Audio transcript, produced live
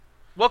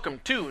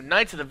Welcome to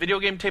Knights of the Video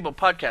Game Table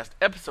Podcast,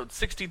 episode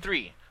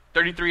 63.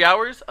 33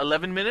 hours,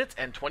 11 minutes,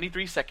 and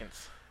 23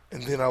 seconds.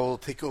 And then I will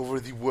take over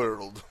the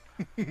world.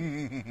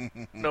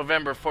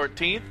 November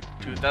 14th,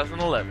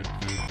 2011.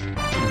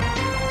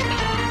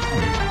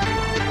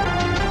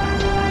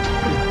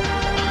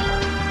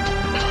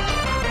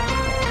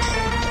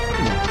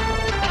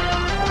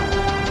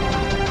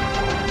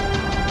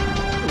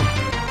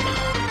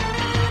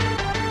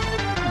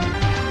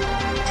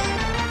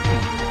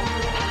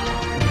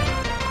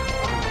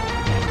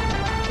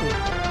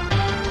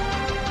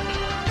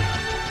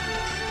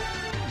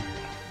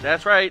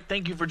 That's right.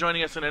 Thank you for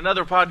joining us in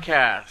another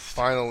podcast.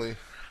 Finally.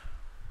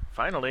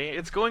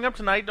 It's going up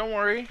tonight. Don't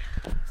worry.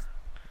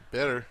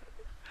 Better.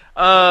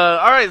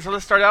 All right, so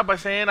let's start out by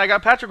saying I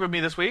got Patrick with me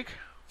this week.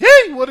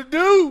 Yay! What it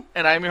do?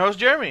 And I'm your host,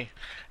 Jeremy.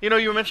 You know,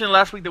 you were mentioning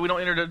last week that we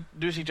don't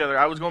introduce each other.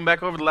 I was going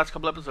back over the last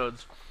couple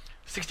episodes.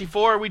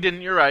 64, we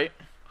didn't. You're right.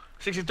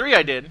 63,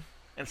 I did.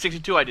 And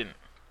 62, I didn't.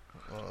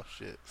 Oh,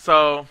 shit.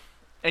 So,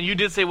 and you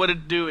did say what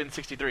it do in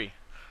 63.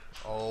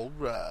 All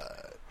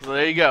right. So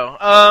there you go.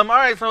 All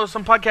right, so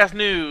some podcast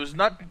news.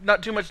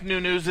 Not too much new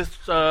news this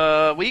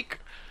week.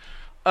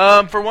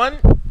 For one,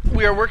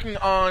 we are working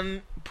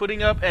on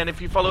putting up, and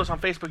if you follow us on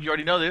Facebook, you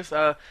already know this,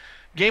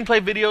 gameplay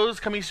videos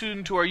coming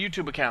soon to our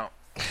YouTube account.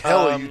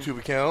 Hella YouTube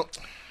account.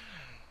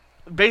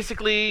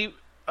 Basically,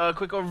 a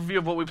quick overview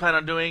of what we plan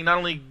on doing. Not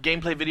only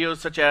gameplay videos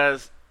such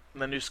as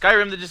the new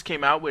Skyrim that just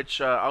came out,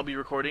 which I'll be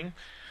recording,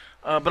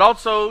 but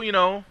also, you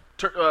know,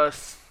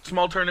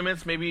 small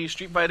tournaments, maybe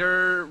Street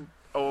Fighter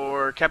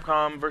or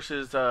Capcom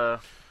versus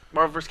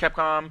Marvel vs.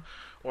 Capcom,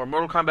 or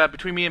Mortal Kombat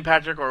between me and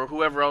Patrick, or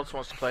whoever else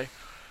wants to play.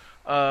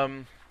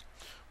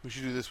 We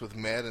should do this with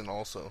Madden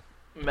also.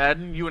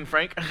 Madden, you and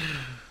Frank.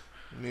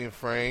 Me and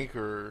Frank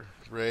or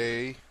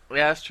Ray.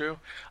 Yeah, that's true.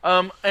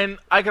 And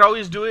I could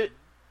always do it.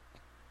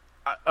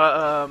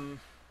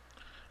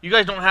 You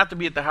guys don't have to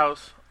be at the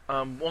house.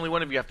 Only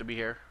one of you have to be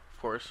here,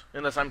 of course.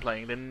 Unless I'm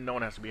playing, then no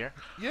one has to be here.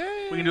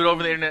 Yay! We can do it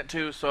over the internet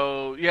too.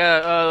 So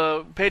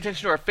yeah, pay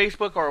attention to our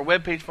Facebook or our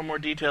webpage for more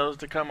details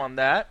to come on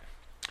that.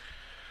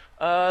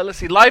 Let's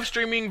see, live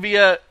streaming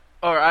via.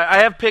 Or I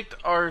have picked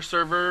our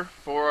server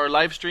for our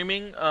live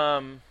streaming.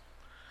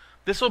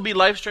 This will be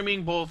live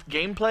streaming both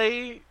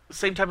gameplay,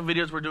 same type of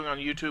videos we're doing on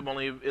YouTube,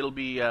 only it'll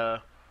be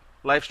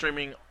live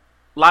streaming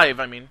live.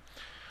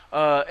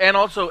 And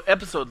also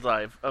episodes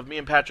live of me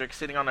and Patrick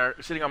sitting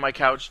on my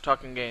couch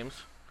talking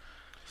games.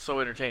 So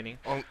entertaining.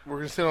 We're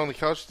gonna sit on the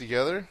couch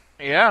together?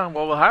 Yeah,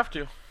 well, we'll have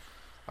to.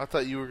 I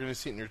thought you were gonna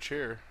sit in your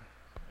chair.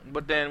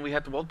 But then we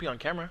have to both be on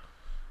camera.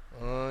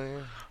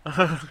 Oh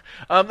yeah.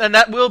 And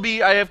that will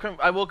be. I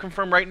will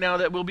confirm right now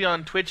that will be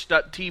on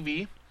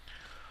Twitch.tv.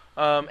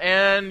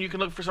 And you can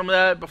look for some of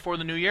that before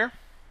the new year.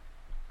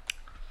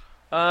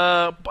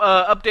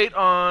 Update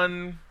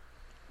on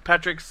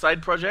Patrick's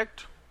side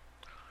project.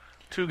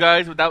 Two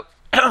guys without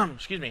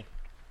season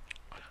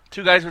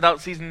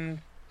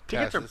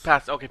tickets or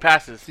passes. Okay,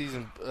 passes.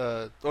 Season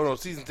tickets.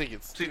 Season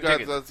Two guys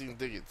tickets. without season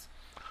tickets.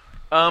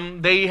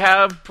 They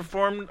have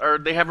performed, or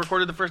they have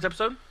recorded the first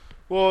episode.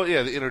 Well,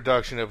 yeah, the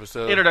introduction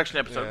episode. Yeah.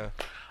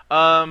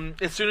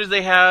 As soon as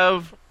they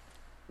have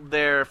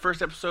their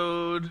first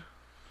episode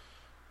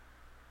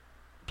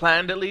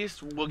planned, at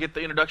least, we'll get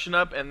the introduction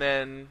up, and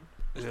then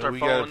start we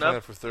following got a plan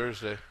up for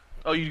Thursday.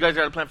 Oh, you guys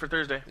got a plan for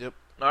Thursday? Yep.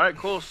 All right,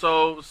 cool.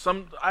 So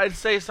I'd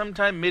say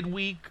sometime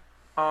midweek,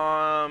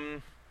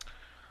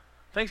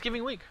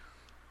 Thanksgiving week.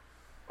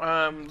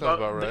 Sounds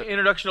about right. The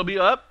introduction will be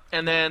up,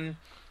 and then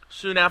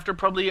soon after,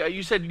 probably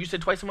you said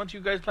twice a month. You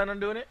guys plan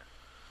on doing it,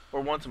 or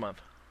once a month?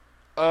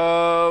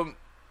 Or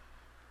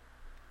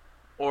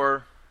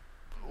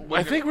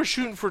I think we're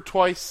shooting for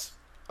twice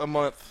a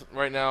month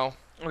right now.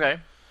 Okay.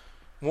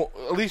 Well,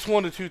 at least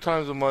 1 to 2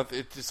 times a month.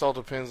 It just all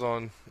depends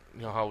on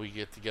how we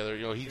get together.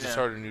 He just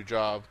started a new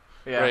job.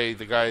 Yeah. Ray,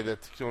 the guy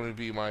that's going to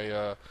be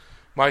my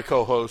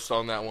co-host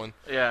on that one.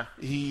 Yeah.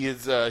 He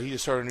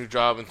just started a new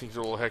job and things are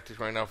a little hectic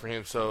right now for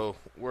him. So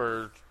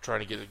we're trying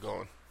to get it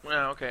going.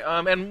 Yeah. Okay.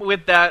 And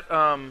with that,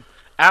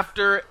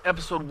 after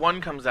episode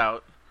 1 comes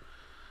out,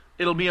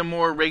 it'll be a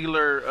more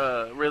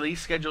regular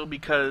release schedule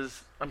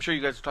because I'm sure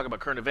you guys will talk about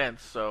current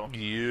events. So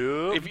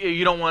yeah, if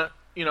you don't want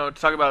to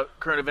talk about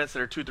current events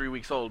that are 2-3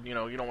 weeks old, you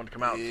don't want to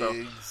come out.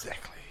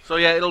 Exactly. So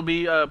yeah, it'll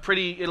be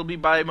it'll be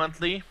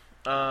bi-monthly.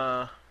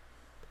 That's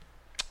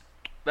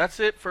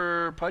it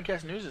for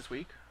podcast news this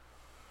week.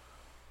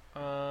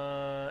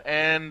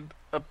 And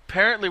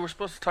apparently we're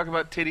supposed to talk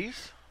about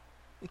titties.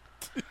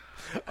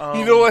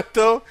 You know what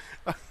though?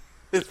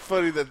 It's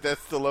funny that that's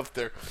still up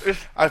there.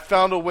 I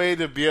found a way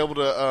to be able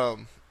to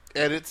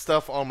edit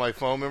stuff on my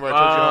phone. Remember I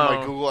told you how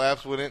my Google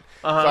apps wouldn't?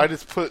 Uh-huh. So I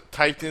just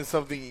typed in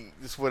something,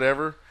 just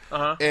whatever.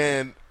 Uh-huh.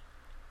 And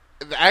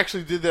I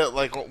actually did that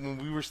like when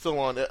we were still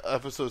on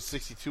episode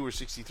 62 or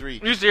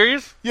 63. Are you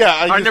serious? Yeah,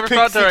 I never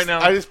thought that right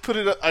now. I just put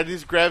it. I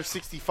just grabbed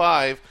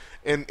 65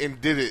 and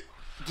did it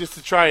just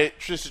to try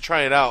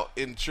it out.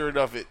 And sure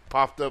enough, it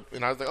popped up,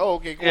 and I was like, "Oh,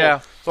 okay, cool."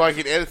 Yeah. So I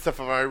can edit stuff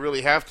if I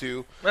really have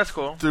to. That's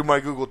cool. Through my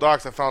Google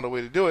Docs, I found a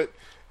way to do it,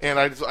 And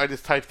I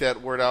just typed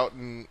that word out,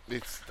 and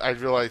I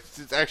realized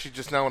it's actually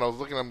just now when I was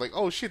looking, I'm like,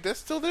 oh shit, that's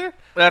still there.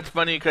 That's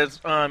funny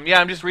because I'm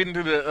just reading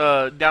through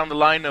the down the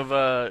line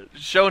of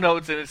show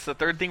notes, and it's the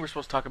third thing we're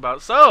supposed to talk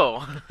about.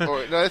 So,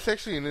 no, that's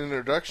actually an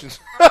introduction.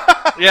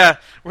 Yeah,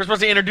 we're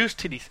supposed to introduce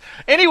titties.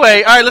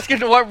 Anyway, all right, let's get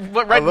to what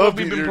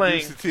we've been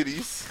playing.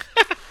 Titties.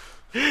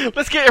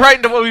 Let's get right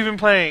into what we've been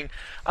playing.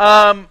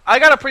 I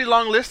got a pretty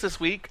long list this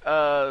week,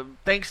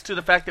 thanks to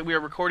the fact that we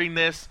are recording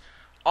this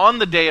on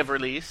the day of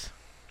release.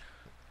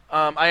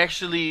 I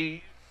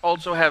actually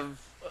also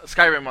have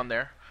Skyrim on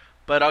there,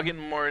 but I'll get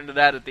more into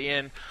that at the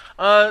end.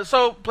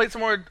 So, played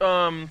some more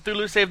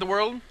Cthulhu Save the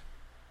World.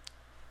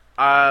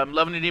 I'm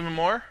loving it even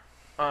more.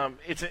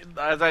 It's,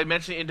 as I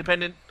mentioned,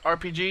 independent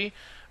RPG,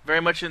 very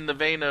much in the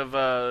vein of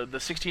the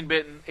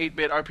 16-bit and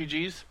 8-bit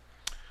RPGs.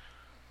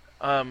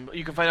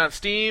 You can find it on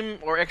Steam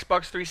or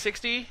Xbox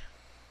 360.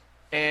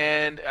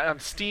 And on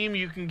Steam,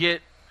 you can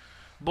get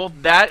both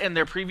that and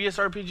their previous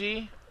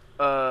RPG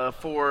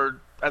for,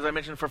 as I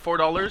mentioned, for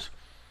 $4.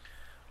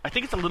 I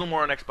think it's a little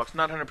more on Xbox,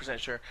 not 100%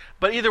 sure.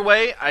 But either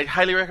way, I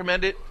highly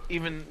recommend it,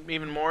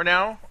 even more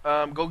now.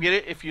 Go get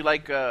it if you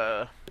like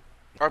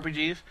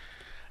RPGs.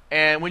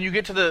 And when you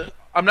get to the...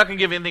 I'm not going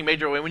to give anything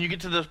major away. When you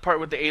get to the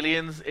part with the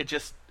aliens, it's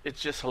just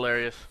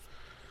hilarious.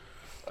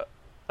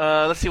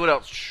 Let's see what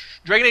else.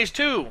 Dragon Age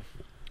 2.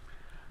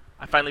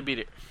 I finally beat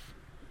it.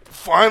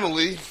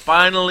 Finally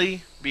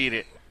beat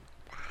it.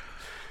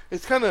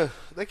 It's kind of...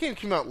 That game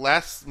came out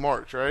last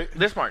March, right?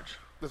 This March.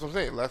 That's what I'm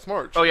saying, last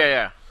March. Oh,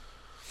 yeah.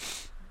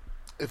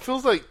 It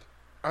feels like...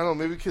 I don't know,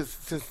 maybe because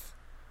since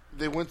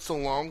they went so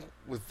long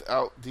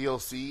without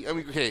DLC... I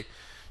mean, okay,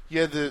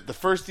 you had the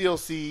first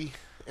DLC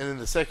and then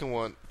the second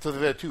one. So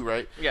they've had two,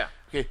 right? Yeah.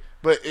 Okay,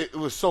 but it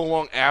was so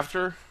long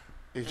after,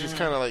 it just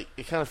kind of like...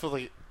 It kind of feels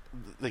like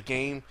the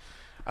game...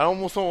 I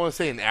almost don't want to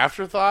say an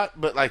afterthought,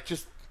 but like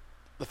just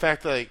the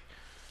fact that like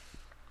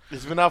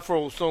it's been out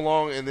for so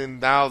long, and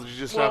then now you're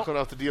just not coming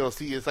out the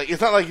DLC. It's like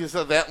it's not like it's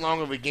not that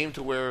long of a game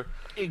to where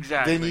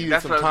exactly they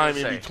needed some time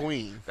in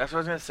between. That's what I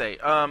was gonna say.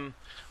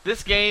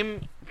 This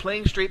game,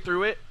 playing straight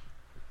through it,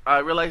 I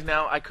realize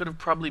now I could have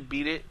probably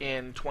beat it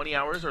in 20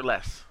 hours or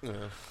less.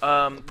 Yeah.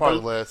 Probably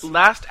less.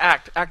 Last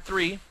act, Act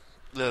 3.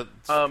 That's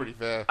pretty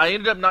fast. I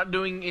ended up not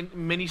doing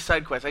many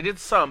side quests. I did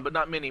some, but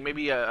not many.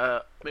 Maybe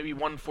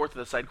 1/4 of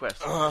the side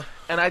quests.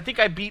 And I think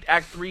I beat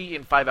Act 3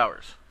 in 5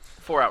 hours,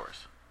 4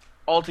 hours,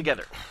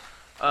 altogether.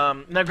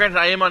 Now, granted,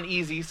 I am on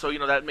easy, so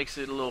that makes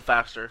it a little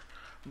faster.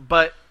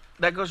 But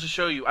that goes to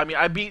show you. I mean,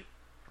 I beat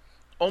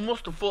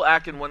almost a full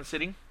act in one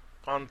sitting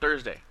on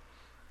Thursday,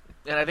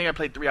 and I think I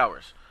played 3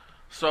 hours.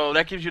 So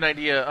that gives you an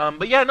idea.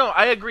 But yeah, no,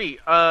 I agree.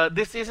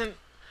 This isn't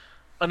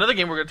another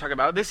game we're going to talk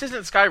about. This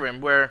isn't Skyrim,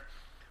 where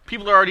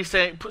people are already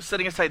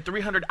setting aside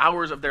 300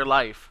 hours of their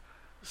life,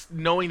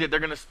 knowing that they're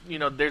going to,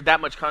 there's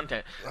that much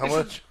content. How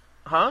much?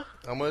 Huh?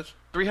 How much?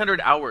 300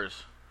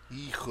 hours.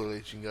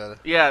 Híjole, chingada.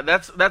 Yeah,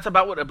 that's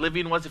about what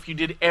Oblivion was if you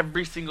did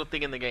every single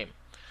thing in the game.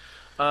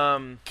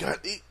 God,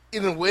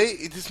 in a way,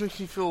 it just makes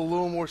me feel a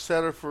little more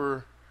sadder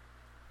for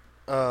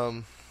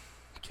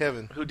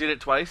Kevin. Who did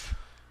it twice?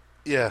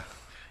 Yeah.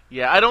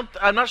 Yeah,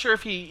 I'm not sure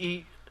if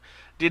he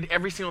did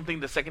every single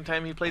thing the second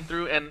time he played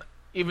through, and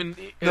even...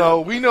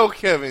 No, we know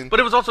Kevin. But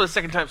it was also the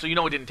second time, so it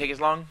didn't take as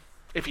long,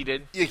 if he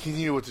did. Yeah, he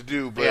knew what to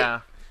do, but...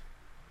 Yeah.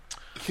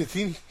 Because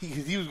he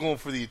was going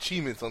for the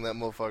achievements on that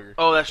motherfucker.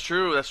 Oh, that's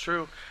true.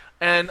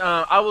 And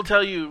I will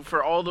tell you,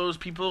 for all those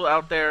people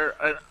out there...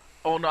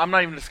 oh, no, I'm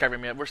not even to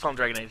Skyrim yet. We're still on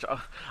Dragon Age.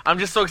 I'm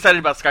just so excited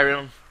about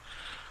Skyrim.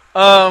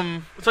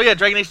 So yeah,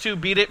 Dragon Age 2,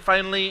 beat it,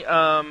 finally.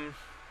 I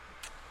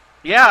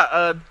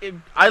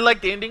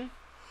liked the ending.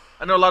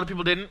 I know a lot of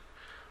people didn't.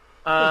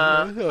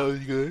 That was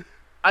good.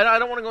 I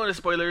don't want to go into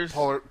spoilers.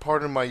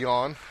 Pardon my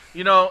yawn.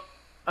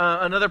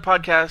 Another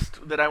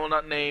podcast that I will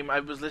not name,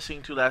 I was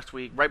listening to last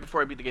week, right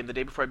before I beat the game, the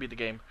day before I beat the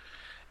game,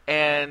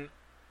 and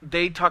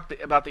they talked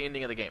about the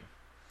ending of the game,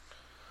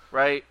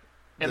 right?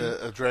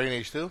 And Dragon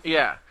Age 2?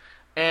 Yeah,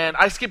 and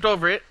I skipped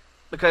over it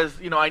because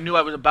I knew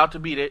I was about to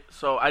beat it,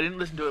 so I didn't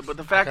listen to it. But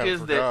the fact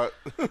is that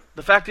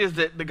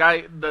the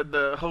guy,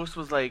 the host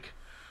was like,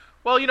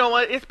 "Well, you know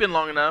what? It's been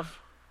long enough,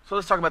 so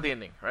let's talk about the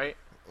ending, right?"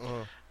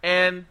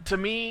 And to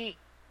me,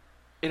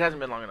 it hasn't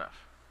been long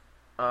enough.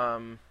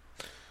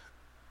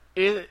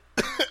 We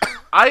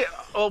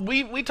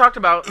talked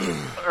about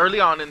early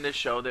on in this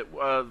show that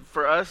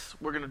for us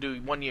we're gonna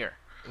do 1 year,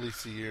 at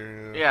least a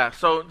year. Yeah.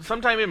 So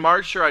sometime in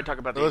March, sure, I talk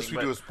about the unless ending,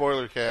 we do a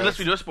spoiler cast. Unless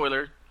we do a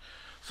spoiler,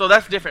 so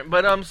that's different.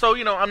 But I'm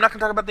not gonna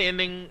talk about the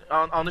ending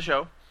on the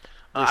show.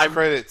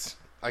 Credits.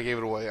 I gave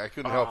it away. I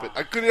couldn't help it.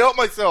 I couldn't help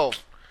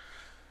myself.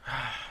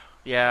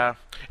 Yeah,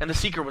 and the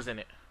Seeker was in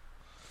it.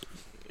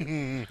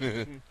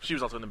 She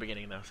was also in the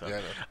beginning, though. So,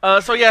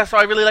 yeah, so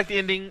I really like the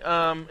ending.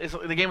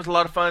 The game was a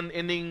lot of fun.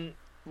 Ending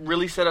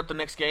really set up the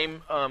next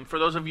game. For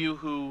those of you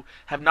who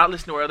have not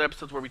listened to our other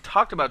episodes where we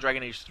talked about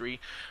Dragon Age 3,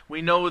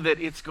 we know that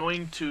it's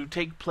going to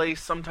take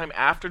place sometime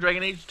after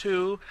Dragon Age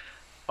 2,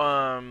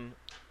 and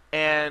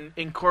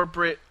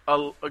incorporate a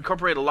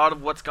lot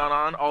of what's gone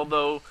on.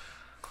 Although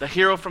the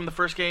hero from the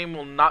first game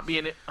will not be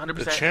in it 100%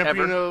 the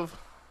champion ever. of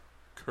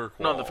Kirkwall?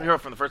 No, the hero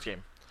from the first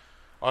game.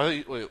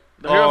 Wait. The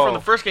hero from the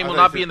first game I will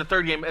thought not you be said- in the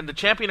third game, and the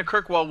champion of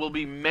Kirkwall will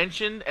be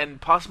mentioned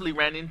and possibly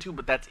ran into,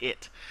 but that's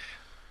it.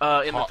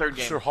 In the third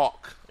game. Sir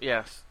Hawk.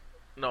 Yes.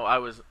 No, I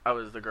was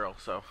the girl,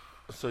 so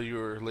So you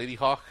were Lady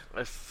Hawk?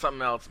 that's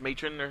something else.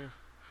 Matron or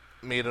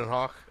Maiden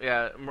Hawk?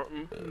 yeah,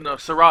 no,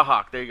 Sarah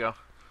Hawk. There you go.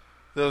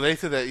 No, they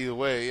said that either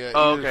way. Yeah.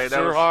 Oh, either okay, that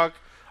Sir was- Hawk.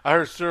 I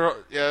heard Sir.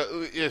 Yeah.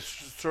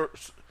 Sir.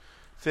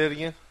 Say it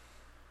again.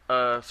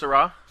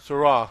 Sarah.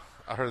 Sirrah.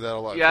 I heard that a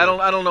lot. Yeah, too.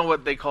 I don't know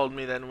what they called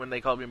me then when they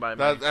called me by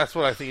my. That's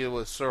what I think it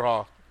was. Sir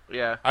Hawk.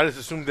 Yeah. I just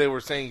assumed they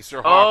were saying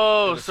Sir Hawk.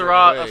 Oh, in a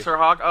certain way. Sir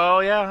Hawk. Oh,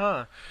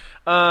 yeah,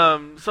 huh.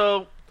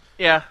 So,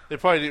 yeah. They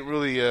probably didn't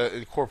really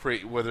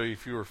incorporate whether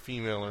if you were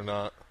female or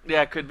not.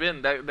 Yeah, could have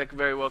been. That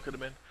very well could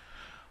have been.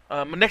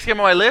 My next game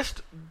on my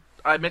list,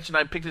 I mentioned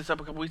I picked this up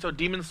a couple weeks ago,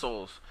 Demon's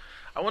Souls.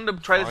 I wanted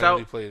to try this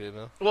Finally out. played it,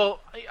 huh?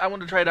 Well, I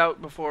wanted to try it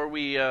out before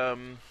we,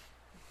 before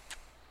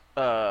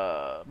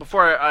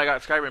I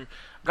got Skyrim.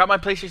 Got my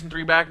PlayStation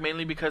 3 back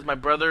mainly because my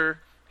brother,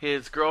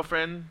 his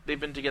girlfriend, they've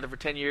been together for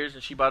 10 years,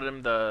 and she bought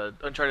him the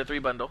Uncharted 3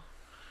 bundle.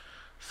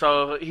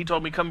 So he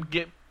told me, come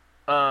get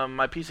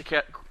my piece of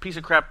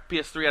crap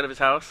PS3 out of his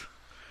house.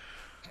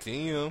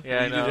 Damn.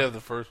 Yeah, I you know. did have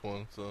the first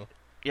one, so.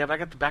 Yeah, but I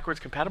got the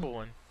backwards compatible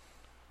one.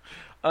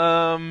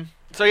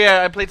 So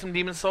yeah, I played some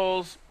Demon's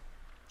Souls.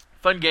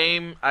 Fun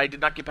game. I did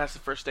not get past the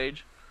first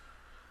stage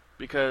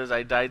because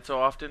I died so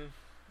often.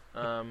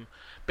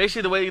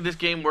 Basically, the way this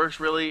game works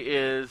really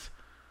is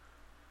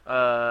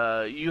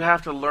you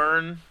have to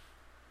learn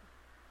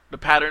the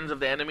patterns of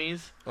the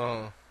enemies,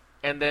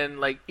 and then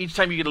like each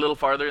time you get a little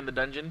farther in the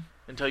dungeon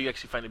until you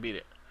actually finally beat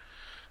it.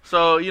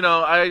 So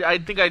I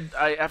think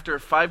I after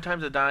 5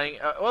 times of dying,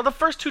 well, the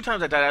first 2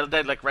 times I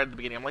died like right at the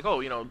beginning. I'm like,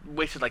 oh,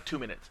 wasted like 2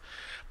 minutes,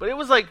 but it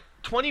was like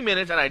 20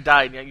 minutes and I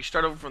died. You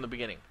start over from the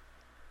beginning.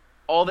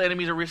 All the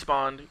enemies are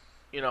respawned,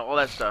 all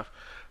that stuff.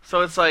 So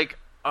it's like,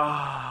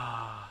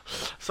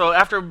 So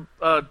after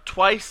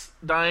twice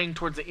dying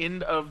towards the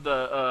end of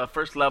the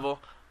first level,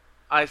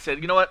 I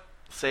said, you know what?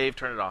 Save,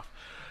 turn it off.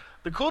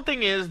 The cool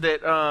thing is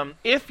that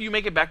if you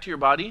make it back to your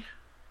body,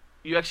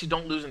 you actually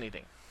don't lose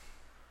anything.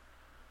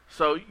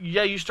 So,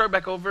 yeah, you start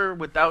back over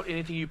without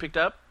anything you picked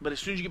up, but as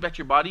soon as you get back to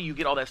your body, you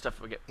get all that stuff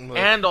again.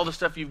 And all the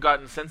stuff you've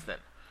gotten since then.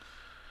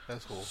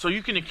 That's cool. So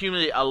you can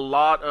accumulate a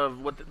lot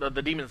of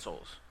the Demon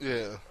Souls.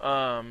 Yeah.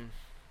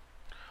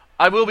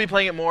 I will be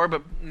playing it more,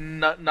 but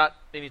not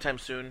anytime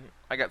soon.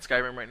 I got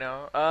Skyrim right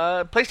now.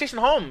 PlayStation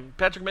Home.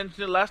 Patrick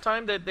mentioned it last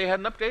time that they had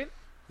an update.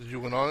 Did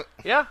you went on it?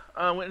 Yeah,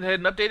 went ahead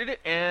and updated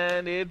it,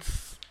 and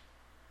it's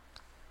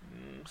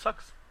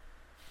sucks.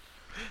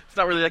 It's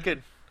not really that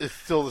good. It's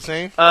still the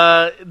same?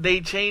 They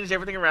changed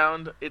everything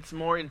around. It's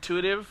more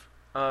intuitive.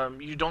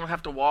 You don't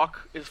have to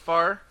walk as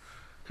far,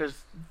 because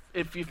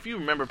if you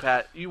remember,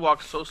 Pat, you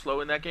walk so slow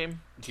in that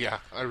game. Yeah,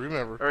 I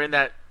remember. Or in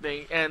that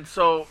thing, and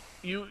so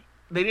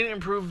they didn't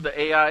improve the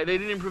AI. They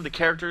didn't improve the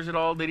characters at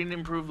all. They didn't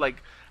improve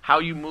like how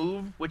you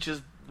move, which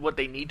is what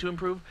they need to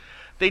improve.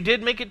 They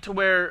did make it to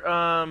where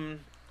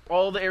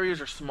all the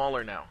areas are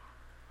smaller now,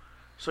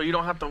 so you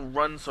don't have to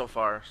run so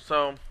far.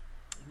 So,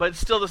 but it's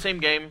still the same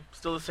game,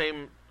 still the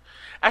same.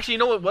 Actually,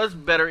 what was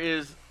better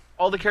is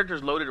all the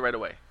characters loaded right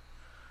away.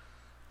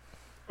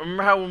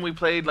 Remember how when we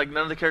played, like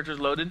none of the characters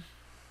loaded?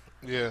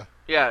 Yeah.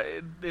 Yeah,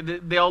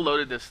 they all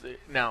loaded this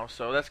now,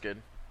 so that's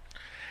good.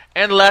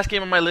 And the last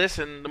game on my list,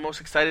 and the most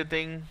excited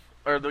thing,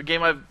 or the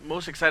game I'm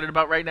most excited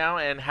about right now,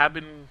 and have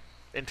been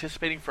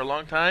anticipating for a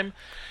long time,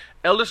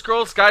 Elder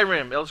Scrolls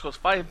Skyrim, Elder Scrolls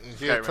 5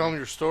 Yeah, Skyrim. tell them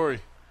your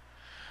story.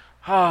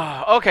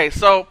 Okay,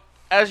 so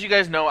as you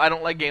guys know, I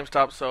don't like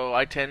GameStop, so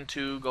I tend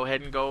to go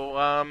ahead and go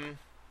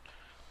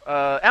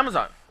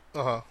Amazon.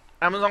 Uh-huh.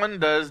 Amazon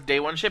does day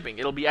one shipping.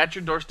 It'll be at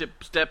your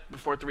doorstep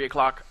before 3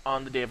 o'clock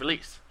on the day of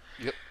release.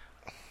 Yep.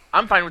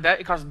 I'm fine with that.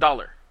 It costs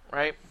 $1,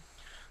 right?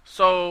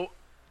 So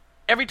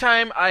every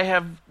time I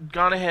have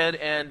gone ahead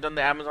and done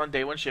the Amazon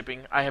day one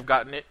shipping, I have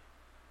gotten it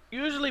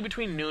usually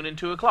between noon and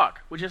 2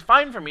 o'clock, which is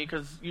fine for me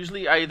because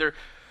usually I either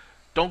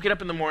don't get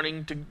up in the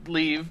morning to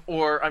leave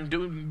or I'm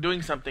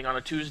doing something on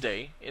a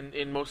Tuesday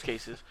in most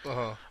cases.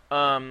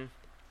 Uh-huh.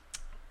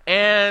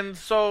 And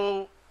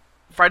so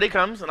Friday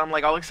comes and I'm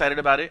like all excited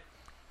about it.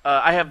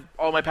 I have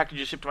all my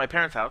packages shipped to my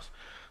parents' house.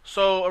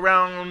 So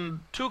around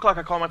 2 o'clock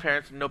I call my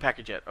parents, no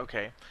package yet.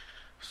 Okay.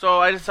 So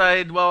I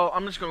decide, well,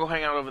 I'm just going to go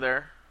hang out over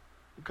there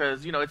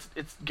because,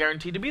 it's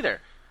guaranteed to be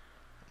there.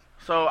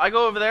 So I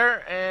go over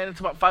there and it's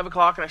about 5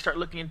 o'clock and I start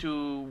looking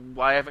into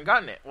why I haven't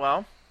gotten it.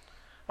 Well,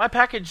 my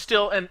package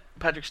still, and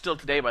Patrick still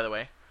today, by the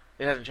way,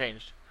 it hasn't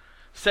changed,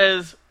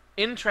 says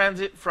in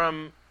transit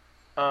from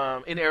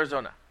in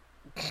Arizona.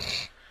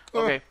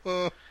 Okay.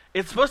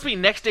 It's supposed to be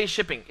next day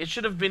shipping. It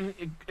should have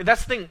been.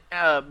 That's the thing.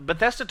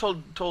 Bethesda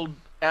told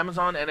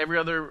Amazon and every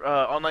other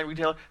online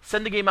retailer,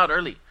 send the game out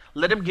early.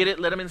 Let them get it.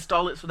 Let them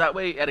install it. So that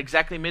way, at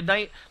exactly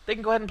midnight, they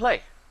can go ahead and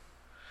play.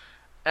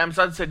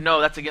 Amazon said,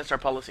 no, that's against our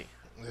policy.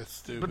 That's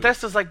stupid.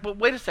 Bethesda's like, but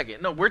wait a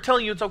second. No, we're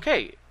telling you it's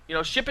okay.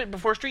 Ship it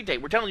before street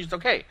date. We're telling you it's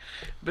okay.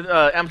 But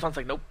Amazon's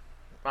like, nope,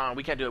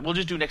 we can't do it. We'll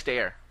just do next day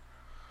air.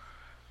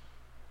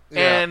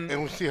 Yeah,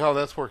 and we see how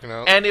that's working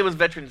out. And it was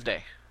Veterans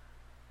Day.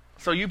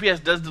 So UPS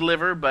does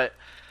deliver, but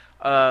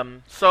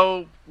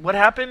so what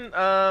happened?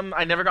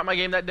 I never got my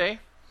game that day.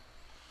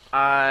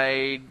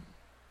 I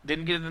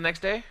didn't get it the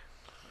next day.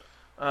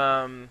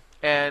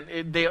 And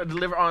they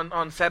deliver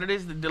on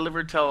Saturdays. They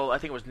delivered till I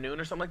think it was noon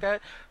or something like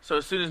that. So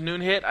as soon as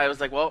noon hit, I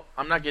was like, well,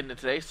 I'm not getting it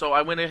today. So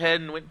I went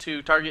ahead and went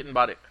to Target and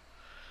bought it.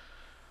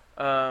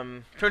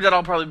 Turns out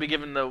I'll probably be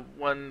giving the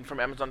one from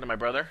Amazon to my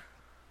brother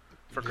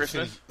for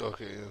Christmas.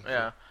 Okay.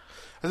 Yeah.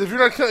 And if you're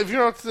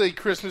not to say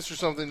Christmas or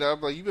something,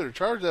 I'm like, you better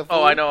charge that.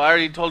 Oh, I know. I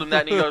already told him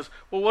that, and he goes,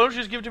 "Well, why don't you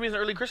just give it to me as an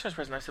early Christmas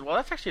present?" I said, "Well,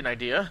 that's actually an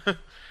idea."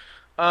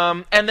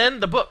 And then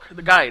the book,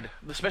 the guide,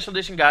 the special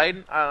edition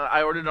guide.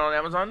 I ordered it on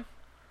Amazon.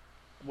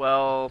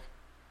 Well,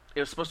 it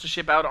was supposed to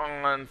ship out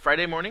on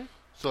Friday morning.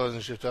 So it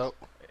hasn't shipped out?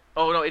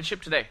 Oh, no, it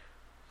shipped today.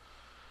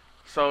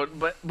 So,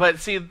 but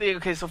see,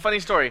 okay, so funny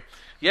story.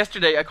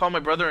 Yesterday, I called my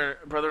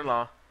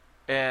brother-in-law,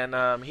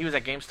 and he was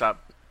at GameStop.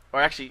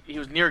 Or actually, he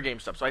was near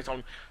GameStop. So I told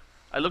him,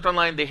 I looked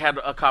online, they had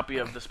a copy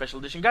of the special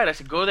edition guide. I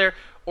said, go there,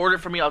 order it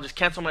for me, I'll just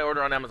cancel my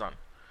order on Amazon.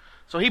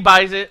 So he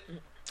buys it,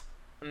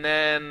 and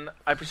then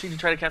I proceed to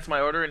try to cancel my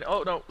order, and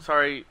oh, no,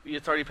 sorry,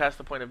 it's already past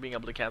the point of being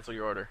able to cancel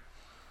your order.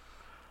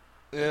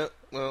 Yeah,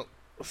 well.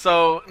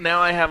 So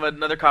now I have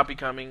another copy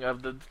coming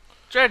of the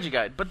strategy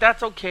guide, but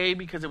that's okay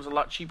because it was a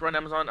lot cheaper on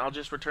Amazon. I'll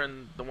just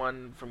return the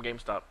one from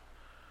GameStop.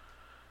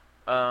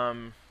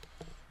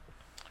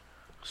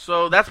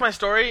 So that's my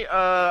story.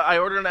 I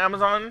ordered on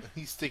Amazon.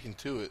 He's sticking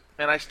to it.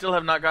 And I still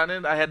have not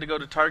gotten it. I had to go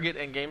to Target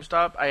and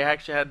GameStop. I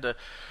actually had to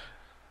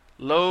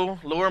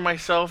lower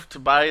myself to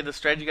buy the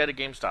strategy guide at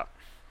GameStop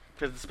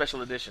because it's a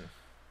special edition.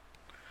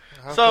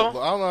 I don't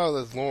know how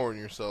that's lowering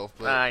yourself.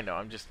 But I know.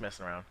 I'm just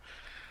messing around.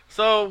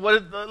 So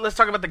let's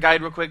talk about the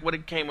guide real quick. What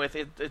it came with.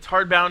 It's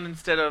hardbound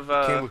instead of...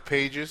 came with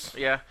pages?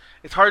 Yeah.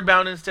 It's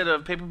hardbound instead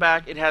of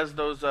paperback. It has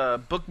those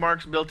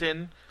bookmarks built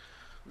in.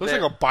 Looks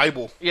like a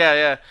Bible.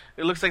 Yeah.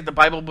 It looks like the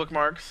Bible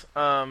bookmarks.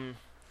 It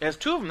has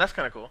two of them. That's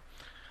kind of cool.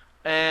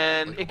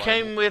 And it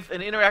came with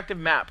an interactive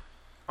map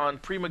on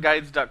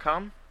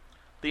primaguides.com.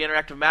 The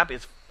interactive map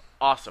is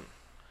awesome.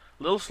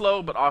 A little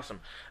slow, but awesome.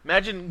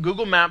 Imagine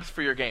Google Maps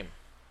for your game.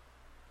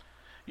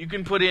 You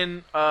can put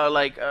in,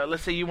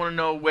 let's say you want to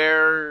know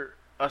where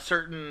a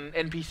certain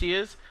NPC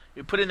is.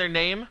 You put in their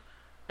name,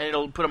 and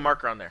it'll put a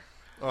marker on there.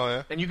 Oh,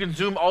 yeah? And you can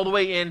zoom all the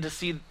way in to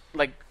see,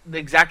 like, the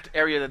exact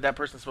area that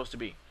person's supposed to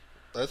be.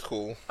 That's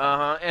cool.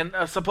 And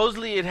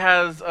supposedly it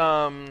has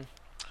the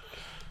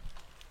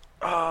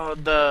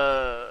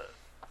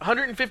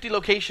 150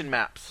 location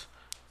maps.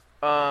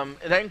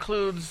 That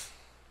includes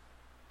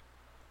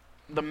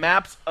the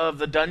maps of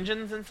the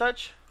dungeons and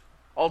such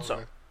also.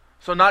 Okay.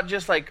 So not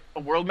just like a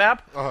world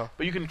map,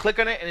 but you can click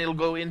on it and it'll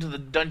go into the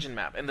dungeon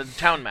map and the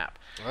town map.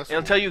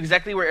 It'll tell you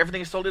exactly where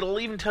everything is sold. It'll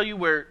even tell you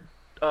where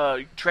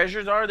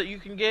treasures are that you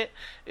can get.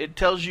 It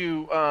tells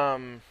you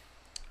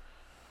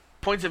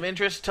points of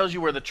interest, tells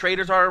you where the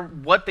traders are,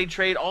 what they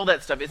trade, all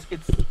that stuff.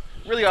 It's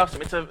really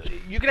awesome.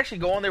 You can actually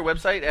go on their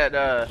website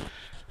at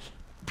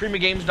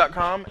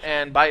primagames.com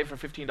and buy it for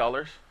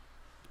 $15.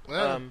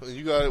 Yeah,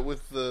 you got it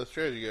with the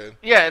strategy guide.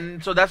 Yeah,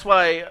 and so that's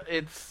why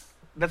it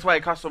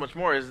costs so much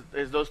more.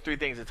 Is those three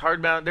things? It's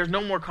hardbound. There's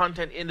no more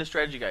content in the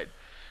strategy guide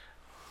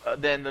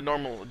than the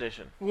normal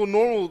edition. Well,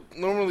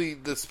 normally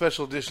the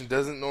special edition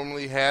doesn't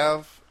normally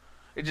have.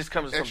 It just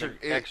comes with something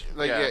extra.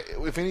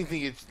 If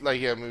anything, it's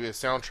maybe a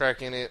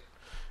soundtrack in it.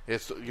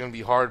 It's going to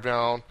be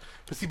hardbound.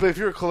 But if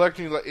you're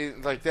collecting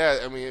like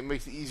that, I mean, it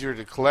makes it easier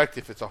to collect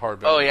if it's a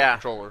hardbound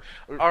controller.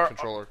 Our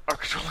controller.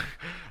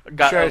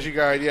 Strategy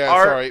guide, yeah,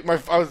 sorry.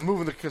 I was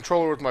moving the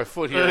controller with my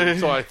foot here,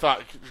 so I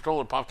thought the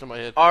controller popped in my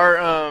head.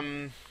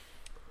 Our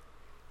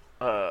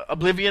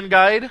Oblivion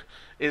guide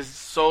is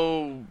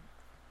so,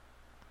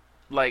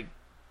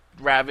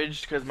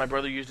 ravaged because my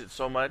brother used it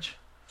so much.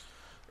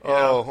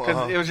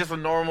 Because it was just a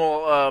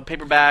normal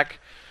paperback,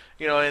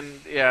 and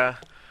yeah.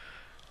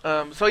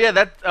 I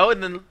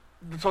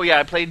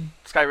played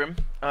Skyrim.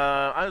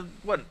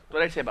 What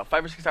did I say, about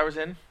 5 or 6 hours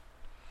in?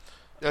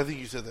 I think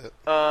you said that.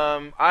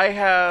 I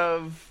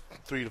have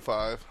 3 to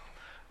 5.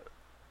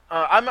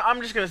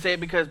 I'm just gonna say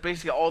it because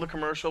basically all the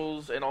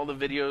commercials and all the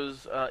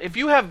videos.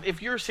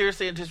 If you're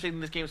seriously anticipating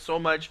this game so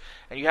much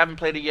and you haven't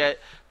played it yet,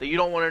 that you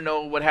don't want to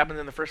know what happens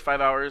in the first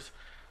 5 hours,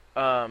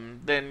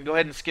 then go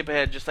ahead and skip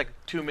ahead just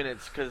 2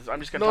 minutes because I'm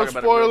just gonna talk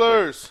about it. No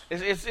spoilers.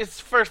 It's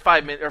first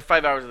 5 minutes or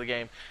 5 hours of the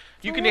game.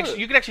 You can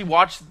actually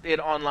watch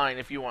it online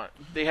if you want.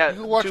 They had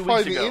you can watch 2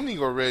 probably weeks the ago. ending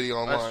already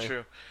online. That's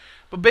true.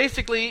 But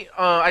basically,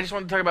 I just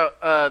want to talk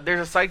about. There's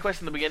a side quest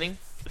in the beginning.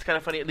 It's kind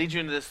of funny. It leads you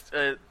into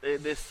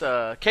this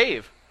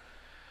cave.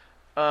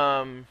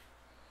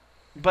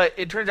 But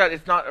it turns out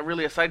it's not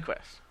really a side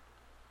quest.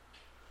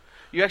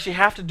 You actually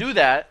have to do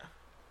that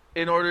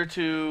in order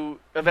to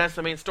advance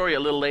the main story a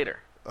little later.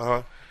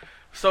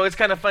 So it's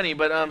kind of funny,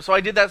 but so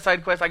I did that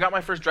side quest. I got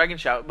my first dragon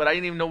shout, but I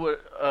didn't even know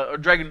what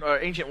or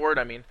ancient word.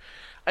 I mean,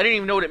 I didn't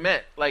even know what it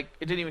meant. It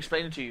didn't even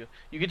explain it to you.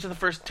 You get to the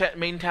first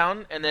main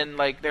town, and then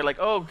they're like,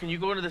 "Oh, can you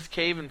go into this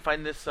cave and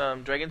find this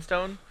dragon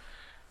stone?"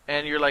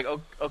 And you're like,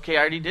 okay, I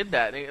already did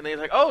that. And they're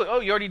like, oh,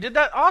 you already did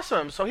that?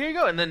 Awesome. So here you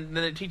go. And then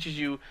it teaches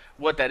you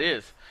what that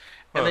is.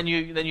 And then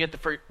you have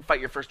to fight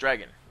your first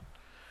dragon,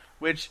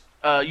 which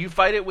you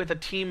fight it with a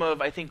team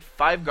of, I think,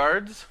 5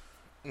 guards.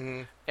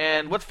 Mm-hmm.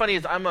 And what's funny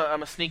is I'm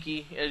a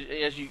sneaky,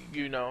 as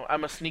you know,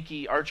 I'm a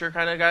sneaky archer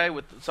kind of guy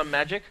with some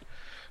magic.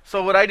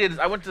 So what I did is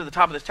I went to the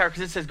top of this tower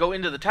because it says go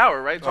into the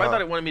tower, right? So I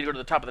thought it wanted me to go to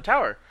the top of the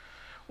tower.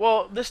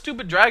 Well, this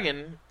stupid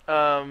dragon,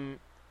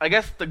 I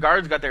guess the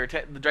guards got the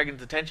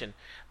dragon's attention.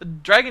 The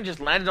dragon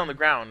just landed on the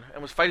ground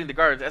and was fighting the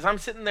guards as I'm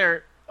sitting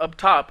there up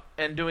top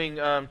and doing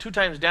 2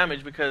 times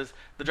damage because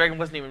the dragon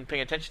wasn't even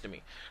paying attention to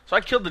me. So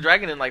I killed the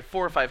dragon in like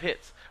 4 or 5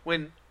 hits.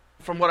 When,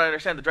 from what I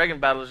understand, the dragon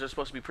battles are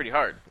supposed to be pretty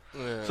hard.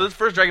 Yeah. So this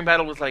first dragon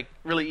battle was like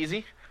really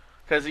easy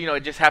because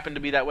it just happened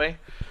to be that way.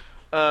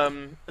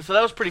 So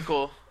that was pretty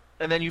cool.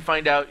 And then you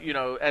find out,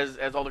 as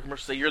all the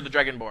commercials say, you're the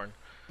Dragonborn.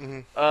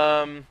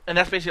 Mm-hmm. And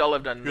that's basically all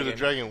I've done. You're the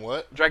dragon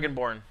what?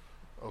 Dragonborn.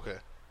 Okay. And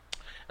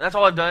that's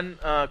all I've done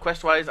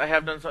quest-wise. I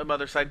have done some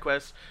other side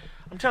quests.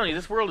 I'm telling you,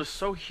 this world is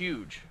so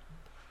huge.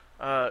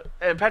 And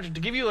Patrick,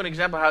 to give you an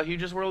example of how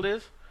huge this world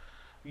is,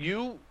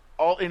 in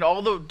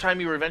all the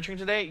time you were adventuring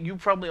today, you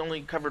probably only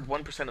covered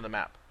 1% of the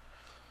map.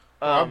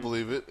 I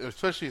believe it,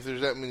 especially if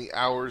there's that many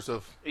hours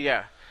of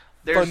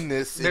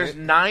funness. There's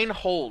in it. 9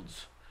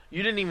 holds.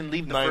 You didn't even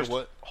leave the 9 first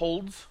what?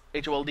 Holds.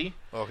 HOLD.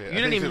 Okay. You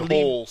didn't even leave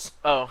holes.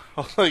 Oh.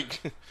 I was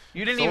like,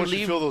 you didn't someone even should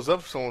leave. fill those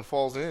up if someone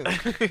falls in.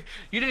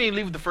 You didn't even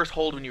leave the first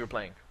hold when you were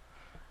playing.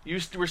 You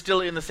were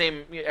still in the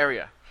same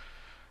area.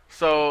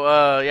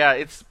 So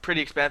it's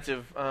pretty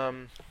expansive.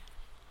 And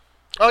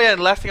the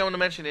last thing I want to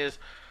mention is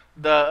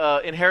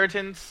the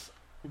Inheritance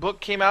book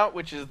came out,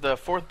 which is the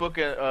 4th book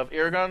of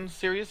Aragon's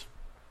series.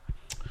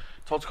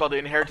 It's called the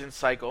Inheritance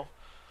Cycle.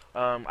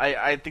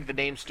 I think the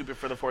name's stupid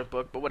for the 4th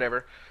book, but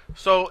whatever.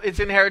 So it's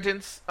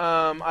Inheritance.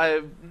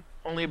 I'm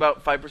only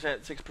about 5%,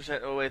 6%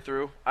 of the way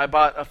through. I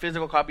bought a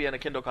physical copy and a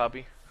Kindle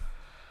copy.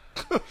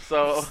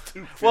 So,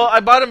 well, I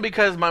bought them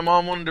because my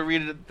mom wanted to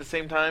read it at the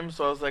same time.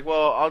 So I was like,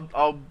 well,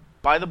 I'll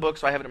buy the book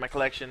so I have it in my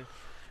collection,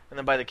 and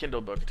then buy the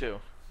Kindle book too.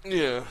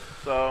 Yeah.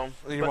 So.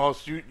 And your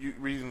mom's you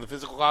reading the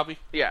physical copy?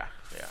 Yeah.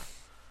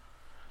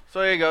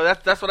 So there you go.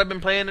 That's what I've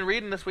been playing and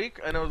reading this week.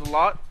 I know it was a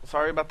lot.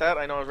 Sorry about that.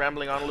 I know I was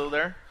rambling on a little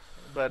there.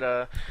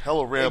 But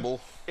hello,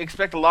 ramble.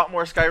 Expect a lot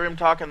more Skyrim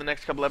talk in the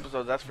next couple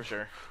episodes. That's for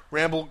sure.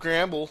 Ramble,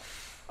 gramble.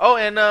 Oh,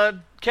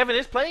 and Kevin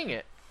is playing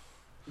it.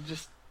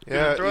 Just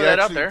throw that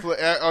out there.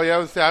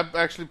 I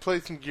actually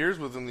played some Gears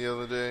with him the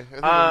other day. I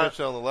think I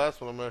mentioned on the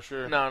last one. I'm not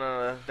sure.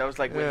 No. That was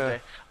like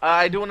Wednesday.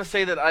 I do want to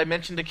say that I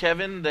mentioned to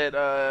Kevin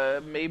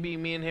that maybe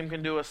me and him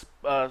can do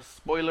a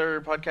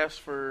spoiler podcast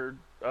for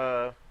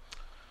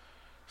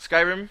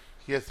Skyrim.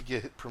 He has to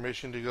get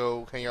permission to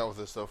go hang out with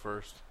us though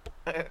first.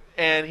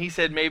 And he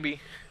said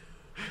maybe.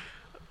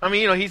 I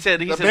mean, he said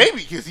maybe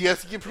because he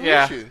has to get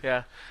permission.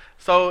 Yeah.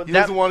 So he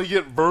doesn't want to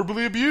get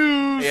verbally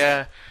abused.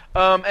 Yeah.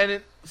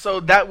 So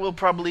that will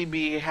probably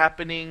be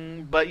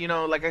happening, but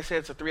like I said,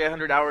 it's a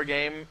 300-hour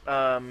game.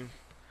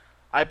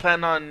 I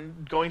plan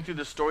on going through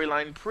the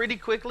storyline pretty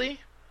quickly,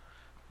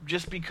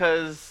 just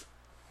because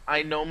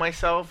I know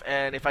myself,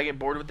 and if I get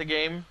bored with the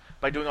game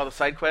by doing all the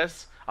side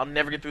quests, I'll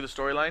never get through the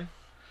storyline.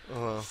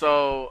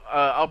 So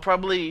I'll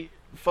probably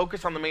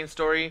focus on the main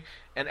story,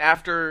 and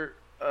after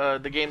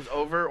the game's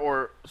over,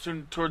 or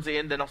soon towards the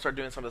end, then I'll start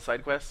doing some of the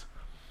side quests.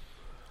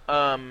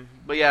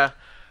 But yeah.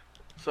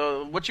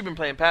 So what you been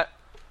playing, Pat?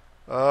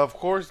 Of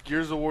course,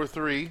 Gears of War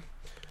 3.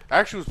 I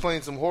actually was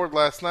playing some Horde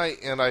last night,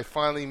 and I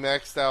finally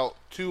maxed out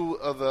 2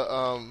 of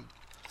the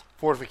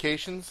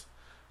fortifications.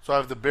 So I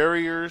have the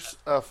barriers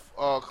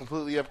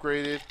completely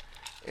upgraded,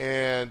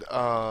 and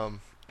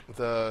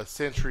the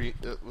sentry.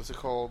 What's it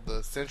called?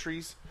 The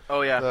sentries.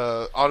 Oh yeah.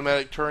 The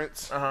automatic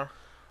turrets. Uh-huh.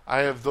 I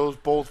have those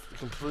both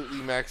completely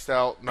maxed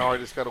out. Now I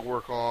just got to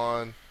work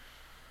on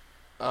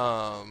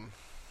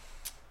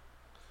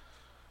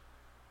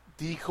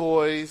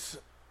decoys,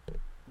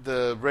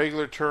 the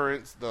regular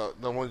turrets,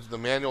 the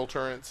manual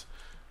turrets,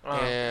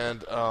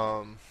 and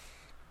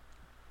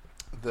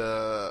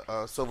the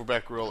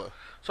silverback gorilla.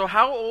 So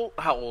how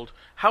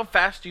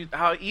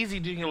easy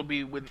do you think it'll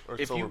be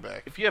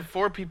if you have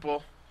 4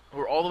 people who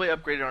are all the way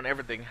upgraded on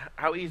everything?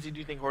 How easy do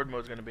you think Horde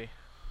mode is going to be?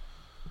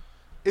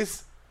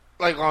 It's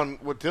like on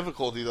what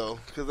difficulty though?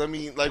 Because I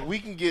mean, like we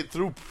can get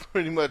through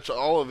pretty much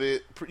all of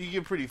it. You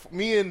get pretty.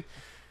 Me and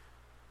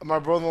my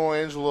brother-in-law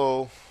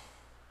Angelo,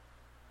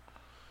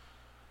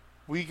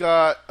 we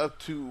got up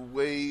to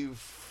wave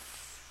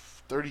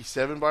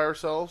 37 by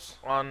ourselves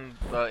on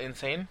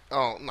insane.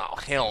 Oh no,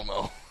 hell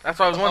no. That's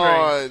what I was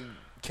wondering. On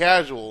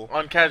casual.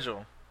 On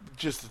casual.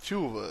 Just the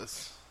 2 of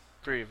us.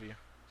 3 of you.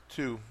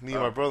 2. Me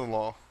and my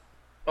brother-in-law.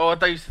 Oh, I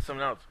thought you said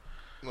something else.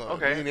 No,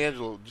 okay. Me and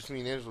Angelo. Just me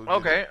and Angelo.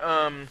 Okay.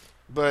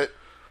 But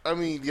I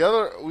mean,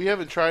 we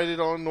haven't tried it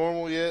on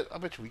normal yet. I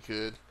bet you we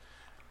could.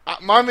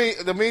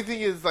 The main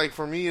thing is like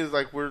for me is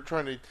like we're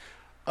trying to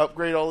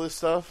upgrade all this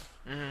stuff.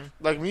 Mm-hmm.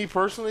 Like me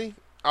personally,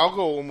 I'll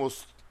go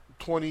almost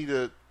 20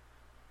 to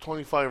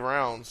 25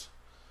 rounds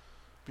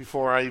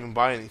before I even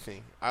buy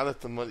anything. I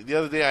let the money. The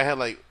other day I had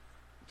like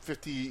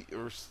 $50,000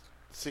 or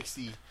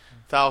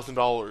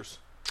 $60,000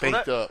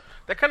 baked up.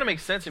 That kind of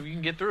makes sense. If you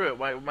can get through it,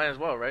 might as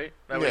well, right?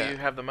 That way you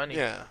have the money.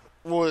 Yeah.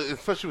 Well,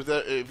 especially with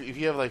that, if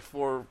you have like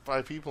 4 or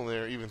 5 people in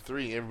there, even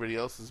 3, everybody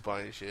else is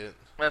buying shit.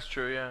 That's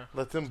true, yeah.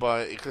 Let them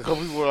buy it. Because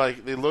people were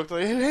like, they looked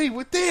like, hey,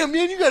 damn,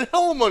 man, you got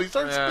hella money.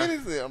 Start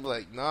spending it. I'm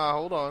like, nah,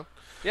 hold on.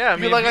 Yeah, I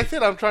mean, like I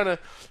said, I'm trying to,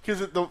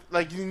 because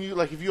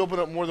if you open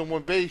up more than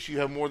one base, you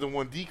have more than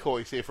one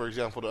decoy. Say for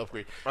example, to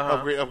upgrade,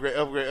 upgrade.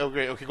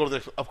 Okay, go to the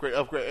next upgrade.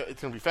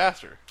 It's gonna be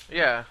faster.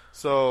 Yeah.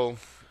 So.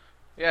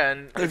 Yeah,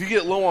 and if you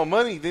get low on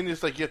money, then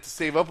it's like you have to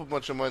save up a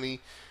bunch of money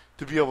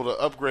to be able to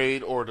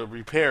upgrade or to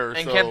repair.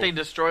 And can't they be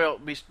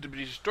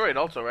destroyed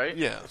also, right?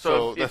 Yeah.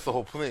 So that's the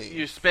whole thing.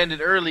 You spend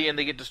it early and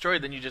they get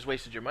destroyed, then you just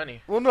wasted your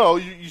money. Well, no,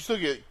 you still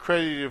get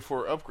credited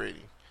for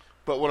upgrading.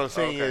 But what I'm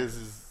saying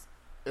is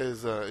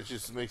it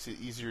just makes it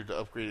easier to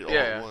upgrade it all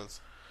at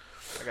once.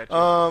 I got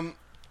you.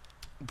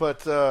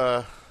 But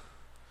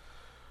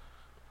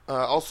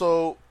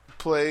also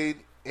played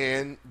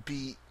and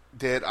beat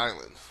Dead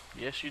Island.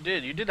 Yes, you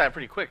did. You did that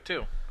pretty quick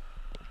too.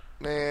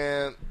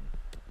 Man,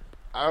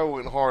 I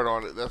went hard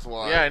on it. That's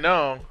why. Yeah, I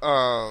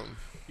know.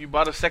 You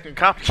bought a second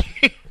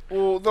copy.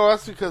 Well, no,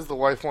 that's because the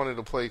wife wanted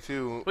to play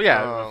too. Well,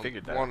 yeah, I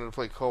figured that. Wanted to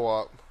play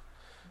co-op.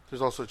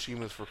 There's also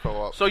achievements for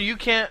co-op. So you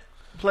can't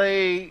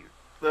play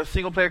the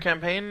single-player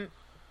campaign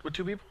with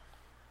 2 people?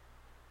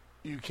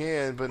 You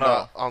can, but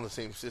not on the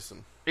same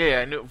system.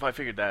 Yeah, I knew. I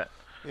figured that.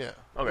 Yeah.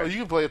 Okay. Well, you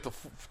can play it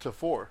to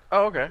 4.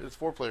 Oh, okay. It's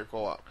 4-player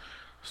co-op.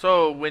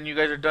 So when you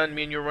guys are done,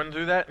 me and you are running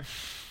through that.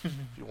 If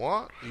you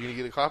want, you gonna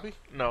get a copy?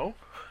 No.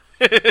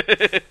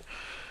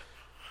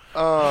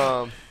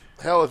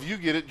 Hell, if you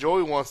get it,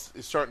 Joey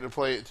is starting to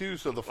play it too,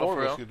 so the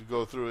 4 of us could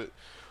go through it.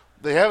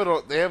 They have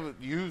it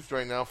used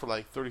right now for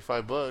like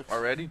 $35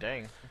 already.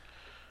 Dang.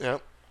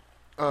 Yep.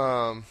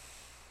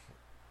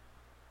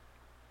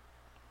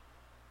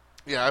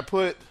 Yeah, I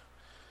put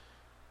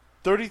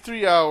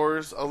 33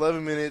 hours,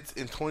 11 minutes,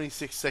 and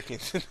 26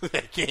 seconds into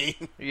that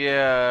game.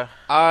 Yeah.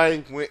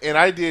 I went and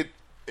I did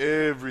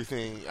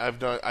everything I've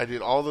done. I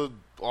did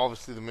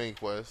obviously the main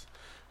quest,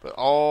 but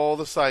all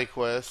the side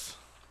quests.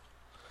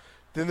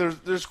 Then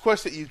there's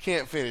quests that you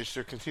can't finish.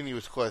 They're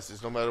continuous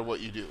quests, no matter what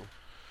you do,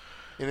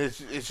 and it's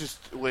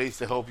just ways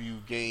to help you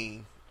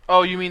gain.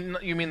 Oh, you mean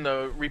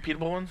the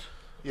repeatable ones?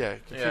 Yeah,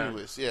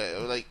 continuous. Yeah,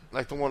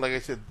 like the one, like I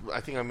said,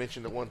 I think I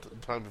mentioned it one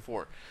time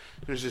before.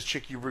 There's this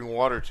chick you bring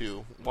water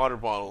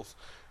bottles.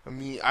 I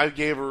mean, I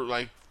gave her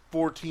like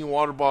 14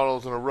 water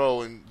bottles in a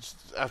row, and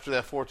after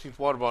that 14th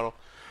water bottle,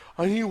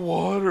 I need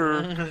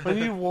water. I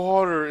need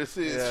water. It's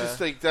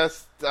just like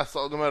that's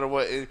all, no matter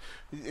what.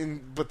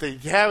 But they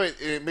have it,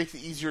 and it makes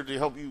it easier to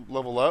help you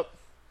level up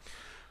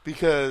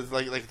because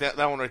like that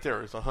one right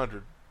there is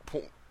 100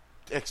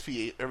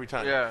 XP every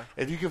time. Yeah.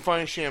 If you can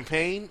find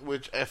champagne,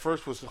 which at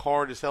first was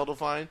hard as hell to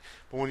find,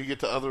 but when you get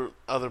to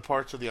other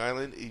parts of the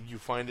island, you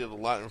find it a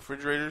lot in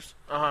refrigerators.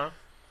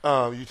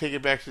 You take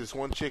it back to this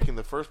one chick in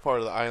the first part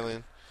of the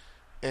island,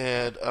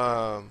 and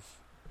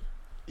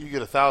you get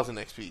 1,000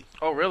 XP.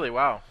 Oh, really?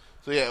 Wow.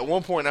 So yeah, at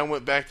one point I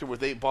went back there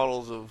with 8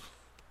 bottles of.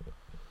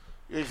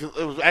 It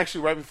was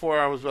actually right before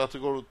I was about to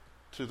go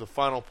to the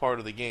final part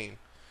of the game.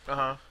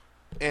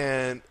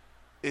 And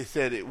it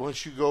said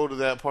once you go to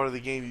that part of the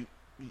game,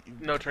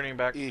 no turning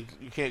back. You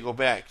can't go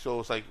back. So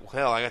it's like, well,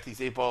 hell, I got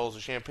these 8 bottles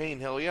of champagne.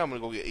 Hell yeah, I'm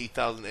gonna go get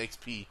 8,000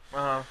 XP.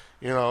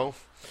 You know.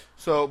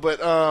 So, but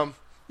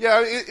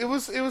yeah, it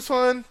was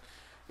fun.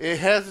 It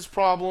has its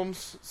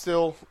problems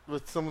still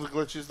with some of the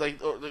glitches. Like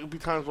there'll be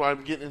times where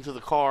I'm getting into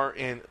the car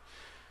and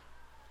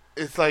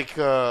it's like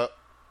the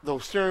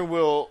steering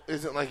wheel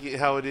isn't like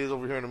how it is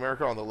over here in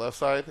America on the left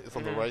side. It's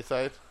on the right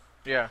side.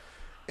 Yeah.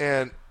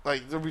 And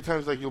like there'll be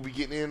times like you'll be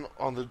getting in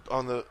on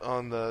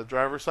the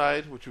driver's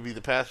side, which would be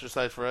the passenger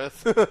side for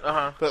us.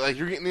 But like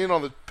you're getting in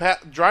on the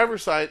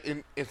driver's side,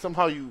 and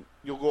somehow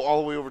you'll go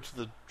all the way over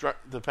to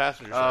the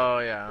passenger side. Oh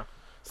yeah.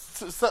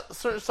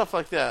 Certain stuff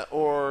like that,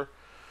 or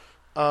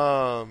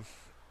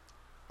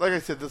like I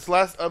said, this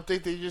last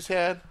update they just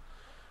had,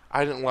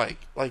 I didn't like.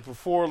 Like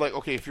before, like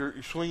okay, if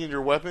you're swinging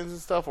your weapons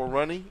and stuff or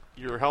running,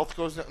 your health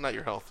goes down. Not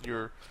your health,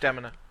 your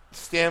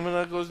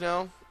stamina goes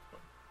down.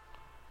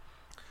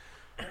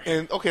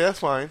 And okay, that's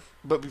fine.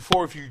 But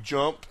before, if you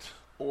jumped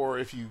or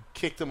if you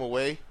kicked them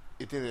away,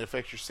 it didn't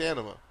affect your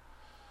stamina.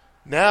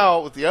 Now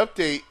with the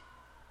update,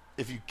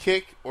 if you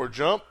kick or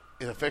jump,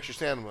 it affects your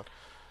stamina.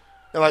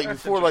 And like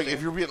before, like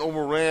if you're being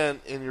overran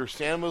and your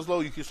stamina's low,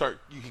 you can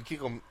kick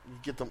them,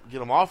 get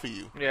them off of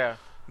you. Yeah.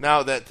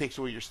 Now that takes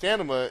away your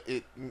stamina.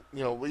 It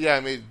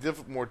it made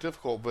it more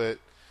difficult, but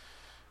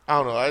I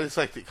don't know. I just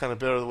liked it kind of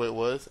better the way it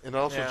was, and it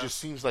also just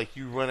seems like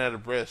you run out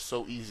of breath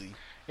so easy.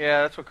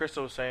 Yeah, that's what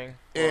Crystal was saying.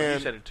 Well, you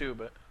said it too,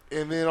 but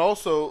and then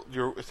also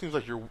it seems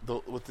like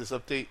with this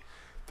update,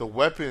 the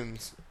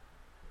weapons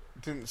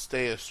didn't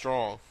stay as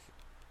strong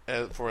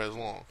for as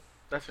long.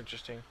 That's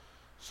interesting.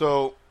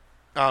 So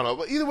I don't know,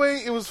 but either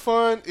way, it was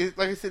fun.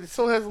 Like I said, it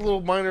still has a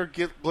little minor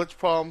glitch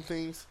problem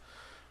things,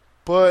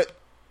 but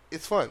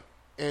it's fun.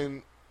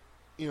 And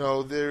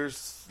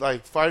there's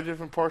like 5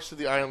 different parts of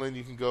the island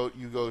you go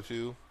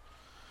to.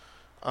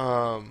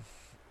 And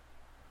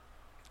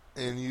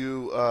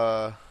you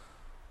have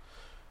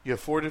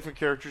 4 different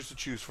characters to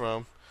choose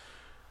from.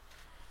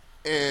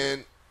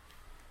 And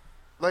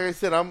like I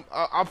said,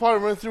 I'll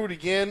probably run through it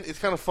again. It's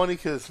kind of funny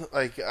because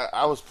like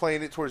I was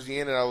playing it towards the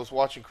end, and I was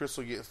watching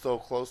Crystal get so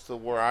close to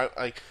where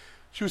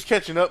she was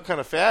catching up kind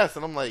of fast,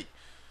 and I'm like,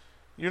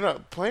 "You're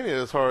not playing it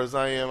as hard as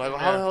I am." I go,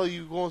 "How the hell are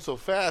you going so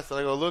fast?" And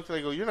I go, "Look," and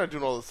I go, "You're not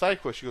doing all the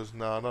side quests." She goes,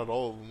 "No, not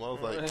all of them." I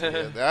was like,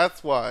 "Yeah,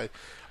 that's why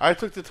I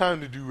took the time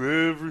to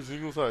do every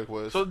single side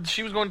quest." So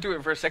she was going through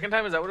it for a second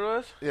time. Is that what it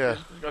was? Yeah.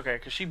 Okay,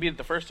 because she beat it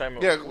the first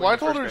time. Yeah. Well, I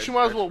told her she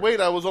might as well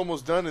wait. I was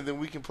almost done, and then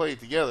we can play it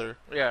together.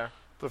 Yeah.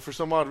 But for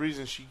some odd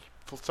reason, she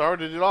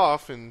started it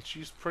off, and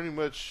she's pretty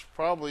much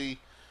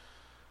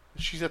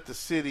she's at the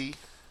city.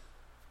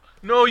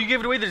 No, you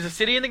gave it away. There's a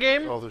city in the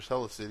game? Oh, there's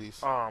hella cities.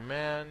 Oh,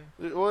 man.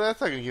 Well, that's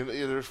not going to give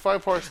it. There's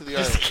 5 parts of the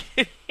Just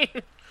island.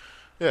 kidding.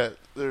 Yeah,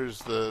 there's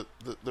the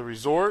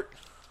resort,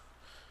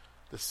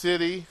 the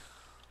city,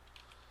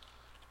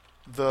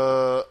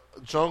 the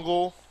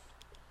jungle,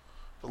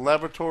 the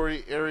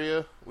laboratory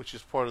area, which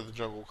is part of the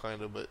jungle,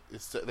 kind of, but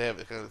they have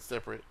it kind of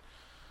separate,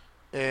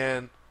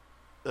 and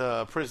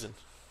prison.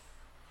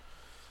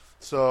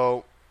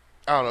 So,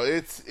 I don't know.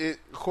 It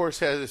of course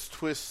has its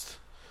twist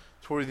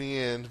toward the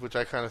end, which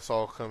I kind of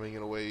saw coming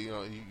in a way. You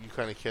know, you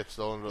kind of catch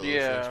all of those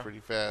things pretty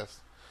fast.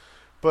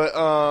 But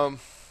and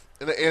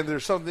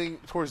there's something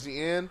towards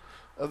the end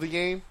of the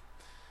game.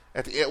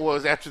 At the it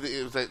was after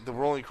it was like the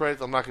rolling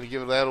credits. I'm not going to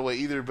give that away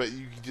either, but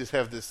you can just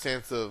have this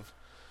sense of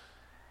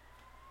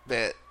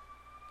that,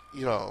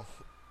 you know,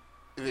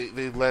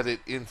 they let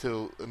it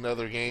into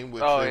another game,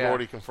 which they've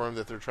already confirmed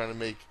that they're trying to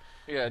make.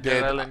 Yeah,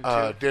 Dead Island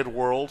 2. Dead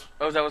World.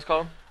 Oh, is that what it's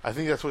called? I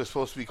think that's what it's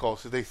supposed to be called.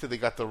 So they said they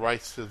got the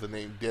rights to the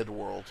name Dead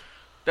World.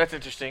 That's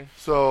interesting.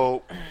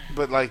 So,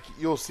 but like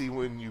you'll see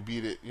when you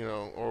beat it, you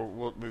know, or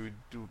we'll maybe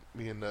do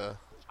me and or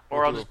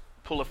I'll just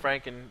pull a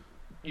Frank and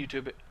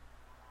YouTube it.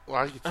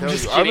 Well, I can tell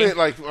you. I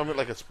meant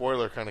like a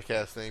spoiler kind of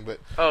cast thing, but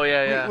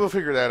we'll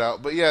figure that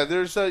out. But yeah,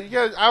 there's you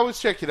guys. I always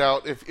check it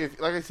out. If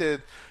like I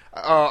said,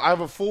 I have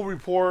a full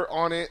report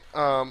on it.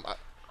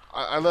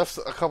 I left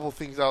a couple of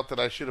things out that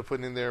I should have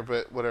put in there,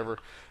 but whatever.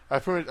 I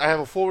have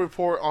a full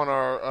report on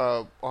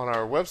our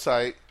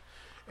website,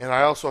 and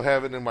I also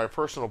have it in my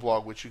personal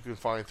blog, which you can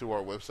find through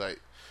our website.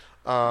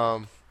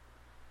 But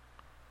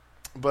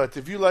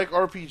if you like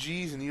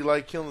RPGs and you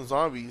like killing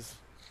zombies,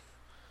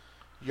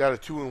 you got a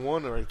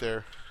 2-in-1 right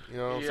there. You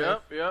know what I'm saying?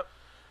 Yep,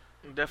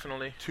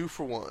 definitely. 2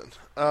 for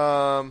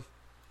 1.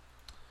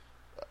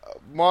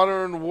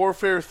 Modern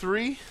Warfare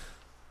 3.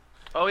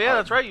 Oh yeah,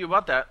 that's right. You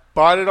bought that.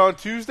 Bought it on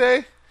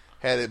Tuesday.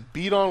 Had it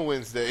beat on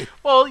Wednesday.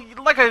 Well,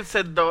 like I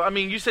said, though, I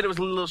mean, you said it was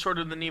a little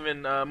shorter than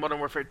even Modern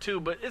Warfare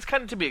 2, but it's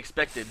kind of to be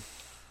expected.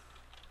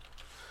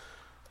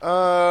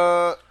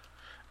 After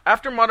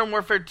Modern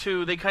Warfare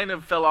 2, they kind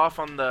of fell off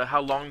on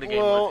how long the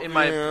game was.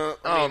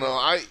 I don't know.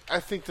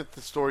 I think that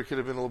the story could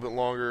have been a little bit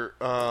longer,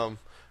 but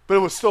it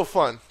was still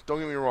fun. Don't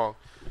get me wrong.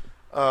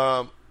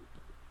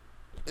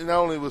 And not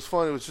only was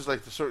fun, it was just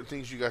like the certain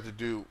things you got to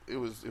do. It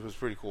was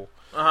pretty cool.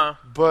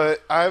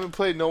 But I haven't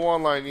played no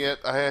online yet.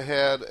 I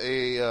had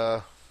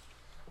a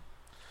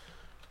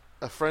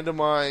friend of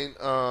mine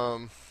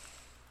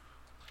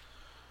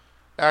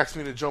asked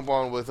me to jump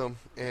on with him,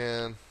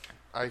 and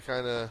I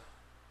kind of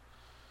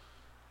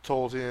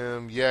told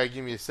him, "Yeah,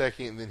 give me a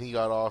second," and then he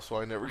got off, so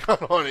I never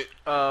got on it.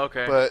 Oh,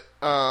 okay. But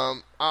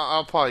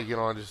I'll probably get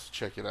on just to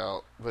check it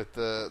out. But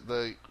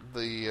the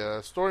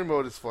story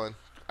mode is fun.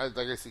 Like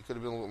I said, it could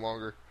have been a little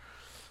longer,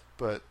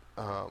 but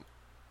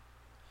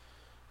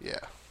yeah.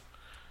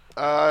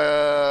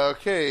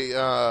 Okay.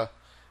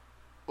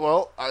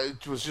 Well, I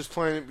was just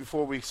playing it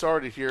before we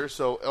started here.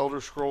 So, Elder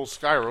Scrolls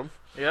Skyrim.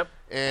 Yep.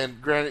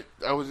 And granted,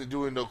 I wasn't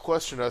doing no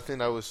quest or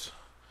nothing. I was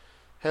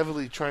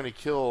heavily trying to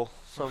kill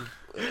some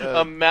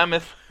a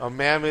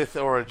mammoth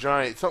or a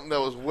giant, something that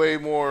was way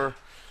more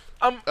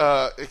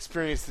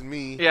experienced than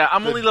me. Yeah,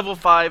 I'm only level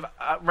 5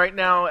 right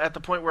now. At the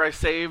point where I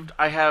saved,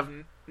 I have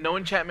no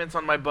enchantments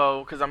on my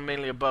bow because I'm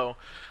mainly a bow.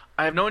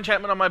 I have no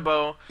enchantment on my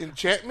bow.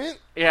 Enchantment?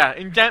 Yeah,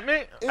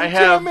 enchantment. I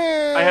have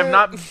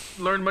not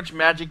learned much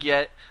magic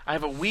yet. I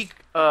have a weak,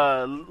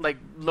 low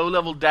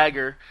level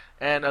dagger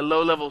and a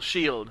low level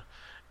shield,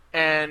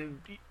 and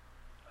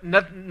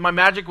my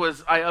magic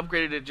was I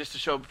upgraded it just to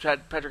show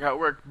Patrick how it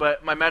worked,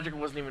 but my magic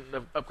wasn't even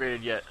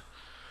upgraded yet.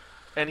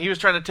 And he was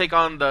trying to take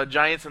on the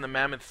giants and the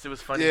mammoths. It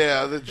was funny.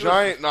 Yeah, the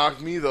giant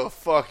knocked me the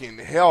fucking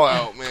hell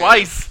out, man.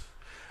 Twice.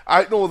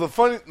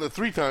 The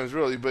 3 times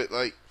really, but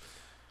like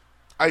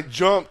I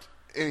jumped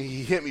and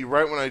he hit me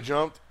right when I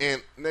jumped,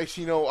 and next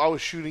thing you know, I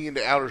was shooting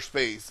into outer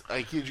space.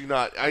 I kid you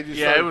not.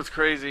 It was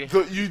crazy.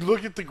 You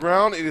look at the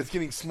ground and it's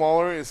getting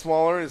smaller and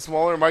smaller and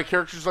smaller. And my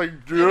character's like,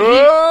 it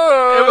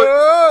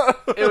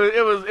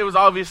was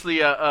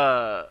obviously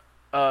a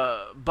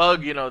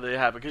bug, you know, they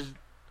have it, because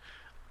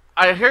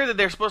I hear that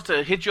they're supposed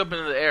to hit you up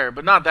into the air,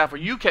 but not that far.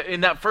 In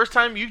that first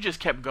time, you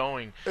just kept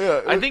going. Yeah,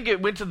 I think it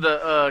went to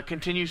the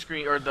continue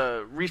screen or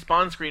the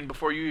respawn screen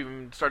before you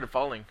even started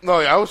falling.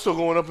 No, yeah, I was still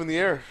going up in the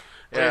air.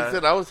 Like I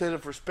said, I was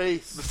headed for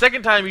space. The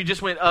second time you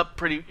just went up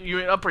pretty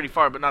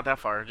far, but not that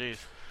far. Jeez.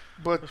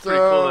 But That's pretty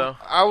cool, though.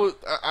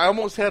 I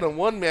almost had a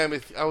one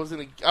mammoth. I was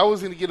gonna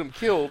get him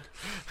killed.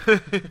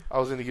 I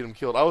was gonna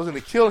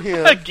kill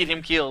him. Get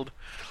him killed.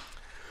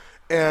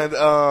 And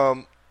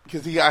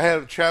because I had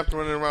him trapped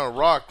running around a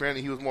rock.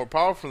 Granted, he was more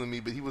powerful than me,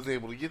 but he wasn't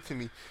able to get to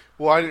me.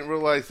 Well, I didn't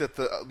realize that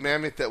the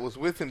mammoth that was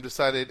with him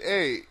decided,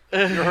 hey,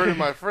 you're hurting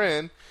my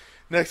friend.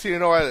 Next thing you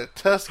know, I had a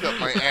tusk up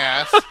my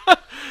ass,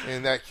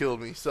 and that killed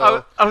me.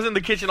 So I was in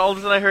the kitchen. All of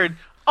a sudden, I heard,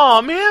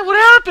 "Oh man, what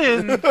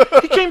happened?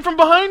 He came from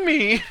behind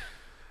me."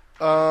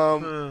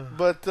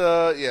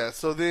 Yeah.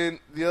 So then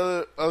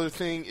the other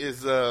thing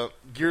is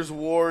Gears of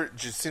War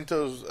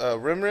Jacinto's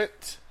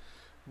Remnant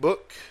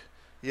book.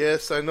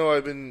 Yes, I know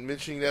I've been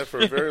mentioning that for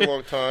a very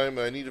long time.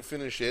 I need to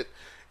finish it,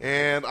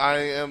 and I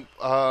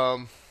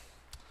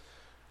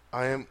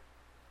am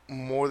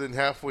more than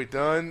halfway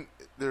done.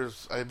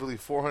 There's, I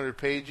believe, 400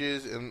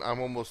 pages, and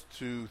I'm almost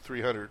to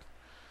 300.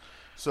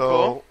 So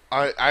cool.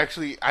 I've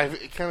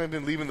kind of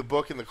been leaving the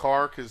book in the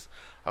car because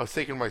I was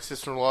taking my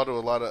sister-in-law to a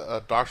lot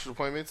of doctor's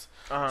appointments.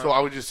 So I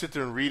would just sit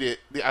there and read it.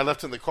 I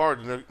left it in the car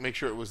to make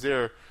sure it was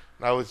there.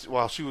 And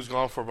while she was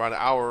gone for about an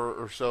hour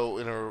or so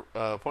in her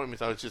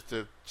appointments, I was just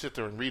to sit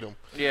there and read them.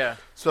 Yeah.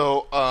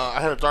 So I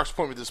had a doctor's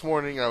appointment this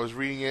morning. I was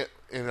reading it,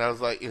 and I was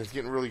like, it's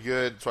getting really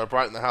good. So I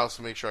brought it in the house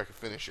to make sure I could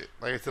finish it.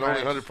 Like I said,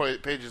 only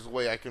 100 pages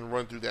away. I can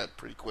run through that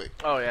pretty quick.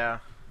 Oh yeah.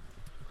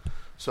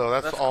 So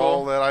that's all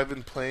cool that I've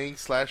been playing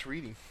 /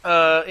 reading.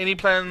 Any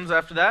plans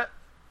after that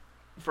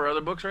for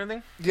other books or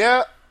anything?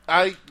 Yeah,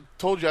 I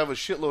told you I have a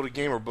shitload of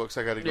gamer books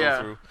I got to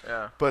go through.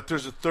 Yeah. But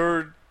there's a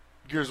third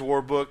Gears of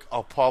War book.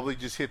 I'll probably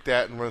just hit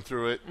that and run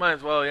through it. Might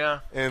as well, yeah.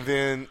 And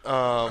then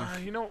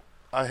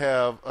I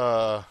have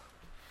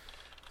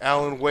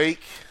Alan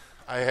Wake.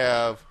 I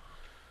have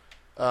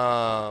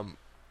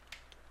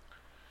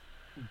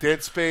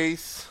Dead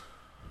Space,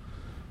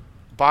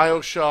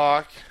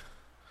 BioShock,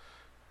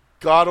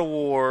 God of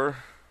War,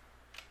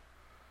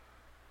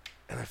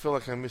 and I feel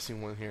like I'm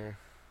missing one here.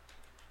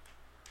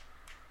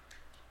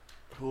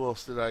 Who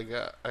else did I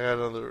got? I got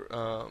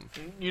another.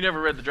 You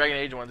never read the Dragon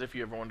Age ones if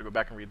you ever wanted to go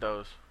back and read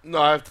those.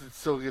 No, I have to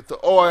still get the.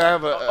 Oh, I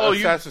have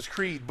Assassin's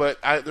Creed, but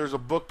there's a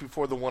book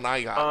before the one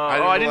I got.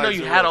 I didn't know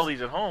you had all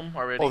these at home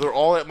already. Oh, they're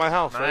all at my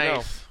house right now.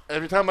 Nice.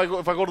 Every time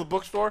if I go to the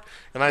bookstore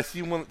and I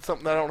see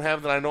something that I don't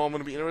have that I know I'm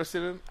going to be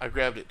interested in, I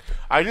grabbed it.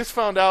 I just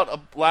found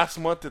out last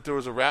month that there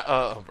was a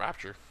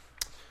Rapture.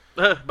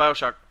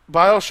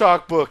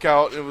 BioShock book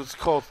out. It was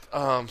called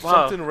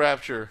something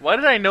Rapture. Why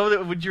did I know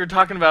that what you were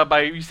talking about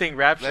by you saying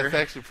Rapture? That's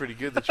actually pretty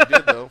good that you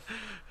did, though.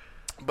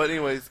 But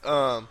anyways,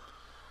 and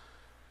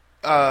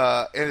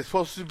it's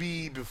supposed to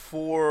be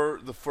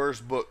before the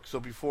first book, so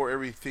before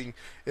everything.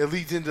 It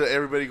leads into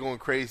everybody going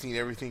crazy and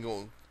everything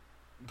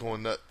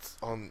going nuts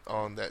on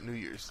that New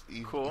Year's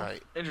Eve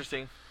night.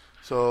 Interesting.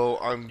 So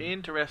I'm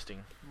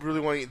really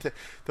wanting to.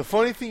 The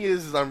funny thing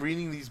is I'm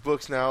reading these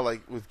books now,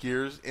 like with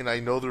Gears, and I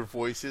know their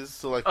voices.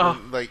 So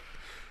when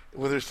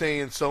they're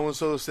saying so and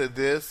so said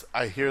this,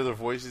 I hear their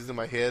voices in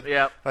my head.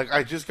 Yeah. Like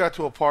I just got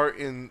to a part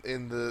in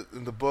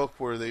the book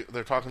where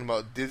they're talking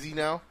about Dizzy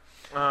now,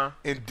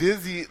 and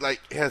Dizzy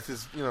has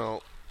this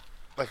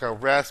like a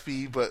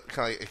raspy but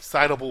kind of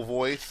excitable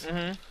voice.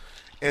 Mm-hmm.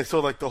 And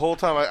so, the whole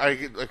time, I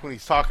get, when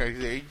he's talking, I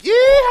say,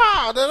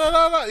 yeah,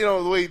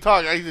 the way he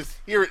talks, I just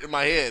hear it in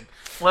my head.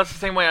 Well, that's the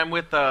same way I'm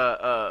with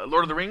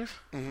Lord of the Rings.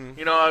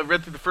 Mm-hmm. I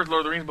read through the first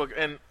Lord of the Rings book,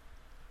 and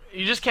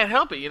you just can't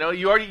help it.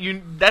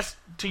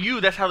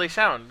 That's how they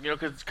sound.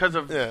 Because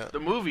of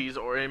the movies,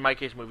 or in my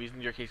case, movies,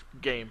 in your case,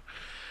 game.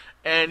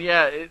 And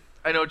yeah,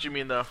 I know what you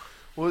mean, though.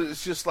 Well,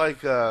 it's just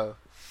like, what's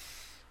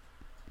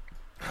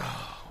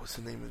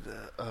the name of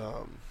that?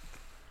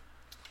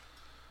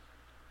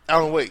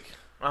 Alan Wake.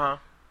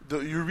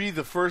 You read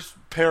the first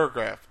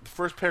paragraph. The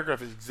first paragraph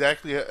is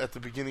exactly at the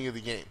beginning of the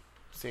game.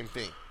 Same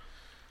thing.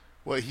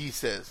 What he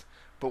says.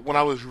 But when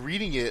I was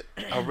reading it,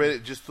 I read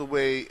it just the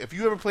way. If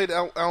you ever played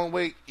Alan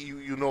Wake,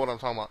 you know what I'm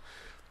talking about.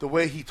 The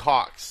way he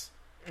talks.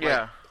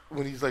 Yeah.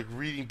 When he's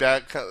reading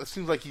back, it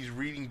seems like he's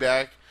reading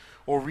back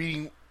or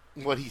reading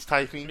what he's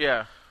typing.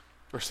 Yeah.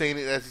 Or saying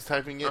it as he's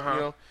typing it.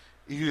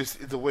 You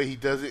just the way he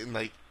does it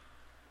and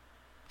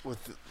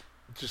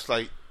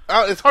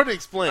it's hard to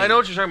explain. I know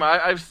what you're talking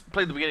about. I've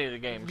played the beginning of the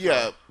game. So.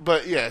 Yeah,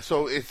 but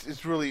so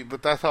it's really,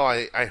 but that's how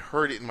I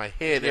heard it in my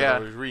head as I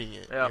was reading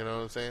it. Yep. You know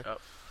what I'm saying? Yep.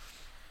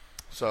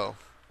 So.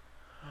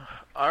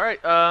 All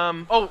right.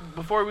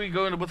 Before we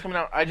go into what's coming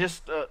out, I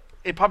just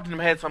it popped into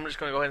my head, so I'm just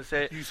going to go ahead and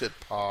say it. You said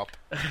pop.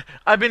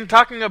 I've been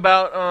talking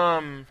about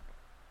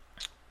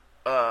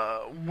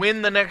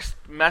when the next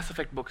Mass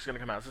Effect book is going to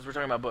come out, since we're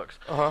talking about books.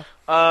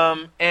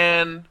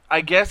 And I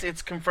guess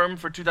it's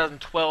confirmed for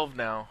 2012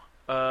 now.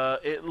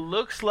 It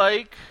looks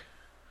like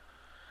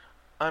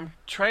I'm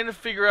trying to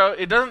figure out.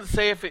 It doesn't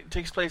say if it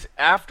takes place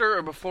after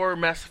or before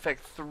Mass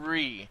Effect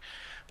 3,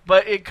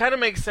 but it kind of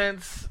makes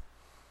sense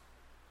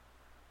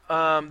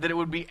that it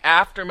would be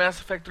after Mass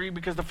Effect 3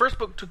 because the first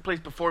book took place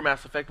before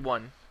Mass Effect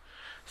 1.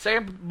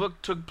 Second book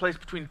took place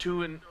between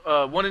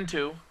 1 and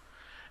 2,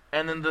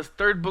 and then the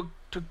third book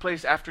took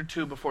place after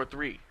 2 before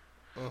 3.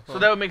 Uh-huh. So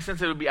that would make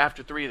sense. It would be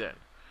after 3 then.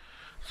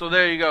 So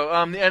there you go.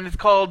 And it's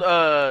called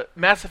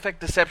Mass Effect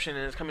Deception,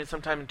 and it's coming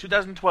sometime in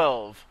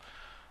 2012.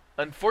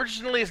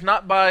 Unfortunately, it's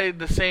not by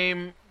the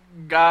same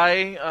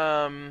guy,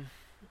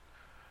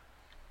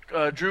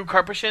 Drew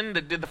Karpyshyn,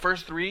 that did the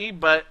first 3,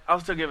 but I'll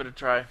still give it a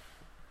try.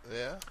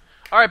 Yeah.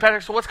 All right,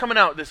 Patrick. So what's coming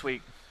out this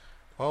week?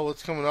 Well,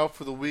 what's coming out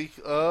for the week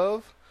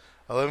of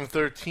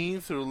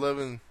 11/13 through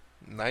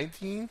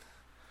 11/19?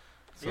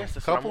 So Yes, a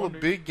that's what I'm couple of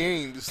wondering. big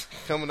games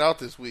coming out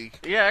this week.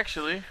 Yeah,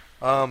 actually.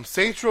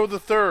 Saints Row the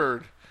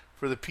Third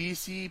for the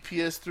PC,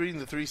 PS3, and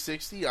the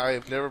 360. I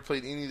have never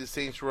played any of the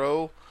Saints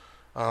Row.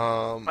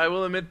 I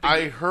will admit.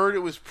 I heard it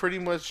was pretty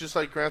much just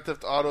like Grand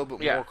Theft Auto,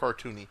 but Yeah. more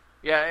cartoony.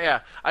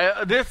 Yeah.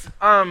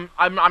 I'm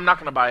not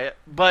gonna buy it,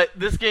 but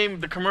this game,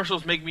 the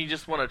commercials make me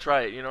just want to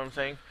try it. You know what I'm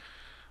saying?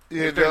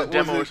 Yeah, If there's a that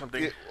demo was or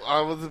something.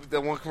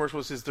 that one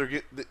commercial says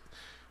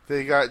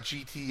they got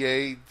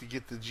GTA to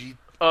get the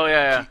Oh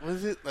yeah. what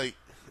is it like?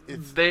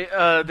 It's They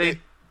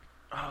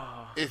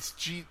it's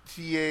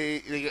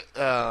GTA.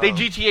 they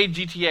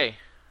GTA.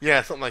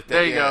 Yeah, something like that.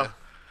 There you yeah.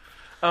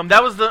 go.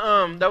 That was the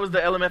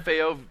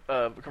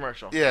LMFAO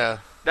commercial. Yeah.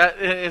 That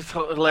is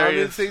I'm in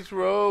hilarious. Saints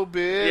Row,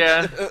 bitch.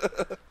 Yeah.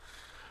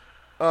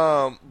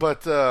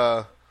 But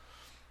the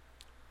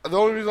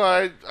only reason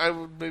I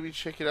would maybe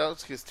check it out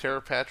is because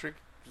Tara Patrick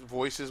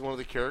voices one of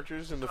the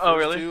characters in the first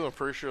really? 2. I'm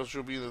pretty sure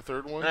she'll be in the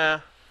third one. Yeah.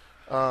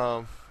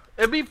 Um,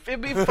 It'd be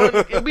fun.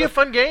 It'd be a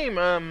fun game.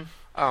 I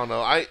don't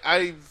know.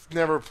 I've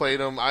never played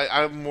them.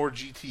 I'm more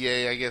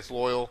GTA, I guess,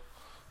 loyal.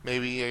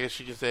 Maybe I guess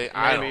you could say.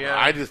 I don't know. yeah.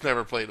 I just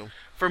never played them.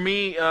 For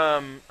me,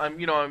 I've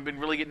been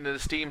really getting into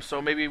Steam,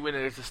 so maybe when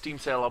there's a Steam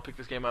sale, I'll pick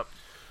this game up.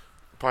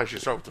 Probably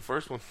should start with the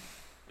first one.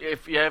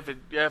 If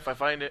I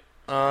find it.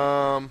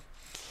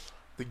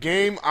 The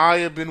game I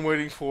have been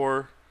waiting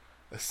for,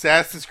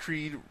 Assassin's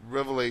Creed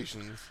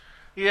Revelations.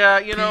 Yeah,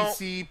 you know.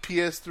 PC,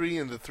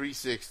 PS3, and the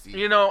 360.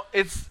 You know,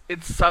 it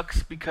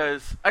sucks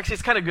because actually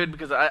it's kind of good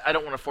because I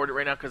don't want to afford it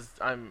right now because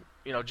I'm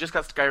just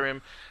got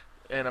Skyrim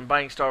and I'm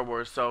buying Star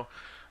Wars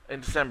in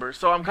December,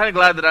 so I'm kind of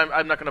glad that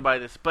I'm not going to buy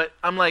this, but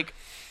I'm like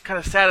kind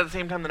of sad at the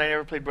same time that I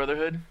never played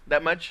Brotherhood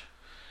that much.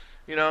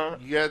 You know.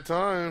 You got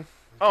time.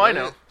 Oh, I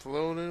know.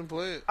 Float in and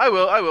play it. I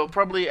will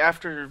probably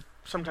after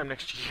sometime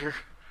next year.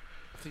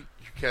 I think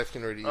your cat's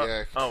getting ready to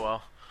yak. Oh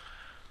well.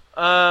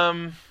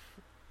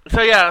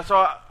 So yeah, so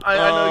I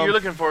know you're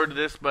looking forward to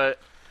this, but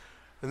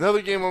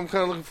Another game I'm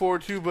kind of looking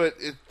forward to, but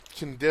it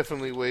can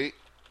definitely wait.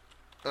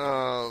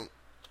 Because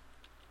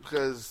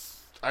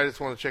I just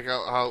want to check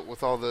out how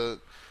with all the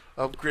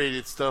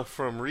upgraded stuff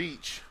from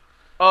Reach.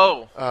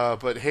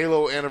 But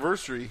Halo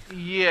Anniversary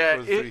yeah,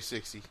 for the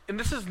 360. and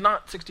this is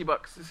not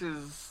 $60. This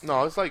is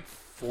No, it's like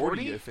 40,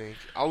 40? I think.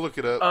 I'll look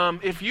it up.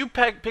 if you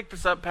pick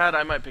this up, Pat,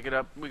 I might pick it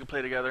up. We can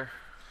play together.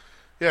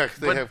 Yeah, because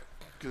they but- have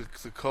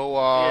the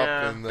co-op.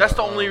 Yeah, and that's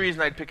the only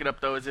reason I'd pick it up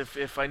though, is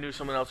if I knew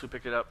someone else who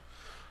picked it up.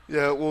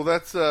 Yeah, well,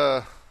 that's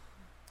yeah,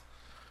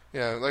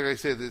 like I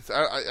said, it's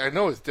I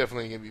know it's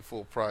definitely gonna be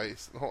full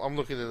price. I'm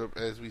looking it up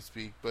as we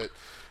speak, but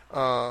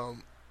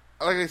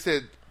like I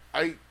said,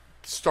 I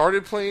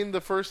started playing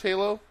the first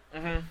Halo.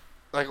 Mm-hmm.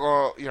 Like,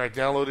 I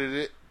downloaded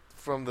it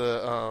from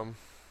the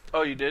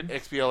Oh, you did?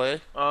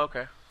 XBLA, Oh,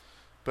 okay.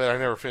 but I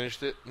never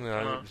finished it. I'm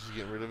Uh-huh. just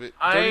getting rid of it.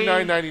 I-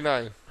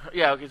 $39.99,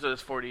 Yeah, okay, so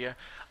it's 40. Yeah,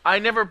 I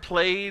never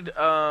played.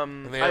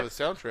 and they have a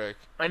soundtrack.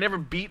 I never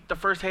beat the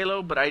first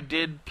Halo, but I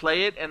did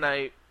play it, and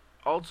I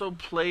also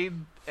played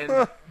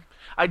and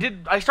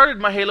I started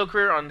my Halo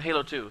career on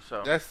Halo 2.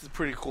 So That's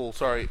pretty cool.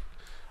 Sorry,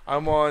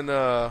 I'm on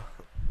the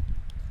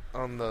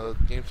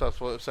GameStop's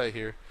website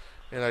here,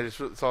 and I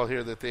just saw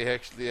here that they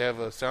actually have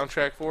a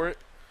soundtrack for it.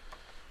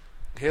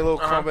 Halo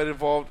Combat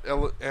Evolved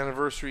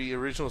Anniversary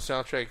Original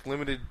Soundtrack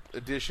Limited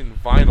Edition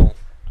Vinyl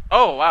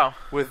oh wow.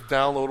 with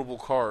downloadable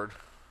card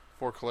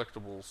for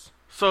collectibles.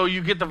 So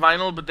you get the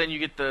vinyl, but then you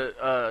get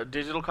the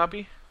digital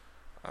copy.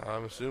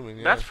 I'm assuming.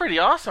 Yeah. That's pretty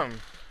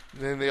awesome.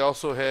 Then they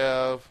also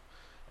have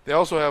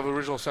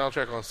original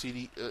soundtrack on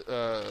CD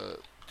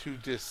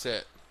 2-disc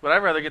set. But I'd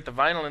rather get the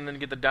vinyl and then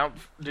get the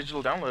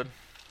digital download.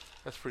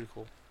 That's pretty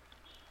cool.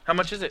 How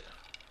much is it?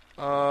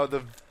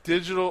 The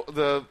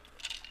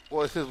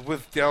it says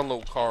with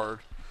download card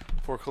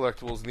for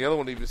collectibles, and the other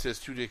one even says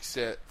 2-disc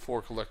set for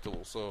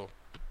collectibles. So,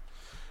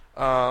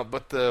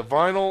 but the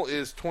vinyl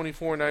is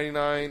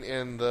 $24.99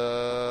 and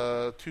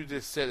the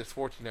 2-disc set is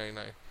 $14.99.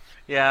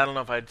 Yeah, I don't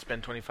know if I'd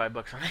spend $25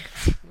 on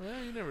it.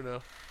 Well, you never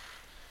know.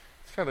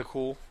 It's kind of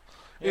cool.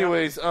 Yeah.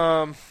 Anyways,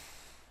 I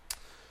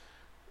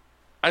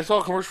saw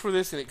a commercial for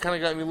this, and it kind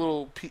of got me a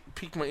little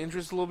piqued my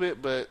interest a little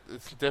bit, but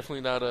it's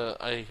definitely not a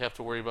I have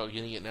to worry about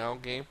getting it now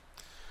game.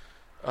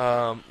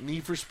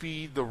 Need for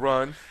Speed: The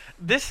Run.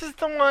 This is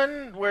the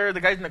one where the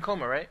guy's in a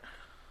coma, right?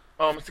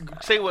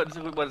 Say what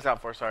it's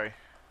out for. Sorry.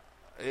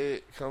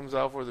 It comes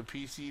out for the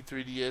PC,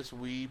 3DS,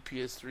 Wii,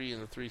 PS3,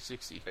 and the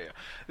 360.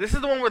 This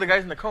is the one where the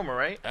guy's in the coma,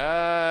 right?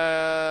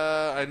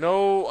 I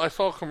know I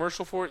saw a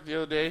commercial for it the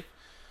other day,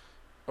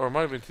 or it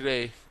might have been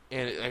today,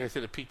 and like I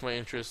said, it piqued my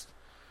interest.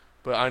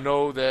 But I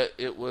know that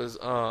it was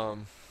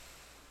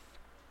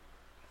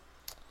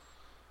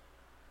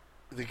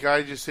the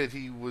guy just said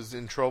he was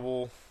in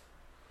trouble,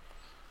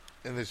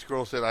 and this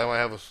girl said, "I might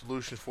have a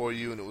solution for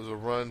you," and it was a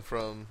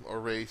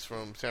race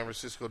from San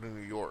Francisco to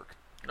New York.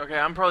 Okay,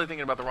 I'm probably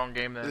thinking about the wrong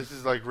game then. This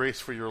is like Race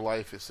for Your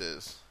Life, it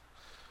says.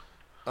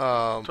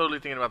 Totally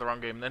thinking about the wrong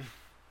game then.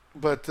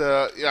 But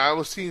yeah, I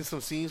was seeing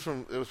some scenes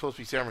from. It was supposed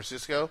to be San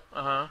Francisco,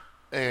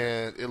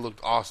 and it looked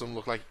awesome.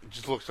 Looked like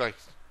just like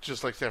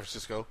San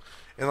Francisco,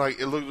 and like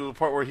it looked at the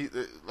part where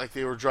like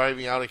they were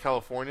driving out of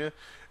California.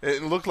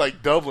 It looked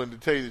like Dublin, to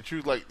tell you the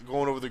truth, like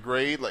going over the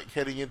grade, like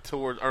heading in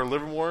towards our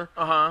Livermore,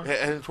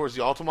 heading towards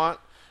the Altamont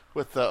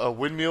with the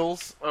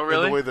windmills. Oh,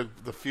 really? And the way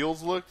the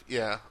fields looked,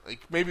 yeah.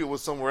 Like maybe it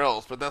was somewhere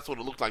else, but that's what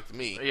it looked like to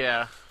me.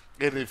 Yeah.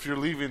 And if you're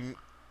leaving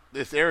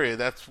this area,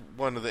 that's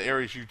one of the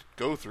areas you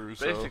go through.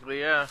 So. Basically,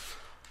 yeah.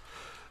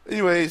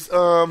 Anyways,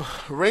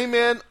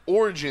 Rayman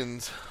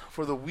Origins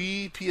for the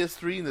Wii,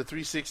 PS3, and the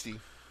 360.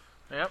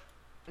 Yep.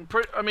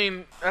 I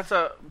mean, that's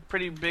a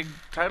pretty big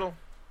title.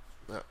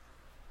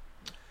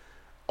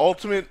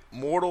 Ultimate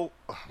Mortal...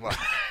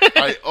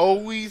 I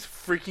always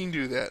freaking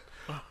do that.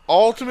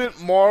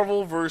 Ultimate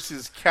Marvel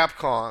vs.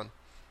 Capcom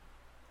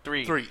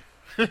 3 for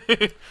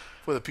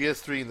the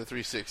PS3 and the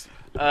 360.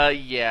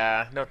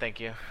 Yeah. No,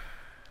 thank you.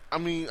 I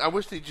mean, I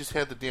wish they just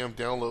had the damn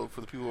download for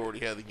the people who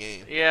already had the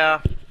game.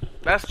 Yeah,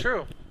 that's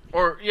true.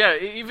 Or, yeah,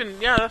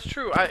 that's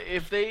true.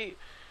 If they...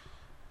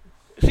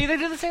 See, they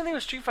did the same thing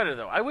with Street Fighter,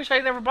 though. I wish I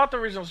had never bought the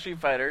original Street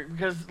Fighter,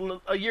 because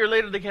a year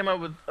later they came out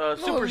with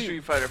Super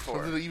Street Fighter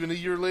 4. Was it even a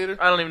year later?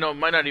 I don't even know. It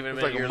might not even have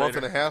been like a year later. Like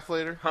a month later. and a half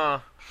later? Huh.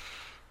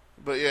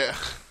 But yeah.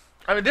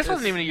 I mean, this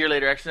wasn't even a year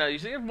later, actually. Now, you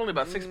see, it was only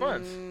about 6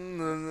 months.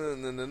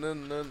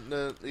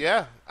 No.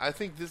 Yeah, I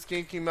think this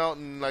game came out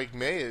in, like,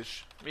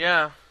 May-ish.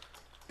 Yeah.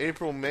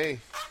 April, May.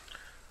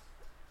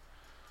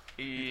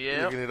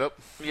 Yeah. Looking it up?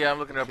 Yeah, I'm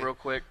looking it up real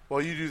quick.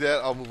 While you do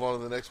that, I'll move on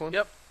to the next one.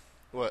 Yep.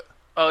 What?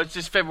 Oh, it's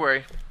just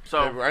February.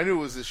 So, February. I knew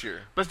it was this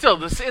year. But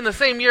still, in the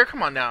same year,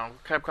 come on now,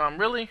 Capcom,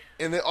 really?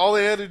 And all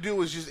they had to do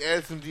was just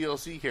add some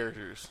DLC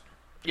characters.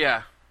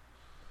 Yeah.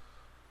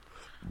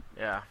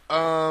 Yeah.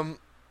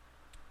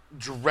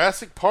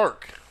 Jurassic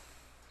Park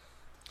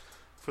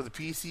for the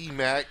PC,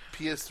 Mac,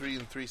 PS3,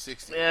 and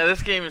 360. Yeah,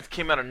 this game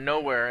came out of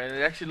nowhere, and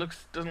it actually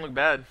doesn't look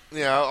bad.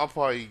 Yeah, I'll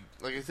probably,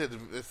 like I said,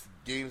 it's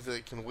games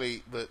that can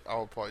wait, but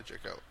I'll probably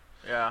check out.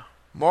 Yeah.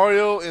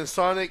 Mario and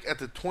Sonic at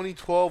the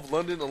 2012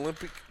 London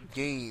Olympic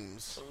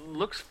Games.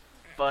 Looks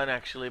fun,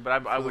 actually,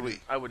 but I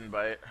wouldn't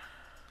buy it.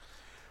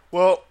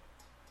 Well,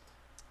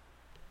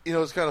 you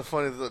know, it's kind of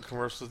funny the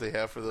commercials they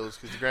have for those,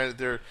 because granted,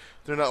 they're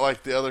not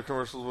like the other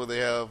commercials where they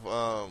have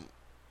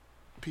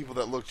people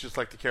that look just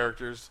like the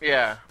characters.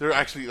 Yeah. They're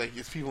actually, like,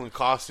 it's people in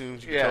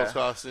costumes. You can tell it's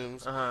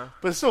costumes. Uh-huh.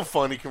 But it's still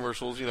funny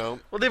commercials, you know.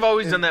 Well, they've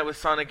always done that with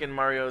Sonic and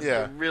Mario.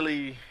 Yeah.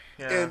 Really,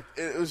 yeah. And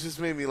it was just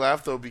made me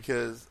laugh, though,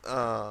 because,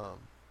 what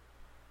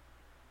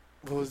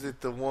was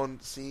it, the one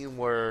scene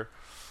where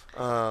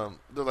they're,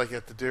 like,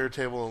 at the dinner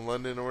table in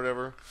London or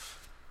whatever,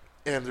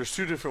 and there's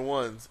two different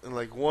ones, and,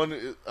 like, one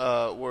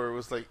where it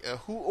was, like,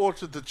 who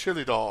ordered the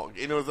chili dog?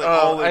 You know, it was, like,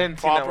 all, like, I didn't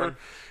proper. see that one.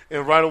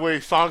 And right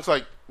away, Sonic's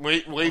like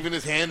waving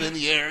his hand in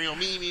the air, you know,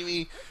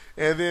 me.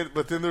 And then,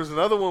 but then there's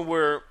another one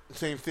where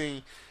same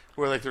thing,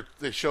 where like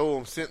they show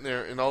him sitting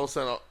there, and all of a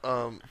sudden,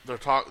 they're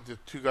talking. The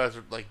two guys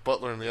are like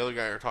Butler and the other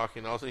guy are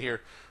talking. And all of a sudden, you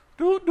hear,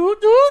 dude,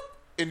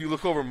 and you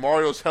look over,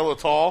 Mario's hella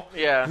tall.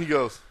 Yeah. And he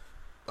goes,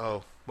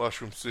 "Oh,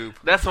 mushroom soup."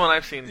 That's the one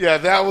I've seen. Yeah,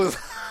 that was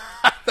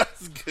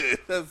that's good.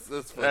 That's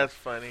funny. That's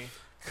funny.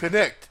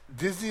 Connect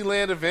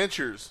Disneyland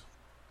Adventures.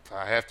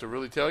 I have to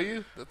really tell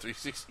you, the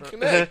 360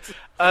 Connect.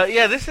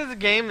 Yeah, this is a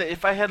game that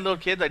if I had little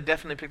kids, I'd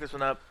definitely pick this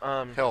one up.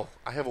 Hell,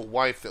 I have a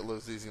wife that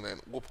lives Disneyland.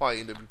 We'll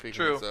probably end up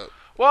picking this up.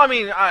 Well, I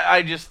mean,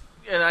 I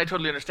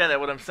totally understand that.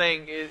 What I'm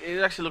saying,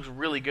 it actually looks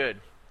really good.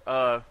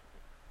 I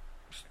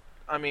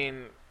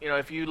mean, you know,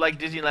 if you like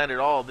Disneyland at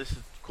all, this is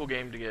a cool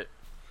game to get.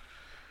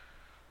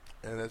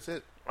 And that's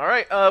it. All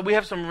right, we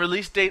have some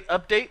release date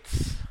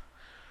updates.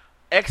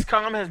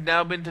 XCOM has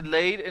now been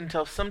delayed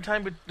until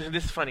sometime.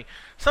 This is funny.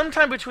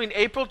 Sometime between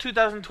April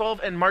 2012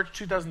 and March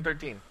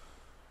 2013.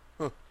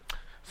 Huh.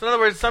 So in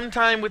other words,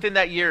 sometime within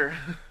that year.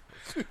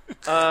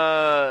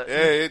 Yeah,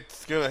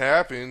 it's gonna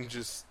happen.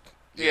 Just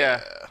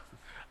yeah.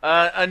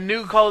 A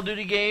new Call of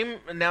Duty game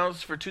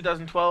announced for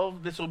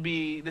 2012. This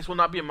will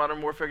not be a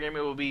Modern Warfare game.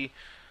 It will be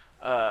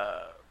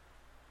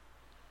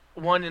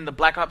one in the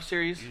Black Ops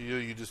series.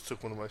 You just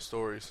took one of my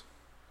stories.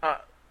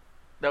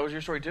 That was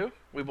your story too?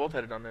 We both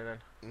had it on there then.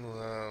 No,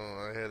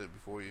 I had it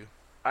before you.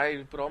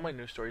 I put all my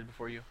news stories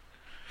before you.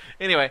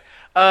 Anyway,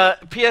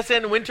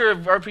 PSN Winter of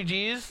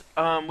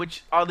RPGs,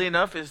 which oddly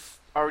enough is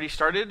already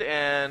started,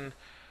 and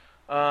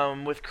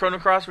with Chrono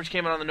Cross, which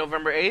came out on the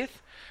November 8th.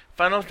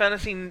 Final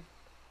Fantasy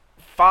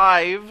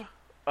V,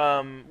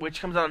 which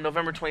comes out on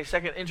November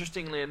 22nd.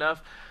 Interestingly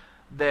enough,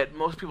 that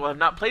most people have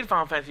not played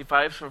Final Fantasy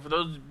V, so for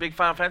those big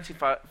Final Fantasy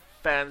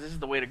fans, this is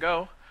the way to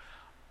go.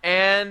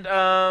 And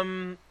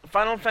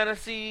Final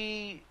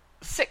Fantasy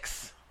VI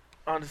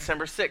on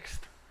December 6th.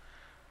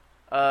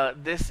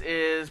 This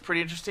is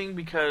pretty interesting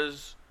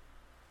because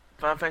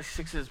Final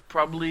Fantasy VI is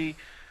probably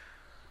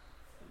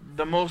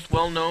the most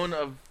well-known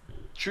of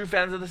true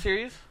fans of the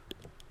series.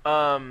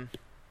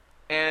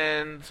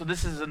 And so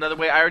this is another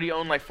way. I already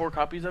own like 4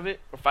 copies of it,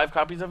 or 5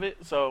 copies of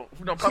it. So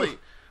no, probably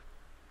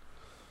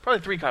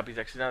 3 copies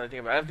actually. Now that I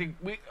think about it, I think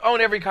we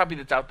own every copy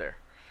that's out there.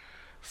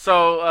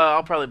 So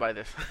I'll probably buy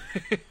this.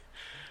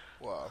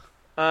 Wow.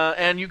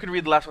 And you can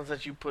read the last one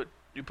since you put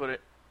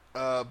it.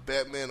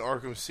 Batman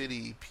Arkham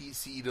City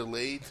PC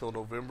delayed till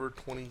November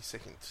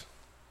 22nd.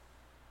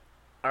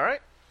 All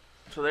right.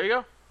 So there you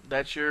go.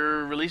 That's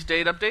your release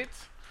date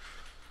updates.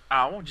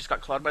 Ow, just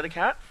got clawed by the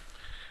cat.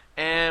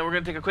 And we're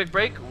going to take a quick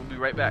break. We'll be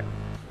right back.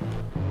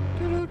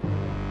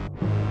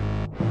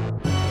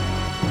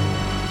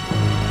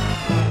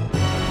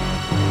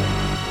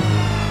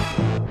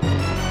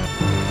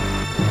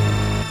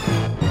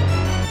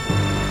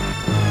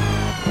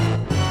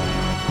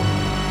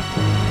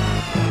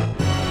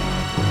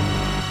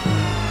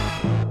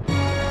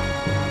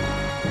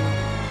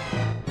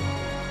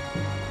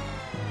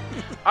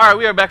 All right,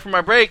 we are back from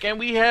our break, and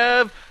we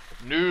have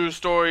news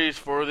stories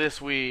for this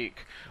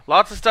week.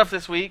 Lots of stuff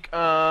this week.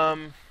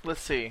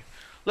 Let's see.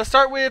 Let's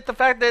start with the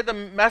fact that the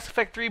Mass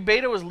Effect 3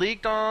 beta was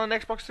leaked on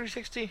Xbox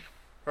 360.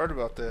 Heard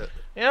about that.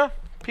 Yeah,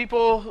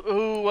 people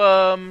who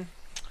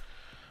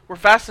were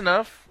fast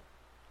enough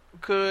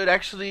could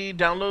actually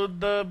download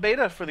the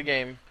beta for the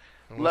game.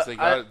 Unless they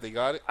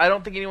got it. I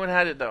don't think anyone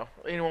had it though.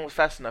 Anyone was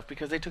fast enough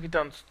because they took it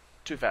down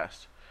too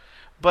fast.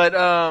 But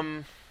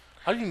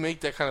how do you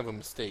make that kind of a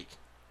mistake?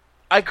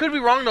 I could be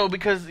wrong though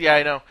because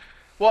I know.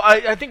 Well,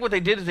 I think what they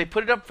did is they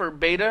put it up for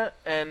beta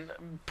and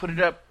put it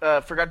up.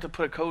 Forgot to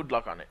put a code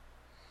lock on it.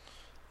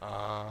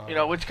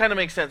 Which kind of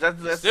makes sense.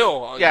 That's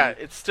still.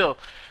 It's still.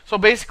 So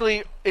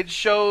basically, it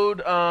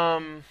showed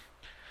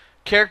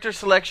character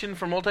selection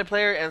for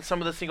multiplayer and some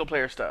of the single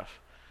player stuff.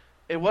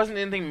 It wasn't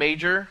anything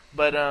major,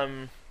 but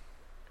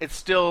it's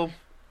still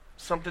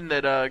something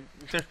that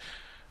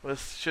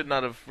should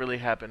not have really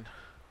happened.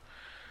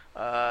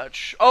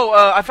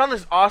 I found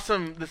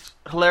this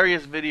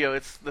hilarious video.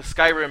 It's the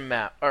Skyrim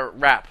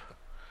rap.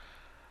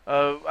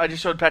 I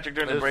just showed Patrick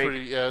during the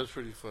break. It was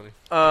pretty funny.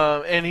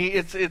 And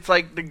it's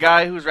like the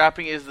guy who's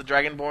rapping is the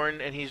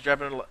Dragonborn, and he's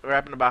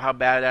rapping about how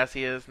badass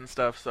he is and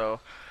stuff. So,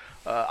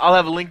 I'll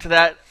have a link to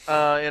that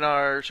in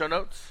our show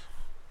notes.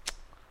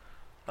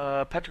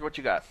 Patrick, what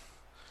you got?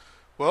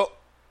 Well,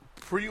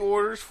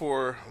 pre-orders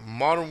for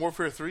Modern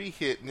Warfare 3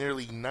 hit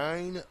nearly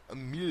 9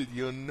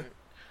 million.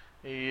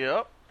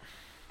 Yep.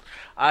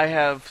 I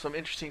have some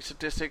interesting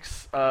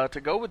statistics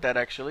to go with that,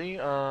 actually.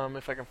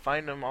 If I can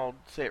find them, I'll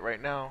say it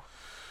right now.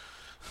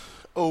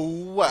 Oh,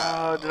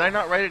 wow. Did I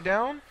not write it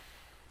down?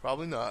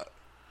 Probably not.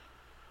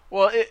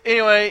 Well,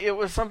 anyway, it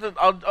was something.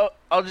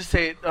 I'll just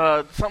say it.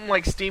 Something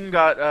like Steam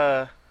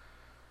got.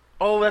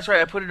 Oh, that's right.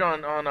 I put it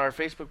on our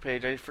Facebook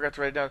page. I forgot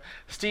to write it down.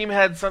 Steam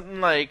had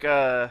something like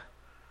 10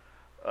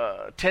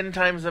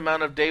 times the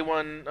amount of day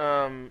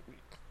one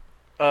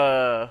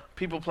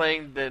people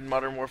playing than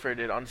Modern Warfare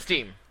did on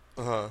Steam.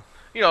 Uh-huh.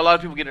 A lot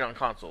of people get it on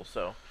console,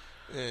 so.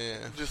 Yeah.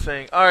 Just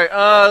saying. All right,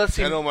 let's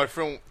see. I know my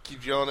friend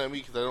keeps yelling at me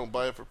because I don't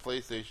buy it for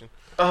PlayStation.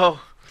 Oh.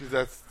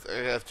 Because I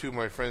have 2 of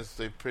my friends.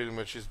 They pretty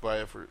much just buy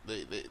it for they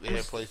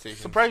have PlayStation.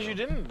 Surprised you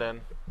didn't then.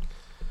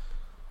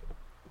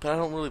 But I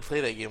don't really play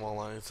that game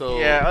online. So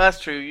yeah, that's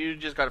true. You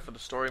just got it for the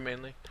story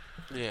mainly.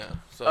 Yeah.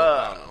 So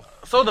I don't know.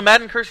 So the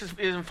Madden curse is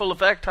in full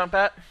effect, Tom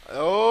Pat.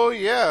 Oh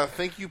yeah,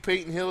 thank you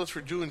Peyton Hillis for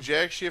doing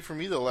jack shit for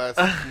me the last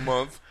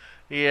month.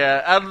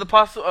 Yeah, out of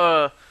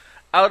the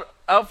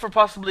out for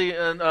possibly, he's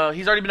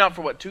already been out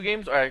for what, 2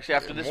 games? Or actually,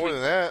 after this more week,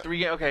 than that. 3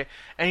 games. Okay,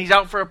 and he's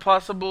out for a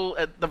possible,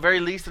 at the very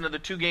least, another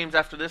 2 games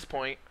after this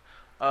point,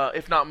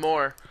 if not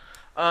more.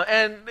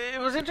 And it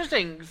was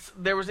interesting.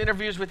 There was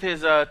interviews with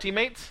his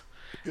teammates,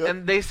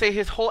 and they say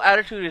his whole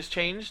attitude has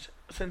changed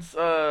since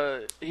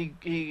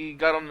he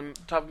got on the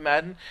top of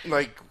Madden.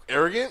 Like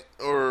arrogant,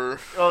 or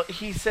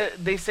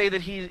they say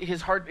that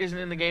his heart isn't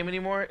in the game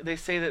anymore. They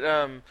say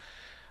that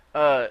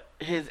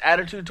his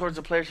attitude towards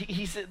the players.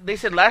 They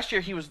said last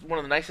year he was one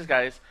of the nicest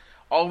guys,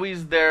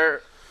 always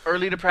there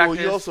early to practice.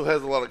 Well, he also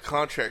has a lot of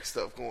contract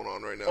stuff going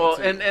on right now. Well,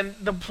 too. and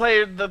the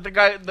player, the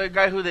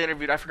guy who they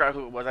interviewed, I forgot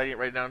who it was. I didn't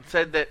write it down.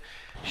 Said that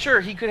sure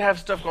he could have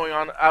stuff going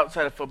on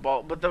outside of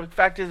football, but the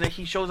fact is that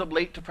he shows up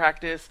late to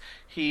practice.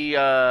 He, he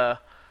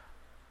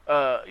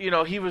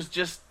was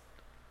just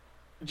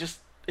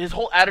his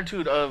whole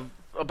attitude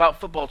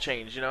about football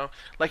changed.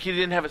 Like he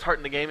didn't have his heart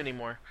in the game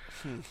anymore.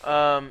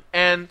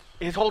 And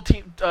his whole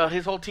team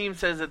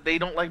says that they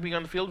don't like being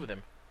on the field with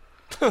him.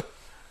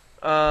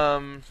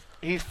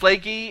 He's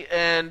flaky,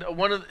 and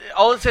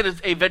all it said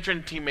is a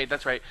veteran teammate.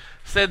 That's right.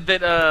 Said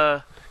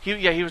that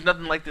he was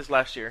nothing like this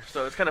last year.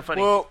 So it's kind of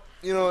funny. Well,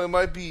 it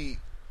might be,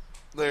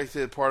 like I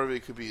said, part of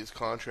it could be his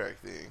contract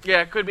thing.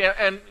 Yeah, it could be,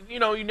 and you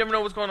never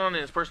know what's going on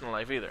in his personal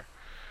life either.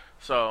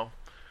 So.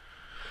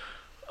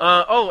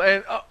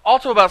 And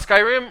also about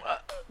Skyrim,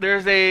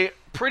 there's a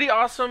pretty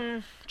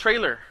awesome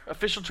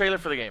official trailer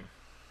for the game.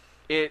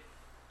 It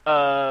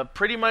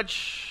pretty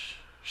much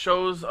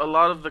shows a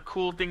lot of the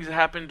cool things that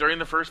happen during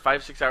the first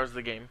 5-6 hours of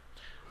the game.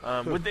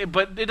 But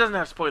it doesn't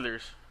have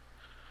spoilers.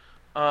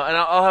 And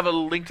I'll have a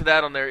link to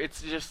that on there.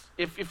 It's just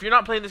if you're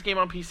not playing this game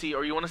on PC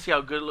or you want to see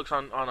how good it looks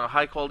on a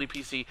high quality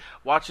PC,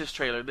 watch this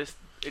trailer.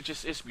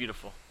 It's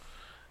beautiful.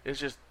 It's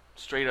just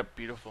straight up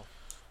beautiful.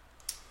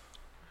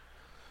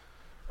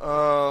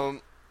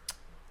 NBA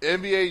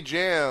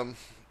Jam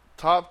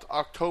topped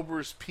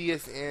October's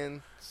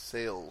PSN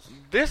sales.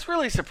 This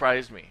really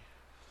surprised me.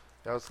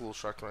 I was a little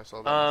shocked when I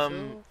saw that.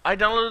 I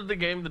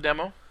downloaded the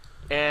demo,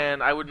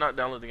 and I would not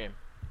download the game.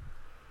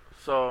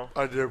 So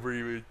I never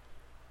even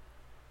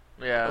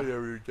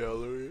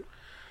downloaded it.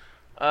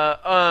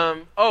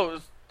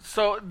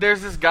 So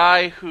there's this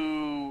guy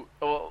who.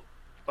 Well,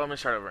 let me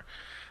start over.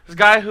 This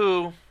guy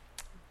who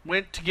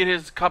went to get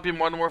his copy of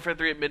Modern Warfare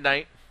 3 at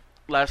midnight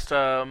last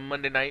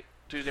Monday night,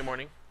 Tuesday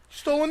morning.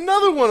 Stole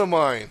another one of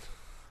mine.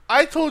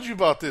 I told you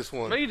about this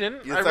one. No, you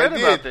didn't. Yes, I read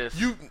did. about this.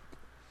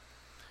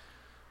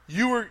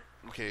 You were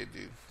okay,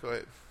 dude. Go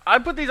ahead. I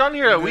put these on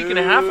here a week and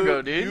a half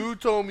ago, dude. You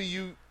told me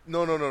you.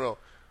 No.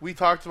 We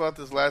talked about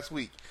this last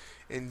week,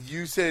 and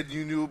you said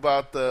you knew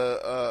about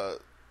the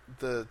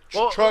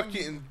truck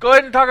getting. Go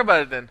ahead and talk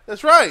about it then.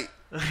 That's right.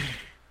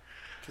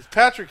 Because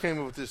Patrick came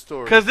up with this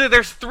story. Because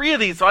there's 3 of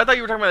these, so I thought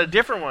you were talking about a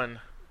different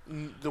one.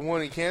 The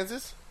one in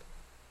Kansas?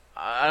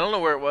 I don't know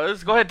where it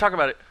was. Go ahead and talk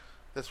about it.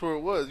 That's where it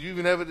was. You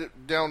even have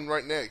it down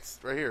right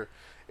here.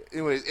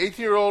 Anyways,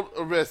 18-year-old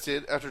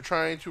arrested after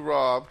trying to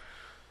rob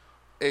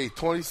a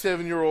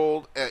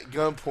 27-year-old at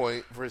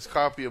gunpoint for his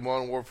copy of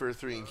Modern Warfare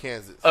 3 in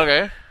Kansas.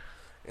 Okay.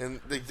 And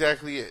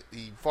exactly it.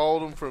 He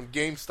followed him from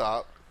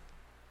GameStop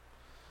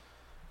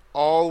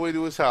all the way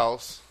to his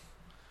house,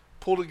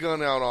 pulled a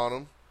gun out on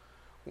him,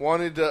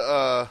 wanted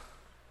to,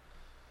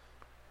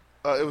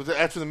 it was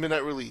after the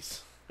midnight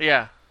release.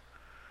 Yeah.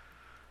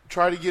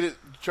 Take his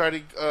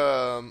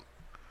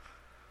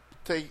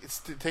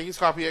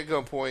copy at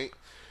gunpoint.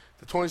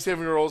 The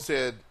 27-year-old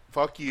said,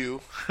 "Fuck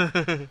you."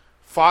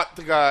 Fought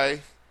the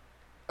guy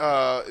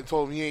and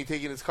told him he ain't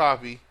taking his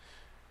copy.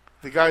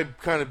 The guy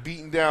kind of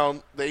beating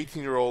down the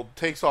 18-year-old,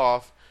 takes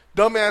off.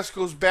 Dumbass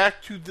goes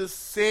back to the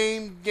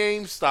same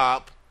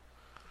GameStop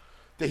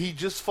that he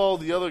just followed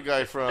the other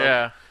guy from.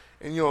 Yeah.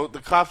 And,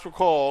 the cops were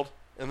called,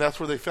 and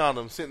that's where they found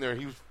him, sitting there.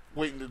 He was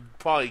waiting to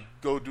probably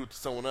go do it to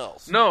someone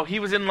else. No, he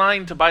was in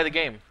line to buy the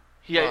game.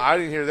 I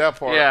didn't hear that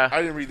part. Yeah.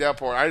 I didn't read that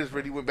part. I just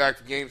read he went back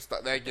to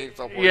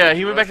GameStop. Yeah,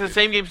 he went back to the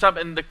same GameStop,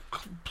 and the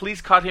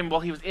police caught him while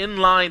he was in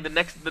line the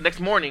next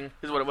morning,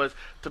 is what it was,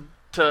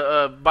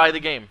 to buy the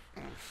game.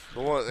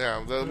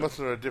 That must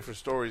have been different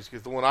stories,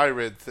 because the one I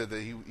read said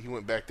that he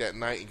went back that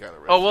night and got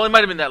arrested. Oh, well, it might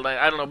have been that line.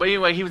 I don't know. But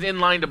anyway, he was in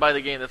line to buy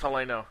the game. That's all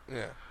I know.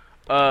 Yeah.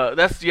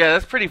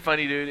 That's pretty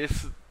funny, dude.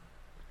 It's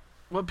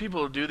what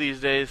people do these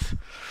days.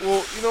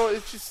 Well,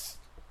 it's just...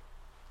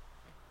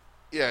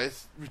 Yeah,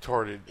 it's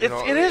retarded. It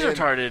is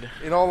retarded.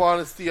 In all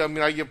honesty, I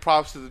mean, I give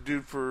props to the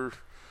dude for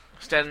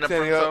standing up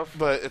for himself.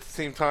 But at the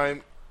same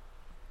time,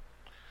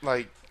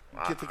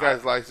 get the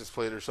guy's license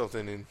plate or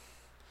something. And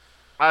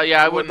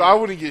I wouldn't. I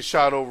wouldn't get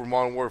shot over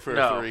Modern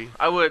Warfare 3.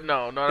 I would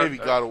no. Maybe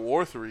God of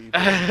War 3.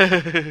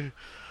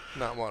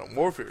 Not Modern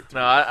Warfare 3.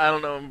 No, I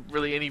don't know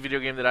really any video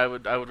game that I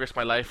would risk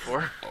my life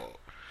for.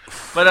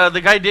 But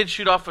the guy did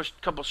shoot off a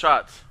couple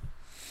shots,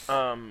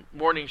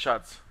 warning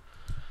shots,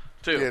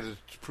 too. He had to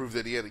prove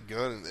that he had a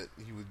gun and that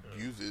he would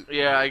use it.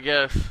 Yeah, I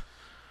guess.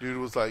 Dude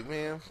was like,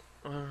 man,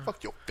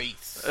 fuck your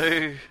face.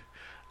 So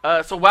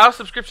WoW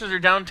subscriptions are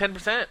down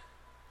 10%.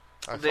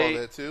 I saw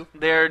that too.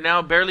 They're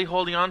now barely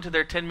holding on to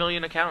their 10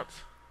 million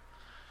accounts.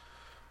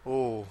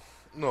 Oh,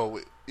 no,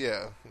 wait.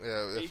 Yeah,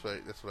 that's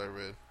right. That's what I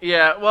read.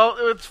 Yeah, well,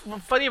 what's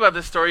funny about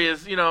this story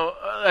is,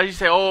 as you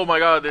say, oh my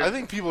god. I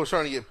think people are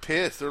starting to get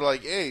pissed. They're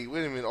like, hey,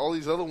 wait a minute, all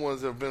these other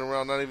ones that have been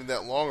around not even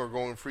that long are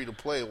going free to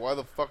play. Why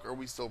the fuck are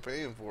we still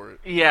paying for it?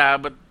 Yeah,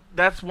 but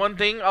that's one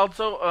thing.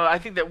 Also, I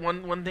think that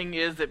one thing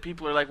is that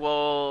people are like,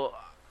 well,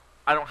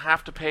 I don't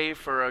have to pay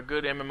for a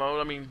good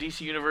MMO. I mean,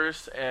 DC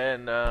Universe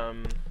and that's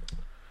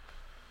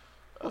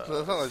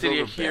not like City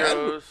of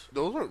Heroes.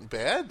 Those aren't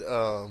bad.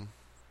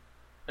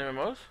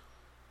 MMOs?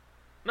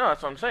 No,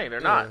 that's what I'm saying.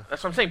 They're not.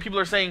 That's what I'm saying. People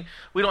are saying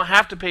we don't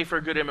have to pay for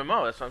a good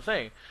MMO. That's what I'm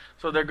saying.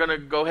 So they're gonna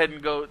go ahead and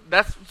go.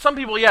 That's some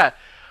people, yeah.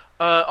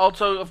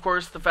 Also, of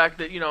course, the fact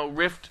that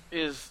Rift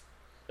is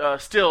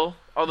still,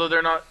 although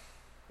they're not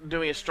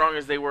doing as strong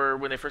as they were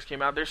when they first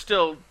came out, they're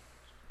still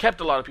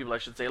kept a lot of people. I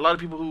should say a lot of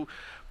people who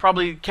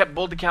probably kept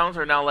both accounts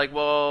are now like,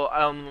 well,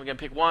 I'm gonna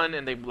pick one,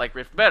 and they like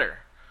Rift better.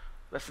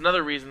 That's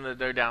another reason that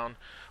they're down.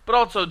 But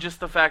also just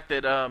the fact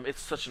that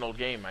it's such an old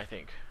game. I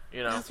think.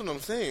 That's what I'm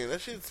saying.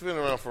 That shit's been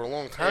around for a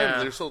long time. Yeah.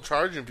 They're still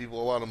charging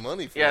people a lot of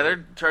money for it. Yeah,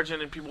 they're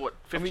charging people, what,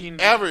 15? I mean,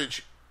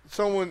 average,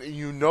 someone,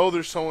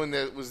 there's someone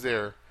that was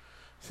there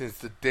since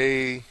the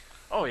day...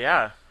 Oh,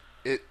 yeah.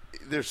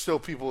 There's still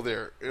people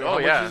there. How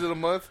much is it a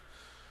month?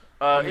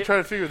 I'm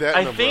trying to figure that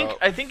number out.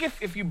 I think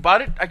if you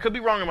bought it... I could be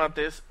wrong about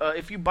this.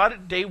 If you bought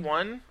it day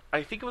one,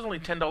 I think it was only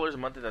 $10 a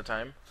month at that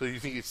time. So you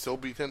think it'd still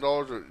be $10,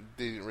 or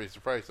they didn't raise the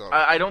price on it?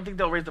 I don't think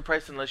they'll raise the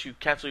price unless you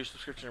cancel your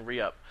subscription and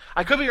re-up.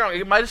 I could be wrong.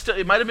 It might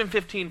have been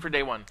 15 for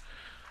day one,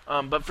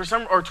 but for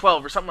some or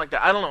 12 or something like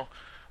that. I don't know.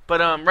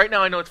 But right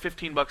now I know it's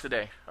 $15 a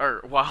day.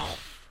 Or wow,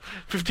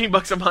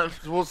 $15 a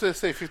month. We'll say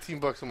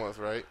 $15 a month,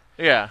 right?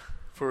 Yeah.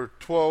 For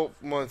 12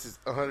 months, it's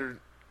 $180.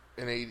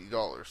 And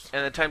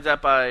then times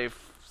that by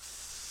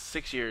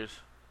 6 years.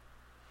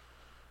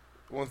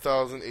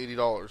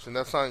 $1,080, and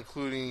that's not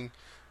including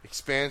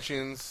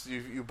expansions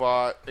you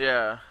bought.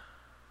 Yeah.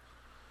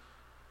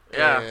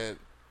 Yeah. And,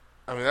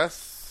 I mean,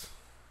 that's...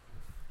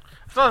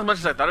 It's not as much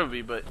as I thought it would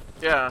be, but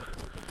yeah.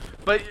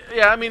 But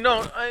yeah, I mean,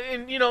 no,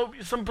 and a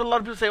lot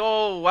of people say,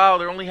 "Oh, wow,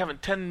 they're only having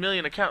 10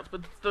 million accounts."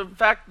 But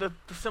the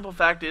simple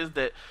fact is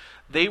that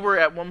they were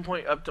at one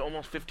point up to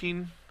almost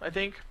 15, I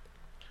think,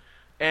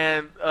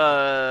 and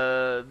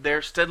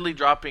they're steadily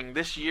dropping.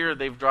 This year,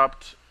 they've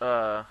dropped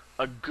a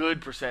good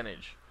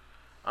percentage.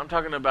 I'm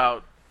talking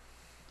about,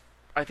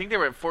 I think they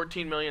were at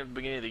 14 million at the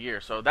beginning of the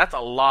year. So that's a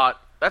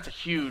lot. That's a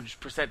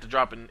huge percent to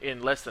drop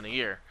in less than a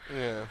year.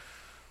 Yeah.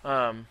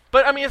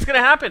 But I mean, it's going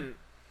to happen.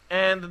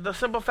 And the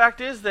simple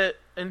fact is that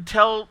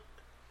until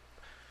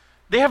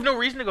they have no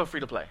reason to go free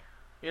to play,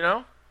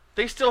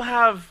 they still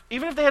have,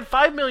 even if they had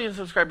 5 million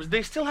subscribers,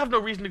 they still have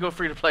no reason to go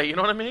free to play. You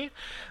know what I mean?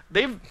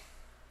 They've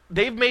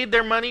made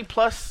their money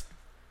plus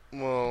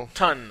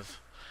tons.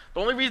 The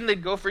only reason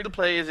they'd go free to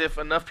play is if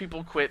enough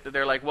people quit that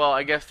they're like, well,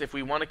 I guess if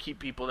we want to keep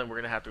people, then we're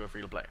going to have to go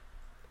free to play.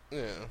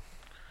 Yeah.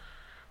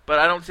 But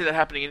I don't see that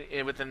happening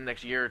within the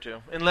next year or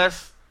two,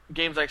 unless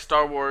games like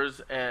Star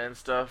Wars and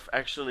stuff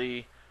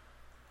actually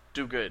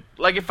do good.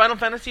 Like if Final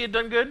Fantasy had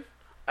done good,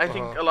 I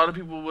think a lot of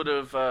people would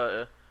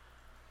have,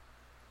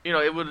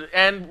 it would,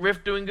 and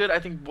Rift doing good. I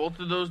think both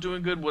of those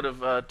doing good would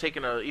have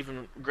taken an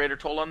even greater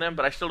toll on them.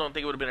 But I still don't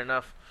think it would have been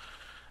enough.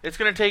 It's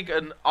going to take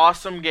an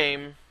awesome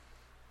game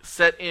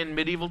set in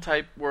medieval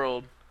type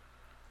world,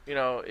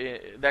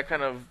 that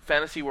kind of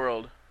fantasy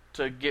world,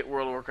 to get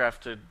World of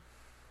Warcraft to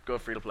go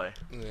free to play.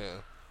 Yeah.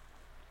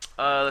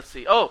 Let's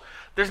see. Oh,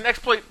 there's an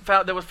exploit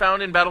that was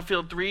found in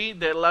Battlefield 3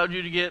 that allowed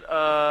you to get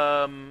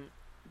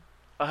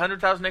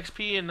 100,000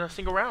 XP in a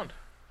single round.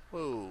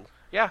 Whoa.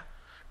 Yeah.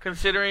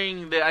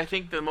 Considering that I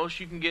think the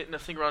most you can get in a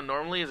single round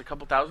normally is a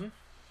couple thousand.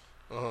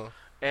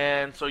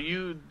 And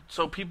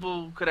so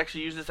people could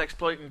actually use this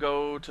exploit and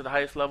go to the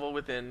highest level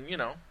within,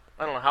 I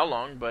don't know how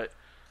long, but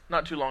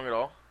not too long at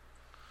all.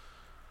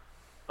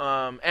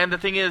 And the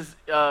thing is,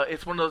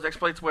 it's one of those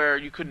exploits where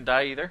you couldn't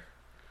die either.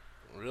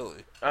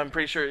 Really? I'm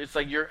pretty sure it's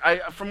like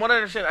from what I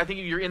understand, I think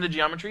you're in the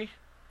geometry.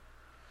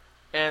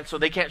 And so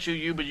they can't shoot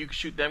you, but you can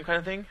shoot them, kind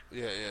of thing.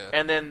 Yeah, yeah.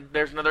 And then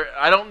there's another.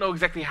 I don't know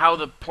exactly how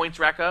the points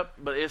rack up,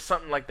 but it's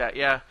something like that.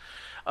 Yeah.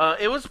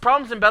 It was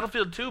problems in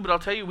Battlefield 2, but I'll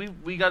tell you,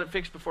 we got it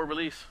fixed before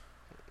release.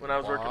 When I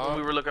was working, when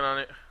we were looking on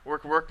it,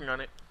 working on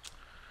it.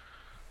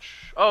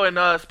 Oh,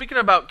 and speaking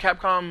about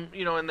Capcom,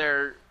 and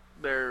their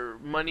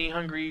money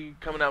hungry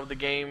coming out with the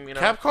game.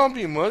 Capcom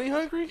being money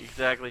hungry?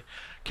 Exactly.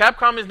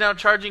 Capcom is now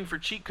charging for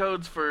cheat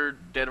codes for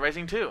Dead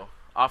Rising 2,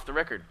 off the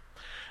record.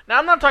 Now,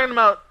 I'm not talking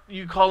about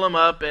you call them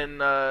up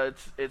and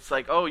it's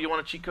like, oh, you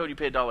want a cheat code, you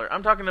pay $1.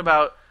 I'm talking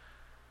about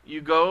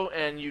you go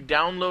and you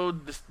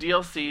download this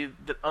DLC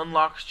that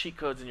unlocks cheat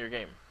codes in your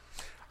game.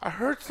 I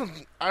heard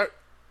something.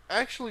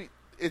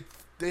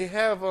 They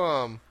have,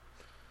 if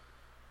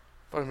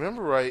I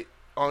remember right,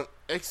 on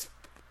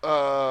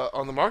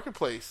the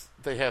marketplace,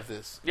 they have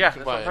this. Yeah,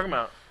 that's what I'm talking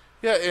about.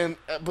 Yeah,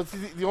 but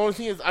the only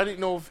thing is, I didn't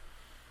know if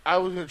I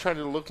was going to try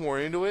to look more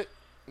into it.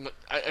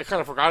 I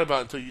kind of forgot about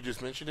it until you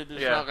just mentioned it.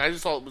 Yeah. I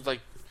just thought it was like,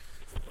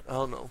 I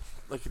don't know,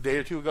 like a day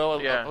or two ago.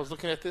 I was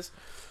looking at this,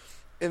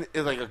 and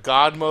it's like a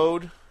God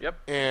mode.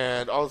 Yep.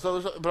 And all this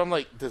other stuff. But I'm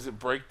like, does it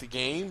break the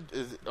game?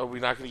 Are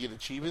we not going to get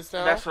achievements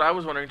now? That's what I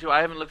was wondering too.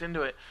 I haven't looked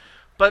into it.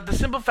 But the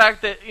simple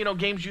fact that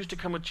games used to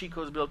come with cheat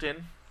codes built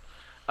in,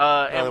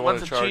 and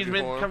once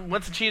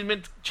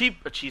achievements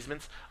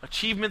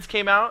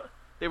came out,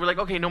 they were like,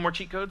 okay, no more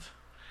cheat codes.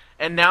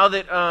 And now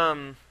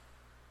that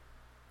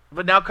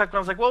but now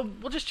Capcom's like, well,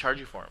 we'll just charge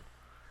you for them.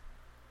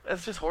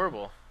 That's just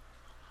horrible.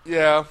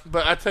 Yeah,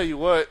 but I tell you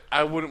what,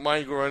 I wouldn't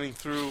mind running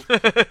through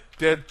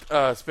Dead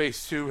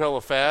Space 2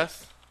 hella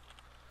fast.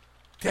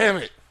 Damn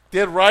it.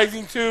 Dead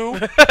Rising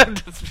 2.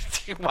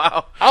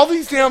 Wow. All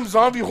these damn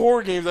zombie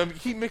horror games, I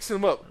keep mixing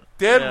them up.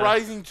 Dead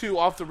Rising 2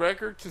 off the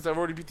record, since I've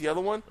already beat the other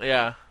one.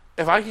 Yeah.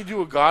 If I can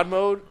do a God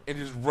mode and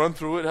just run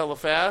through it hella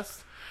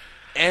fast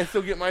and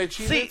still get my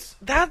achievements.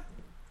 See,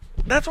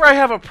 that's where I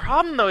have a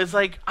problem, though, is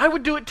like, I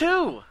would do it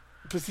too.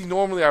 But see,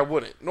 normally I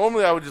wouldn't.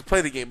 Normally I would just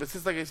play the game. But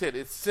since, like I said,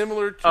 it's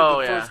similar to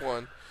the first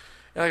one.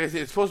 And like I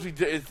said, it's supposed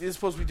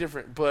to be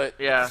different. But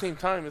at the same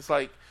time, it's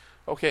like,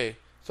 okay,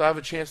 so I have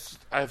a chance.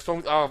 I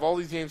have all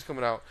these games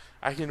coming out.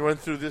 I can run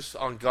through this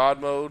on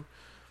God mode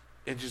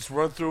and just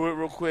run through it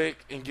real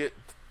quick and get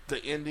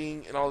the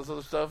ending and all this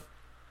other stuff.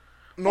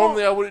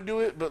 Normally I wouldn't do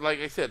it, but like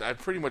I said, I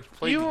pretty much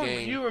played the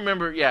game. You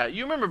remember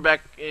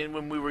back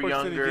when we were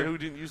younger. Who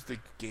didn't use the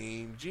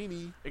Game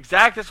Genie?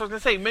 Exactly, that's what I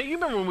was going to say. You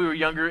remember when we were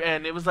younger,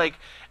 and it was like,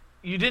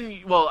 you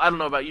didn't, well, I don't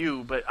know about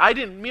you, but I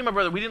didn't, me and my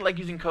brother, we didn't like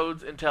using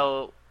codes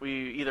until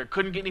we either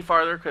couldn't get any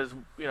farther, because,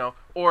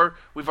 or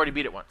we've already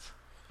beat it once,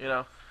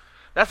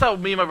 That's how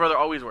me and my brother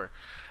always were.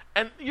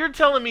 And you're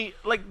telling me,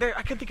 like,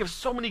 I can think of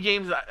so many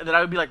games that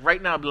I would be like,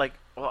 right now, I'd be like,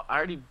 well, I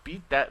already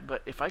beat that,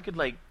 but if I could,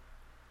 like,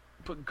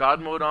 put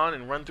God mode on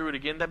and run through it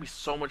again, that'd be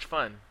so much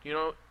fun. You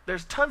know,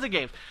 there's tons of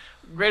games.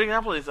 Great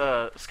example is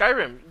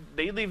Skyrim.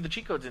 They leave the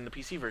cheat codes in the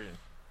PC version.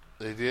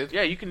 They did?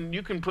 Yeah, you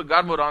can put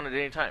God mode on at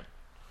any time.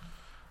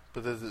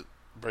 But does it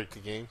break the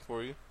game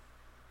for you?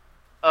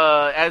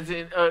 As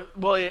in,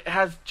 well, it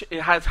has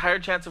higher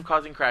chance of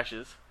causing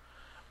crashes.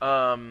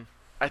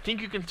 I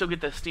think you can still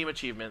get the Steam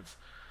achievements,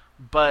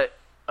 but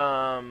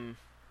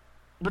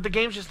the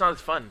game's just not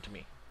as fun to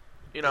me.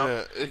 You know,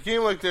 yeah, a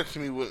game like that to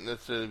me wouldn't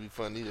necessarily be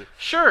fun either.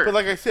 Sure, but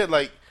like I said,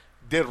 like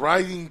Dead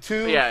Rising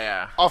 2.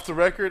 Yeah. Off the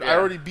record, Yeah. I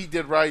already beat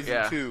Dead Rising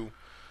 2,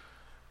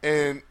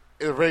 and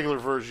a regular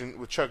version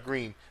with Chuck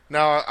Green.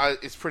 Now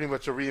it's pretty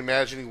much a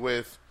reimagining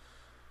with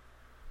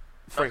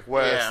Frank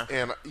West,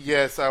 and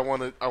yes, I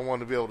want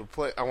to be able to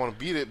play. I want to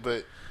beat it,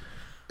 but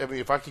I mean,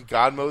 if I can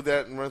God mode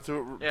that and run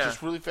through it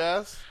just really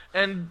fast.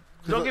 And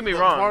don't get me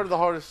wrong, part of the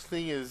hardest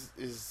thing is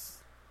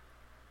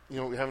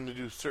having to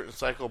do certain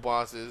cycle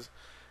bosses,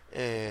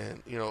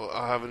 and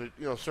having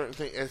to certain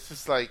things. It's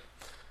just like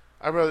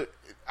I'd rather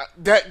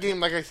that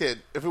game. Like I said,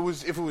 if it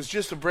was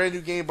just a brand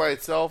new game by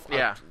itself,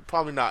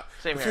 probably not.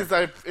 Same here.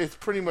 Since it's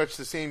pretty much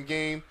the same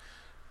game.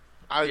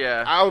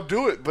 I'll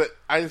do it, but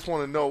I just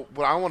want to know.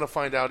 What I want to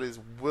find out is,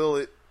 will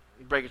it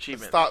break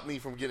achievements? Stop me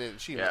from getting an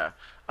achievement?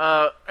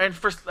 Yeah. And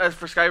as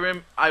for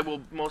Skyrim, I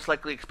will most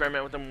likely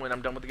experiment with them when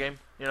I'm done with the game.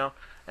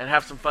 And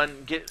have some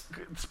fun. Get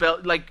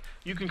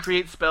you can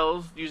create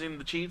spells using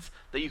the cheats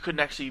that you couldn't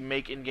actually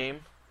make in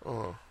game.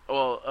 Uh-huh.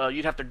 Well,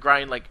 you'd have to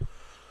grind like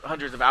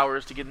hundreds of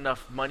hours to get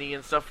enough money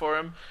and stuff for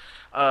them.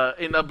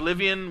 In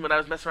Oblivion, when I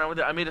was messing around with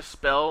it, I made a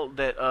spell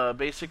that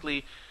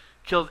basically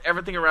kills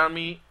everything around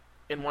me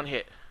in one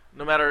hit.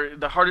 No matter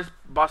the hardest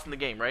boss in the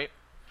game, right?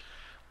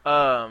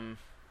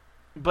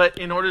 But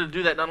in order to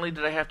do that, not only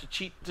did I have to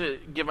cheat to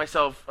give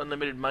myself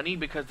unlimited money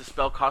because the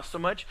spell cost so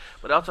much,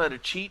 but I also had to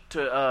cheat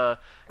to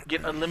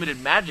get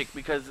unlimited magic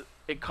because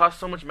it cost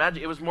so much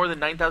magic. It was more than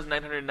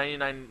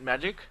 9,999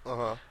 magic,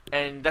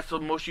 and that's the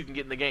most you can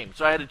get in the game.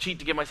 So I had to cheat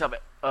to give myself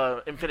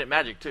infinite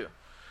magic too.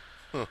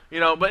 Huh.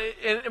 But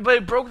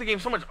it broke the game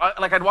so much.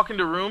 Like I'd walk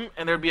into a room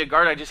and there'd be a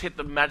guard. I just hit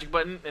the magic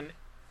button and.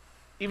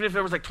 Even if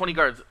there was like 20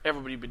 guards,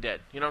 everybody would be dead.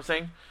 You know what I'm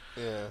saying?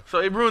 Yeah. So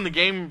it ruined the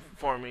game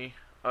for me.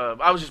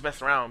 I was just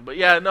messing around. But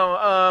yeah,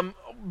 no.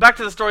 Back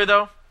to the story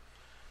though.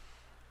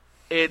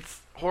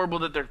 It's horrible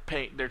that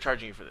they're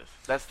charging you for this.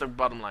 That's the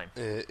bottom line.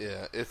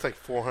 Yeah. It's like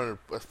 $400.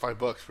 That's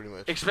 $5 pretty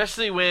much.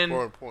 Especially when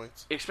 400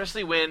 points.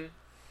 Especially when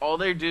all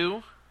they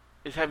do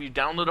is have you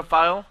download a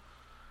file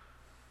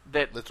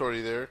that's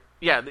already there.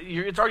 Yeah,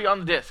 it's already on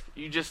the disc.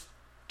 You just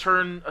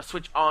turn a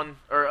switch on,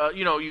 or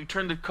you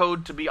turn the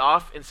code to be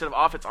off instead of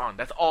off. It's on.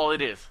 That's all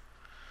it is.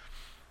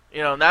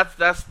 And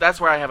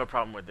that's where I have a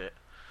problem with it.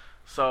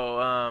 So,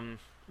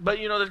 but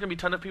there's gonna be a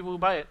ton of people who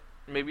buy it.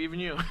 Maybe even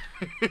you.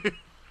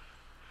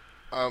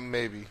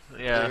 Maybe.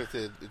 Yeah. Like I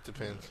said, it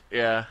depends.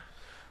 Yeah.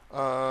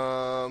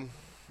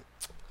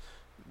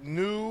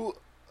 New,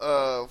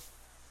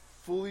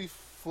 fully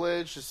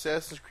fledged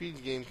Assassin's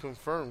Creed game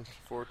confirmed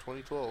for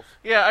 2012.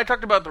 Yeah, I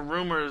talked about the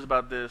rumors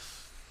about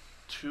this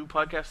 2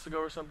 podcasts ago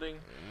or something.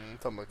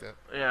 Something like that.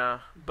 Yeah,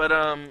 but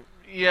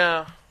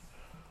yeah,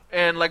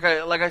 and like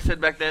I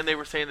said back then, they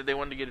were saying that they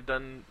wanted to get it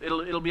done.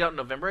 It'll be out in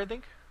November, I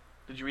think.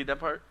 Did you read that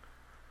part?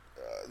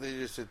 They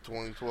just said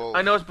 2012.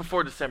 I know it's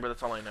before December.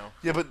 That's all I know.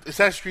 Yeah, but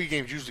Assassin's Creed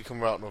games usually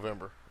come out in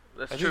November.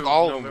 That's I true. think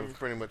all November. of them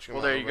pretty much come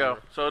out. Well, there in you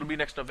November. go. So it'll be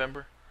next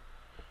November.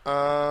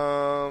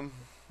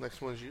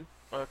 Next one's you.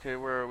 Okay,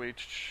 where are we?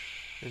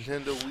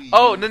 Nintendo Wii.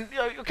 Oh,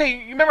 okay.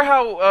 You remember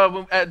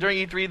how during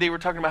E3 they were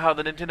talking about how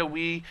the Nintendo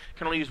Wii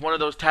can only use one of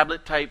those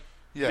tablet-type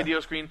video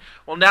screen?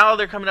 Well, now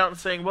they're coming out and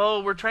saying,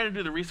 well, we're trying to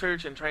do the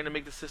research and trying to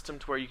make the system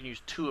to where you can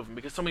use 2 of them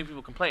because so many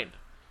people complained.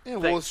 Yeah,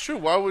 well, it's true.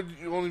 Why would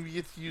you only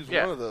get to use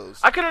one of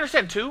those? I could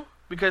understand 2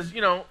 because,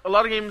 a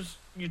lot of games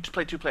you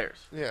play 2 players.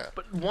 Yeah.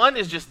 But 1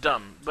 is just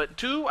dumb. But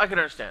 2, I could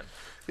understand.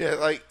 Yeah,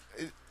 like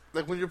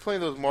when you're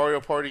playing those Mario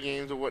Party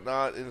games or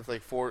whatnot, and it's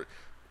like 4...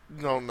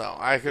 No,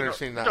 I can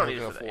understand not having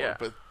enough for it,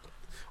 but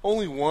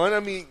only 1. I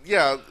mean,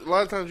 yeah, a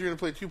lot of times you're going to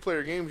play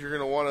 2-player games. You're going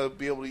to want to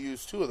be able to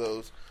use 2 of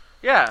those.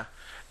 Yeah,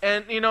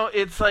 and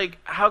it's like,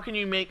 how can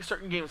you make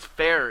certain games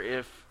fair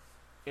if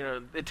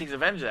it takes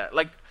advantage of that?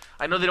 Like,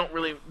 I know they don't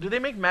really. Do they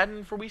make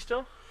Madden for Wii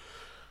still?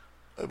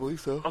 I believe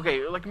so.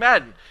 Okay, like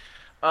Madden.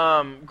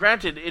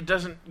 Granted, it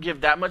doesn't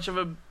give that much of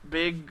a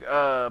big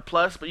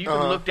plus, but you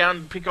can look down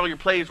and pick all your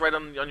plays right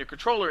on your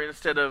controller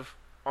instead of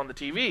on the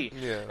TV.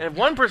 Yeah. And if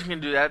one person can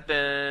do that,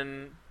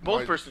 then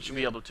both persons should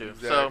be able to.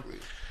 Exactly.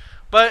 So,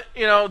 but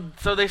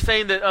so they're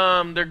saying that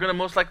they're going to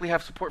most likely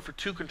have support for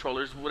 2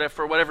 controllers,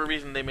 for whatever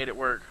reason they made it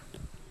work.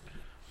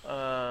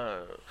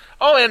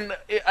 And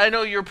I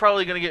know you're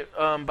probably going to get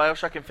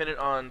BioShock Infinite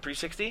on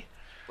 360,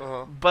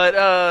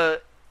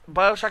 but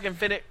BioShock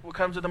Infinite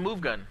comes with a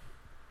move gun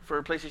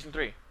for PlayStation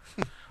 3.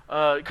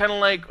 Kind of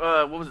like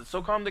what was it,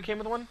 SOCOM that came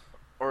with one?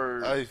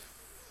 Or I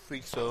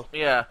think so.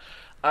 Yeah.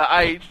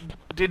 I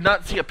did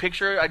not see a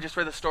picture. I just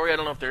read the story. I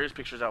don't know if there is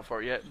pictures out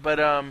for it yet, but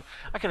I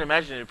can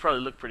imagine it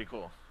probably look pretty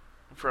cool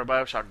for a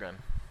Bioshock gun.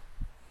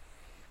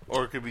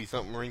 Or it could be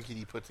something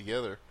rinkety put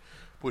together,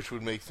 which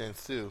would make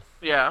sense too.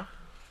 Yeah.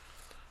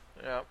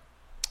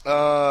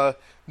 Yeah.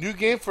 New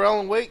game for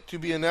Alan Wake to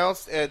be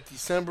announced at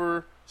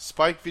December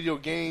Spike Video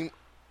Game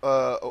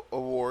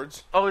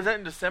Awards. Oh, is that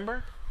in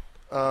December?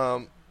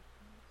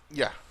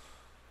 Yeah.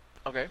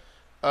 Okay.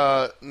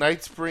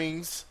 Night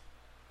Springs.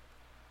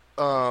 It's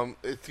going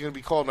to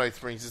be called Night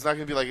Springs. It's not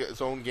going to be like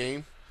its own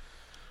game.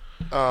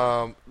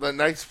 The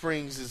Night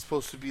Springs is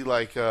supposed to be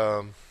like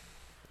the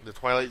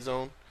Twilight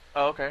Zone.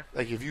 Oh, okay.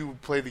 Like if you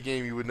played the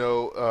game, you would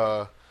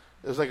know.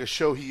 It was like a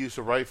show he used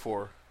to write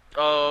for.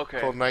 Oh, okay.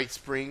 Called Night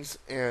Springs,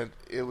 and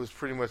it was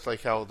pretty much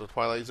like how the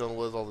Twilight Zone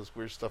was. All this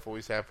weird stuff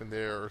always happened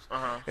there.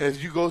 Uh-huh. And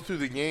as you go through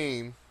the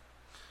game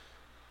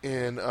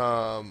in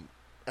Alan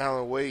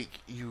Wake,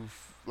 you'll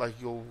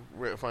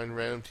find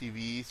random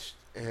TVs,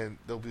 and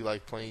they'll be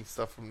like playing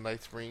stuff from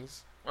Night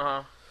Springs.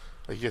 Uh-huh.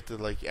 Like you have to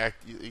like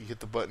act. You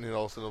hit the button, and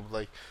also it'll be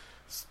like,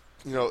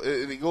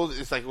 it goes.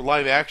 It's like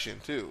live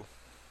action too.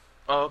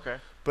 Oh, okay.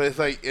 But it's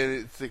like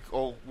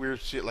all weird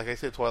shit. Like I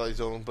said, Twilight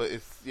Zone. But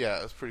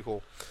it's pretty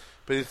cool.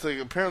 But it's like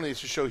apparently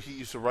it's a show he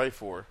used to write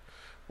for.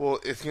 Well,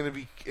 it's gonna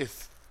be.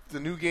 The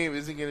new game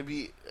isn't gonna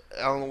be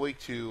Alan Wake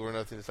 2 or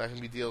nothing. It's not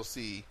gonna be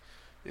DLC.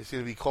 It's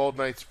gonna be called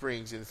Night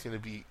Springs, and it's gonna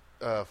be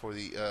for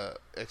the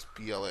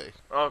XBLA.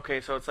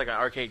 Okay, so it's like an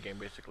arcade game,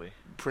 basically.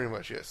 Pretty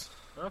much, yes.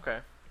 Okay.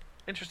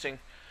 Interesting.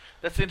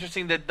 That's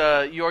interesting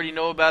that you already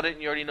know about it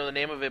and you already know the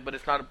name of it, but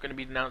it's not going to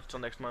be announced until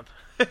next month.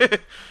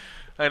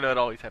 I know it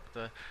always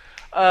happens.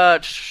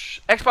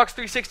 Xbox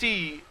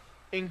 360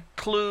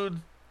 includes...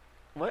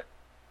 What?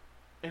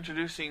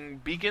 Introducing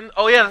Beacon?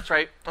 Oh, yeah, that's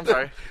right. I'm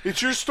sorry.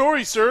 It's your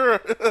story, sir.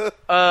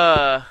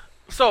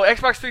 So,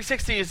 Xbox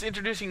 360 is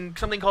introducing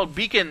something called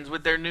Beacons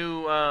with their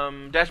new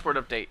dashboard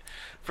update.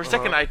 For a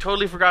second, I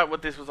totally forgot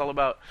what this was all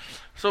about.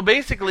 So,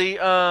 basically,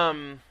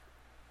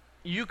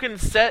 you can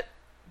set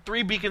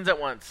 3 beacons at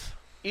once.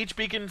 Each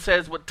beacon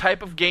says what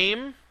type of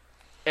game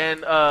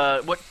and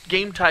what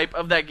game type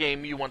of that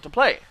game you want to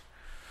play.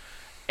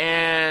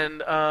 And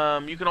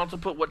you can also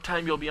put what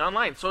time you'll be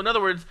online. So, in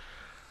other words,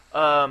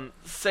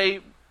 say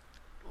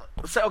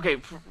okay,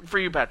 for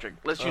you, Patrick,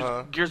 let's use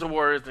Gears of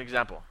War as an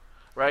example,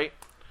 right?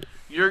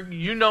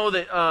 You know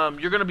that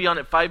you're going to be on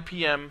at 5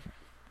 p.m.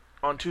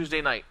 on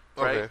Tuesday night,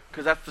 right?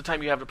 Because that's the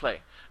time you have to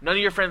play. None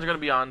of your friends are going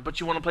to be on, but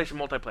you want to play some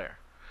multiplayer.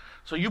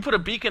 So you put a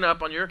beacon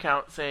up on your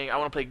account saying, I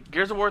want to play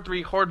Gears of War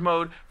 3 Horde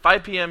Mode,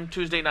 5 p.m.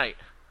 Tuesday night.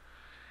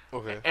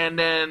 Okay. And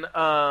then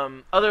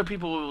other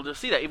people will just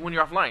see that, even when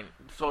you're offline.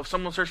 So if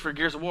someone searches for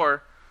Gears of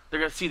War,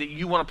 they're going to see that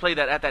you want to play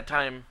that at that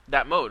time,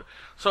 that mode.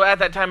 So at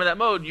that time of that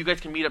mode, you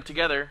guys can meet up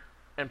together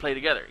and play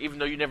together, even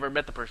though you never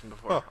met the person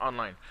before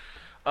online.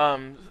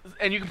 And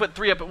you can put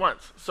 3 up at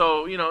once.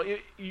 So, you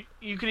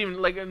could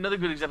even, like, another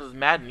good example is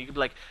Madden. You could be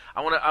like,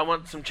 I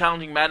want some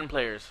challenging Madden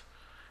players.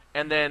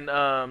 And then,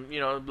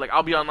 like,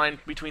 I'll be online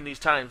between these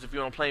times. If you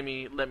want to play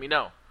me, let me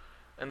know.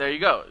 And there you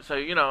go. So,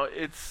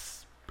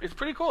 it's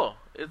pretty cool.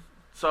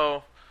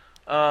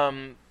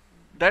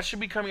 That should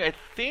be coming, I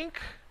think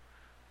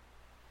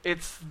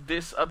it's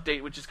this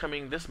update, which is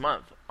coming this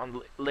month,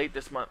 late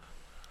this month.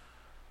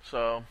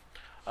 So,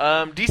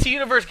 DC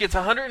Universe gets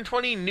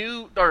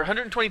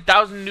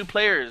 120,000 new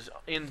players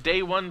in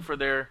day 1 for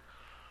their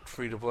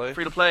free to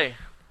play.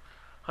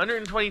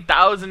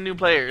 120,000 new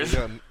players.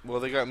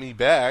 They got me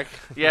back.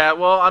 Yeah,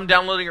 well, I'm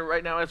downloading it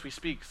right now as we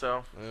speak.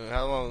 So,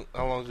 how long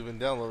has it been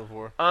downloaded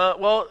for?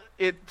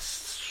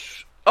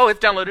 It's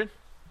downloaded.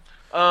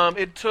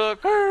 It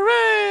took.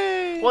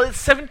 Hooray! Well, it's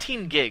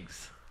 17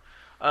 gigs.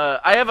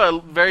 I have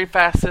a very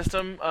fast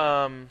system,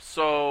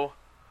 so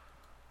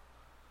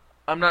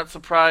I'm not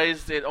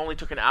surprised it only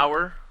took an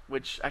hour,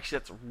 which actually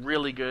that's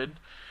really good.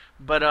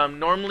 But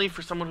normally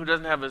for someone who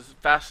doesn't have as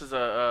fast as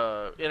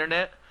a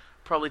internet,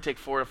 probably take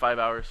 4 to 5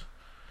 hours.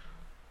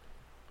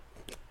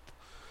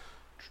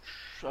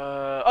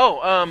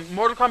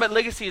 Mortal Kombat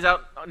Legacy is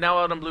now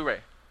out on Blu-ray.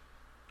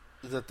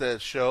 Is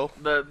that show?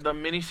 The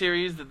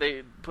miniseries that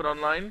they put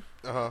online.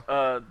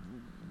 The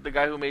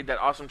guy who made that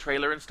awesome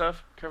trailer and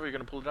stuff. Careful, you're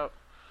gonna pull it out.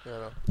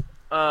 Yeah.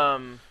 I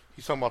know.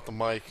 He's talking about the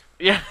mic.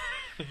 Yeah,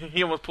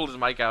 he almost pulled his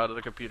mic out of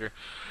the computer.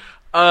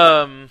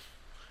 So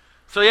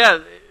yeah,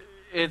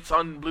 it's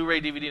on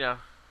Blu-ray DVD now.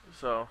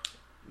 So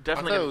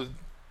definitely.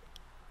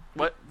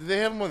 What? Did they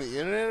have them on the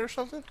internet or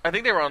something? I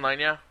think they were online.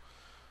 Yeah.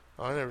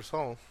 Oh, I never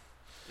saw them.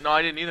 No,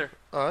 I didn't either.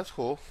 Oh, that's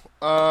cool.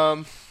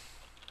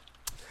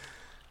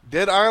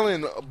 Dead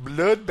Island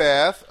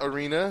Bloodbath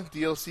Arena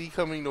DLC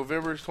coming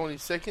November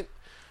 22nd.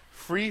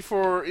 Free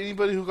for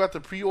anybody who got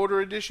the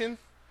pre-order edition.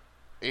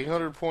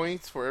 800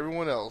 points for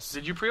everyone else.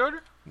 Did you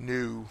pre-order?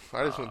 No,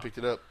 I just went and picked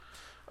it up.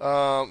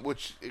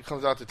 Which it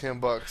comes out to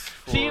 $10.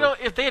 See,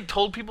 if they had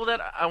told people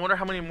that, I wonder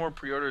how many more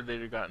pre-orders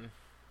they'd have gotten.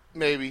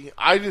 Maybe.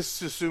 I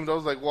just assumed, I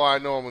was like, well, I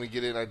know I'm going to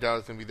get it, and I doubt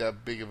it's going to be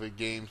that big of a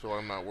game, so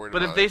I'm not worried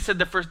about it. But if they said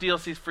the first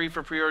DLC is free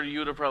for pre-order, you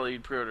would have probably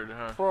pre-ordered it,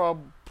 huh?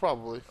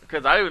 Probably.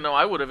 Because I know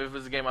I would have if it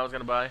was a game I was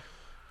going to buy.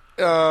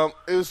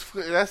 It was.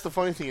 That's the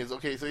funny thing is,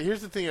 okay, so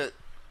here's the thing that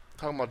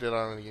talking about Dead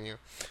Island again here.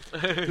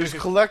 There's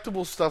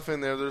collectible stuff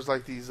in there. There's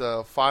like these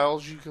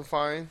files you can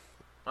find,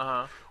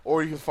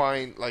 or you can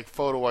find like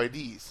photo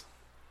IDs.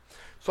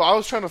 So I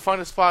was trying to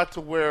find a spot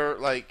to where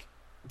like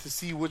to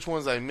see which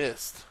ones I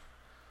missed,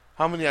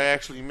 how many I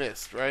actually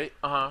missed, right?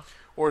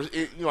 Or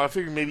I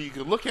figured maybe you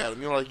could look at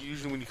them. Like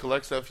usually when you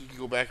collect stuff, you can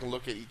go back and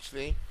look at each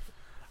thing.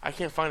 I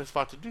can't find a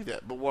spot to do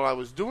that. But while I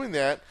was doing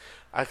that,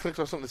 I clicked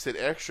on something that said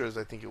extras,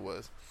 I think it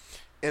was,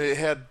 and it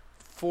had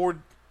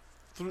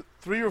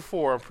 3 or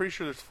 4. I'm pretty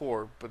sure there's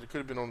 4, but it could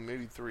have been only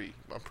maybe 3.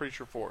 I'm pretty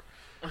sure 4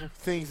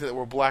 things that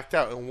were blacked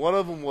out, and one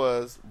of them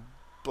was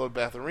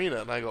Bloodbath Arena.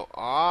 And I go,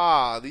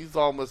 these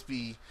all must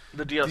be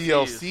the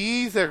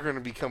DLCs that are going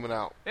to be coming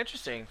out.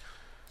 Interesting.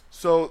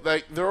 So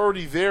like they're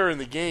already there in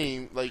the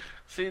game, like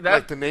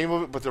like the name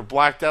of it, but they're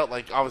blacked out.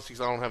 Like obviously,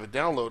 because I don't have it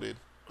downloaded.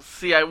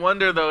 See, I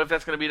wonder though if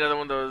that's going to be another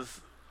one of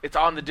those. It's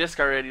on the disc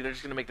already. They're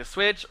just going to make the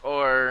switch,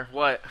 or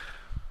what?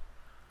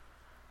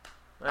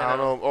 I don't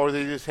know. Or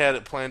they just had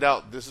it planned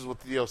out. This is what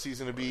the DLC is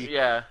going to be.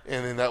 Yeah.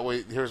 And then that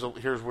way, here's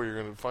where you're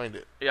going to find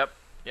it. Yep.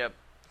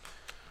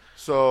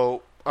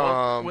 So,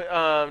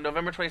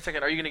 November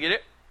 22nd. Are you going to get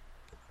it?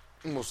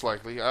 Most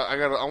likely. I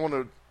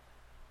want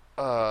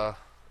to.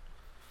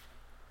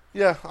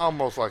 Yeah, I'll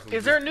most likely.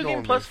 Is there a new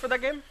game plus for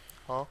that game?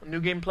 Huh?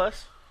 New game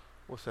plus?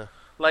 What's that?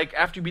 Like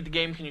after you beat the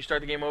game, can you start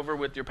the game over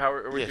with your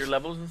power or with your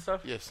levels and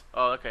stuff? Yes.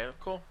 Oh, okay.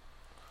 Cool.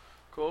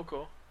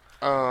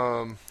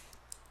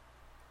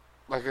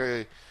 Like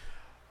I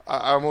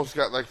almost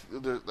got like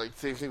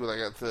same thing with I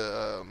got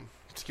the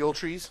skill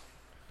trees.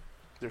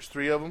 There's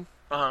 3 of them.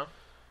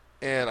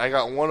 And I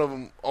got one of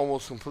them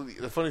almost completely.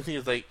 The funny thing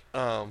is like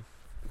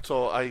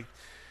so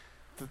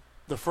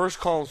the first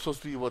column is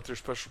supposed to be what their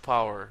special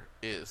power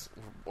is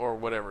or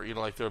whatever,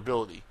 like their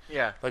ability.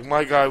 Yeah. Like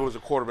my guy was a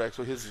quarterback,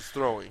 so his is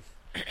throwing.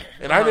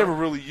 And I never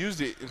really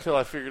used it until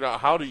I figured out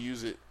how to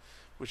use it,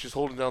 which is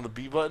holding down the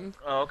B button.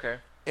 Oh, okay.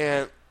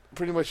 And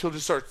pretty much he'll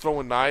just start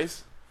throwing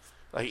knives.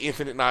 Like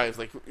infinite knives,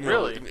 like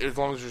really, as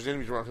long as there's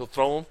enemies around, he'll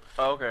throw them.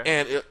 Oh, okay.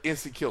 And it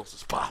instant kills,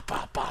 just pop,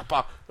 pop, pop,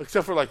 pop.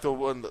 Except for like the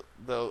one,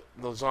 the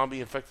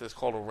zombie infected that's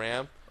called a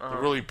ram, the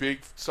really big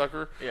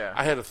sucker. Yeah.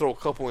 I had to throw a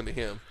couple into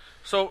him.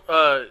 So,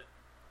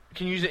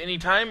 can you use it any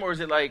time, or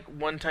is it like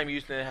one time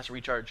used and then it has to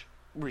recharge?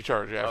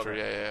 Recharge after,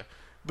 yeah.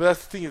 But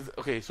that's the thing is,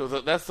 okay, so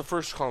that's the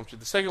first column.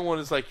 The second one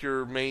is like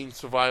your main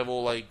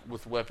survival, like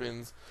with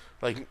weapons,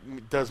 like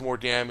does more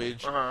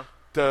damage.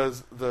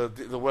 Does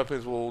the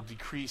weapons will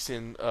decrease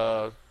in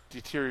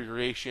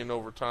deterioration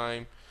over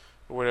time,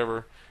 or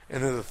whatever.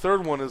 And then the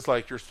third one is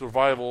like your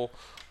survival,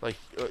 like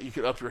you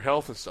can up your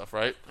health and stuff,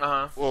 right?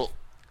 Well,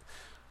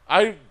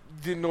 I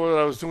didn't know what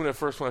I was doing at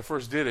first when I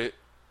first did it,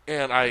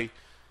 and I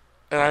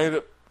ended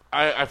up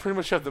I pretty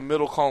much have the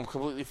middle column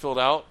completely filled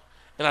out,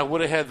 and I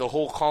would have had the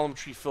whole column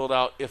tree filled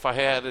out if I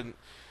had an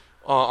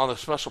on the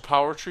special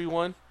power tree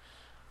one.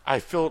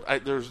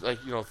 There's like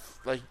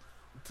like.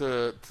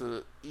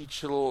 To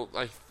each little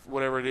like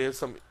whatever it is,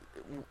 some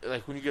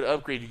like when you get an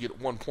upgrade you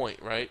get 1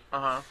 point, right?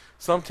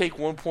 Some take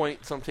 1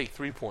 point, some take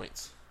 3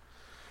 points.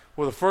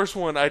 Well, the first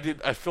one I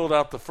filled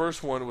out the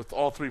first one with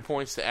all 3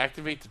 points to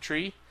activate the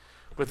tree,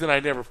 but then I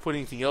never put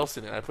anything else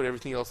in it. I put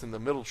everything else in the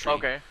middle tree.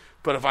 Okay.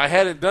 But if I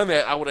hadn't done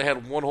that, I would have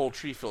had one whole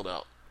tree filled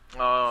out.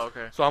 Oh,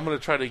 okay. So I'm gonna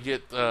try to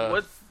get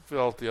fill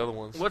out the other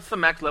ones. What's the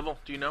max level?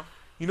 Do you know?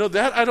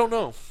 That I don't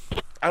know.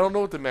 I don't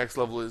know what the max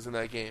level is in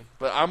that game,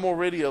 but I'm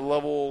already a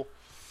level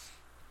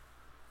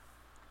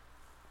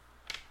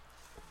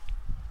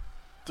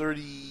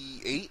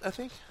 38, I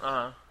think.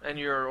 And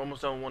you're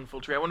almost on one full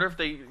tree. I wonder if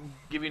they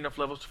give you enough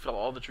levels to fill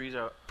all the trees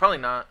out. Probably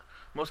not.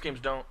 Most games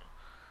don't.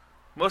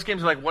 Most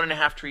games are like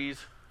 1.5 trees.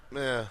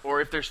 Yeah.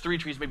 Or if there's 3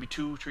 trees, maybe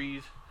 2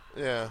 trees.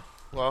 Yeah.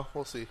 Well,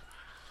 we'll see.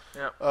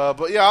 Yeah.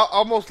 But yeah,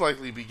 I'll most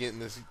likely be getting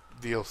this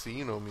DLC.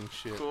 You know me,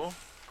 shit. Cool.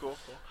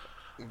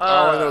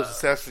 All I know is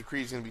Assassin's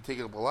Creed is gonna be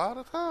taking up a lot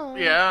of time.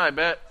 Yeah, I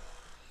bet.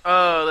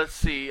 Let's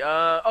see.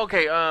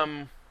 Okay.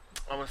 I'm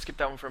gonna skip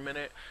that one for a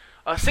minute.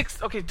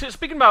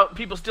 Speaking about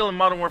people stealing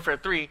Modern Warfare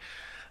 3,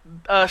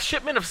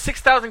 shipment of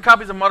 6,000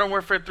 copies of Modern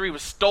Warfare 3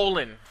 was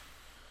stolen.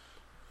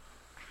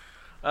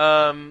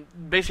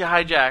 Basically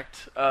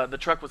hijacked. The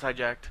truck was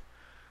hijacked.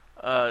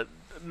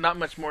 Not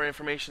much more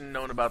information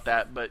known about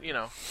that, but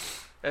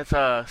it's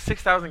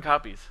 6,000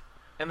 copies.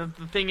 And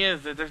the thing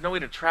is that there's no way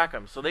to track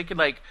them, so they could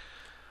like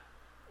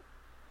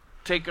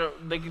they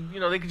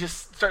could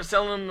just start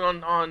selling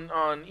them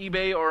on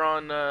eBay or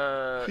on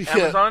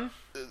Amazon.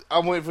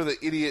 I'm waiting for the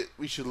idiot.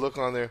 We should look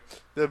on there.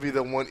 There'll be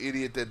the one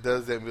idiot that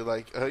does that and be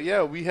like,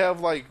 yeah, we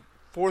have like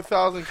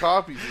 4,000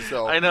 copies to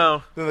sell. I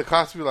know. Then the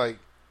cops be like,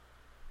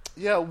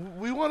 yeah,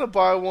 we want to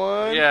buy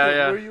one.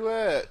 Yeah. Where you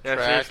at? Yeah,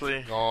 Tracked,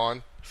 seriously.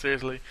 gone.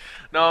 Seriously.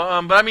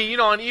 No, but I mean,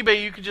 on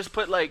eBay you could just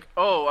put like,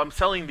 oh, I'm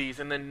selling these,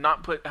 and then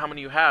not put how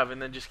many you have,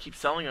 and then just keep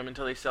selling them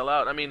until they sell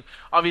out. I mean,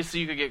 obviously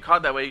you could get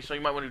caught that way, so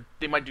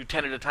they might do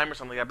 10 at a time or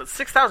something like that. But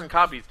 6,000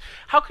 copies,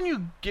 how can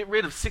you get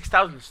rid of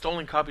 6,000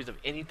 stolen copies of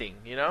anything?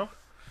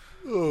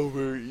 Oh,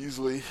 very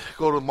easily.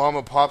 Go to mom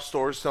and pop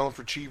stores, sell them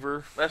for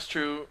cheaper. That's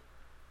true.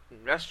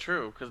 That's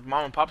true, because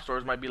mom and pop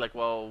stores might be like,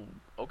 well,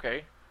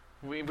 okay.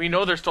 We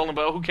know they're stolen,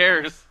 but who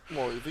cares?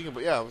 Well, you think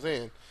about, yeah, I'm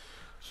saying.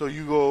 So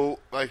you go,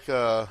 like,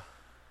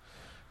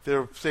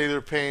 they're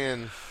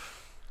paying,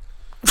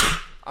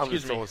 I'm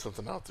Excuse just me. throwing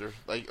something out there.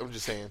 Like, I'm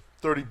just saying,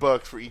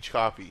 $30 for each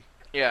copy.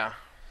 Yeah.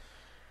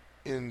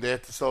 And they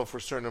have to sell it for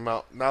a certain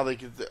amount. Now they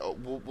could,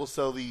 we'll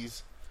sell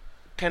these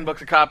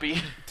 $10 a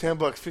copy. $10,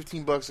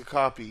 $15 a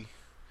copy,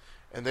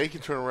 and they can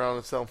turn around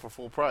and sell them for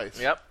full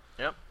price. Yep.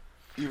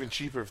 Even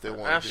cheaper if they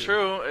want. That's to.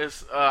 true.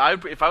 If I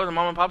was a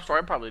mom and pop store,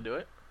 I'd probably do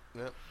it.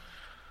 Yep.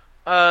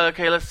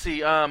 Okay, let's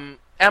see.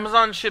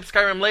 Amazon shipped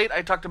Skyrim late.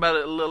 I talked about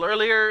it a little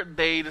earlier.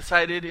 They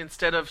decided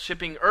instead of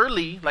shipping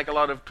early, like a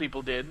lot of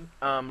people did,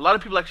 a lot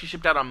of people actually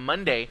shipped out on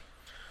Monday.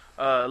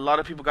 A lot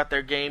of people got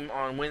their game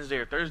on Wednesday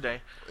or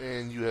Thursday.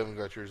 And you haven't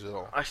got yours at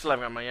all. I still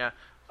haven't got mine, yeah.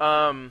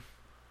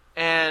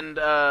 And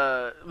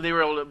they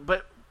were able to,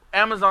 but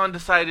Amazon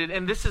decided,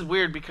 and this is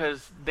weird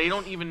because they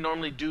don't even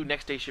normally do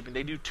next day shipping.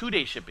 They do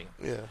 2-day shipping.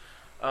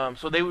 Yeah.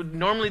 So they would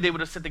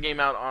have sent the game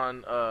out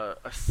on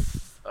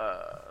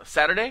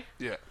Saturday.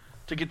 Yeah.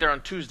 To get there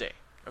on Tuesday.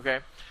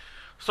 Okay.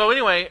 So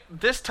anyway,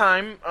 this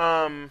time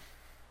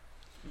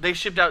they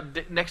shipped out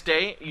next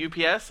day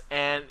UPS,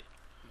 and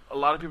a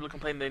lot of people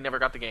complained they never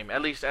got the game,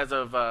 at least as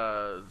of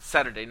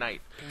Saturday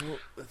night. Well,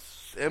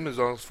 it's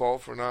Amazon's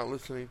fault for not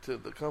listening to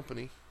the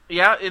company.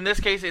 Yeah, in this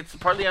case, it's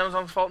partly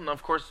Amazon's fault, and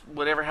of course,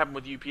 whatever happened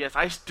with UPS,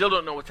 I still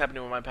don't know what's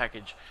happening with my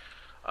package.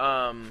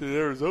 In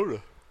Arizona.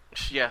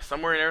 Yeah,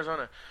 somewhere in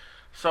Arizona.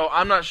 So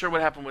I'm not sure what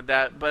happened with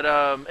that, but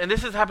and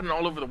this is happening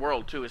all over the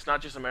world too. It's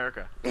not just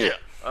America. Yeah.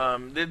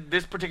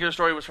 This particular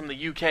story was from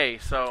the UK,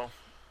 so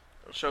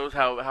it shows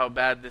how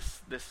bad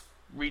this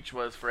reach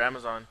was for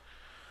Amazon.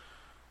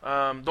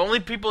 The only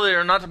people that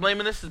are not to blame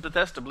in this is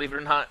Bethesda, believe it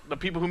or not. The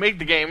people who make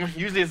the game,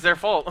 usually it's their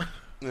fault.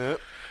 Yeah.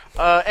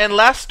 And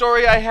last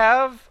story I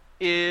have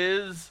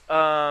is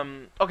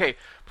okay.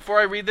 Before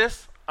I read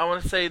this, I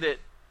want to say that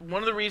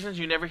one of the reasons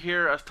you never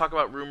hear us talk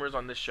about rumors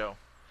on this show,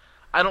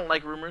 I don't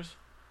like rumors.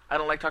 I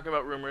don't like talking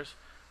about rumors.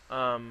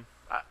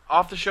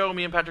 Off the show,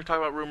 me and Patrick talk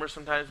about rumors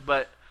sometimes,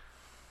 but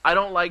I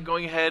don't like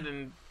going ahead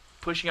and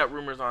pushing out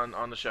rumors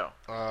on the show.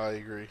 I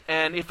agree.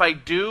 And if I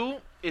do,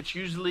 it's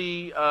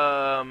usually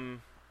a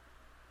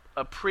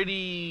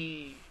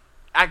pretty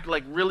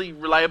really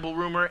reliable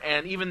rumor,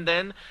 and even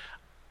then,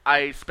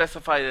 I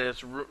specify that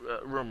it's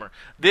rumor.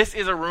 This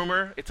is a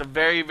rumor. It's a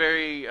very,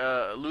 very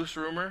loose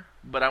rumor,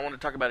 but I want to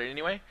talk about it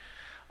anyway.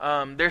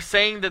 They're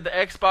saying that the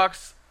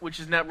Xbox, which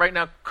is right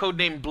now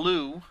codenamed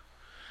Blue,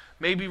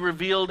 may be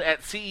revealed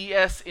at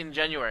CES in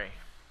January.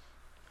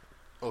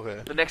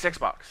 Okay. The next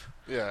Xbox.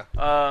 Yeah.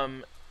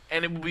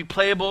 And it will be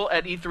playable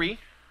at E3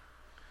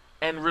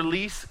 and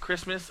release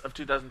Christmas of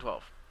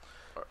 2012.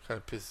 Kind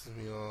of pisses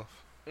me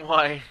off.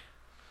 Why?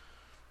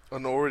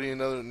 And already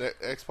another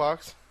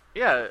Xbox?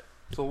 Yeah.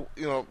 So,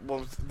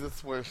 well,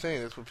 that's what I'm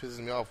saying. That's what pisses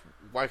me off.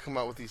 Why come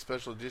out with these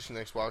special edition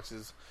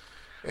Xboxes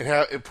and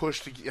have it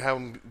pushed to have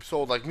them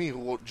sold like me,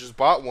 who just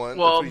bought one,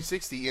 the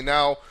 360, and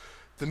now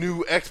the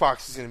new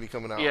Xbox is going to be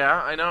coming out.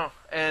 Yeah, I know.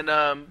 And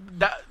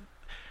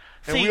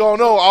we all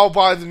know I'll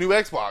buy the new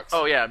Xbox.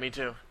 Oh, yeah, me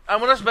too. I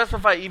want to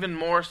specify even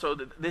more so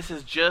that this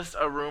is just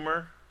a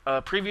rumor.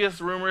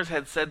 Previous rumors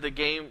had said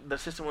the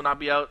system will not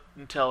be out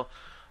until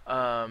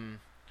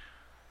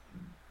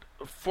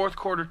fourth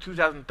quarter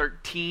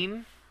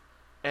 2013.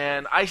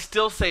 And I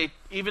still say,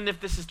 even if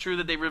this is true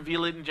that they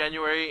reveal it in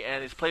January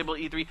and it's playable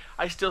at E3,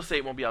 I still say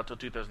it won't be out till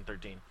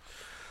 2013.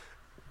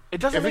 It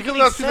doesn't make any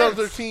sense. If it comes out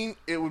 2013,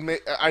 it would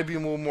I'd be a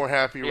little more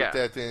happier with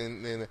that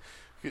than.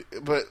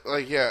 But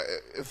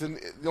if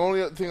the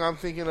only thing I'm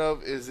thinking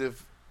of is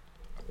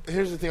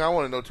here's the thing I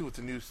want to know too with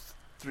the new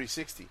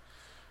 360.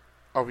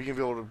 Are we gonna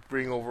be able to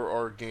bring over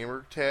our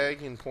gamer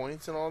tag and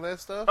points and all that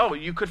stuff? Oh,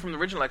 you could from the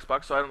original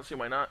Xbox, so I don't see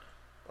why not.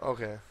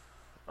 Okay.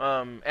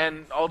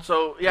 And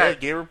also, They had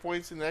gamer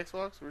points in the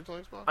original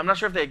Xbox? I'm not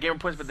sure if they had gamer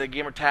points, but they had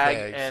gamer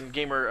tag and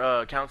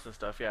gamer accounts and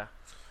stuff, yeah.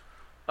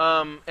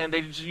 And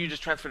you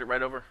just transferred it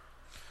right over.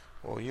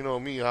 Well, you know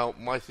me, how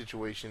my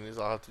situation is.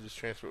 I'll have to just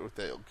transfer it with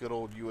that good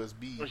old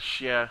USB.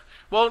 Yeah.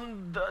 Well,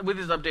 with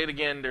this update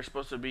again, they're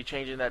supposed to be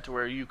changing that to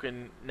where you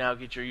can now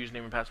get your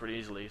username and password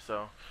easily.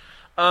 So,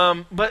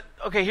 but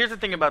okay, here's the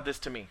thing about this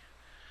to me.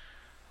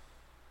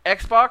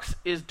 Xbox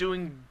is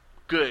doing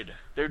good.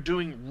 They're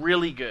doing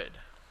really good.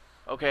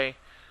 Okay,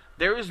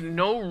 there is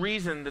no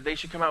reason that they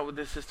should come out with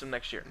this system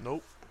next year.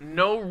 Nope.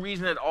 No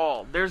reason at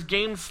all. There's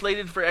games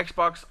slated for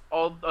Xbox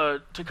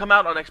to come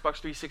out on Xbox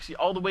 360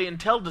 all the way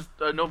until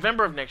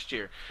November of next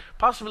year,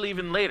 possibly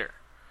even later.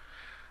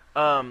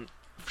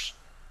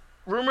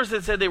 Rumors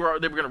that said they were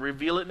going to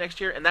reveal it next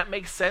year, and that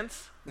makes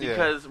sense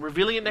because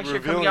revealing it next year,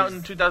 coming out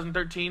in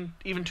 2013,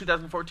 even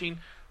 2014,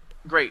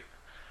 great.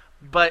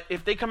 But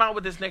if they come out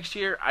with this next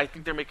year, I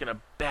think they're making a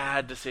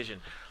bad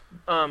decision.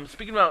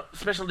 Speaking about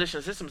special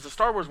edition systems, the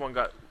Star Wars one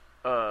got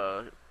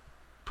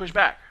pushed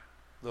back.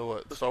 The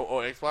what?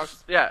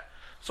 Xbox? Yeah.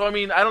 So I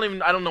mean, I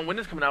don't know when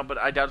it's coming out, but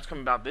I doubt it's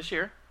coming out this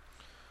year.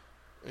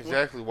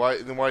 Exactly. Why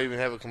even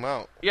have it come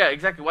out? Yeah,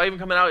 exactly. Why even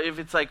come out if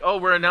it's like, oh,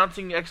 we're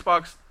announcing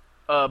Xbox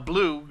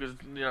blue, because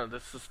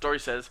that's the story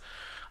says.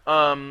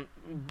 And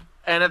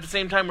at the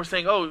same time, we're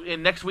saying,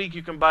 in next week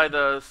you can buy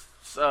the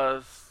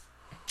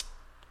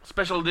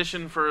special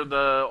edition for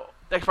the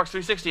Xbox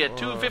 360 at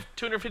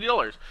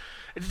 $250.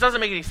 It just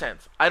doesn't make any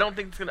sense. I don't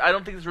think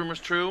this rumor's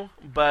true,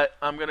 but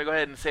I'm gonna go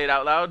ahead and say it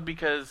out loud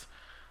because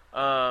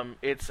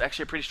it's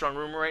actually a pretty strong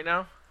rumor right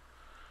now.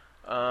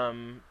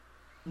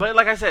 But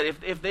like I said,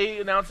 if they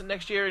announce it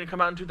next year and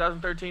come out in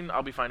 2013,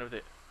 I'll be fine with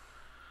it.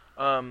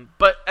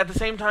 But at the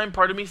same time,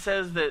 part of me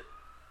says that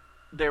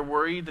they're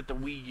worried that the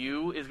Wii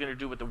U is going to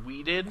do what the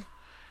Wii did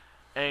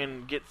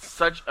and get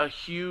such a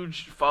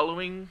huge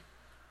following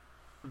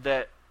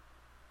that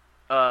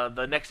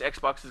the next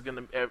Xbox is going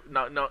to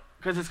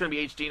because it's going to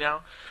be HD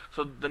now,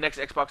 so the next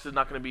Xbox is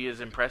not going to be as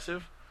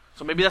impressive.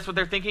 So maybe that's what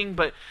they're thinking,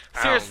 but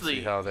seriously, I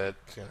don't see how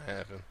that's going to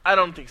happen. I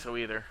don't think so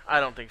either. I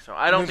don't think so.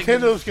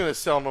 Nintendo's going to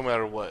sell no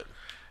matter what.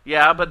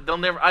 Yeah, but they'll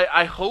never.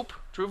 I hope,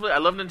 truthfully, I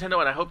love Nintendo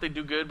and I hope they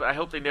do good, but I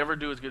hope they never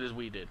do as good as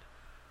we did.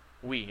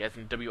 We, as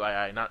in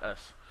WII, not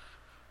us.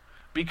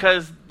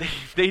 Because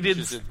they did.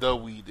 Just the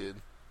we did.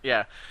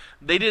 Yeah,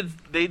 they did.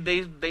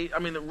 I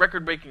mean, the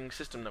record-breaking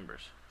system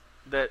numbers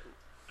that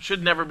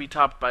should never be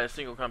topped by a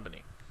single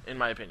company, in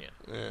my opinion.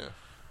 Yeah.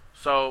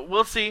 So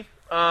we'll see.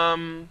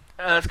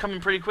 It's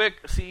coming pretty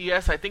quick.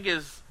 CES, I think,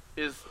 is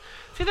it's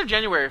either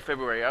January or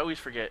February. I always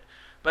forget.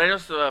 But I know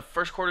it's the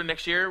first quarter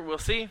next year. We'll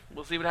see.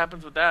 We'll see what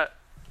happens with that.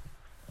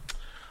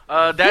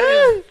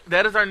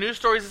 That is our news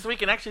stories this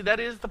week, and actually that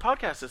is the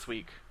podcast this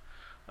week.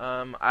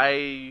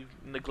 I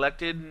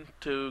neglected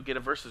to get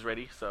a versus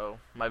ready, so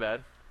my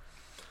bad.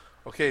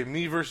 Okay,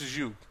 me versus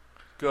you.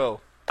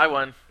 Go. I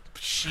won.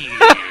 Shit.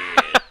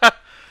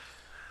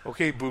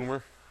 Okay,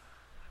 boomer.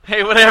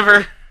 Hey,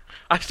 whatever.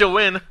 I still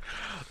win.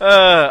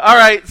 All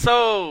right,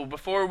 so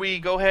before we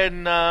go ahead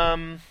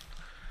and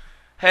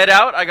head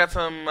out, I got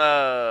some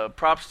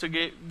props to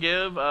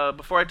give.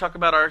 Before I talk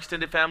about our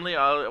extended family,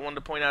 I wanted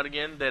to point out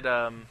again that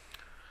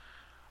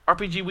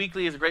RPG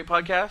Weekly is a great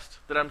podcast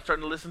that I'm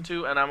starting to listen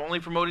to, and I'm only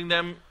promoting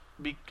them.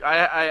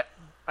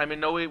 I'm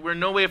in no way, we're in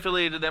no way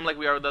affiliated to them like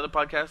we are with other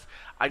podcasts.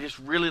 I just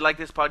really like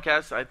this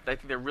podcast. I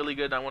think they're really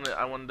good. I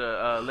wanted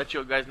to let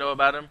you guys know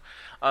about them.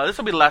 This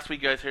will be the last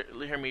week you guys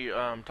hear me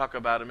talk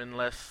about them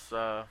unless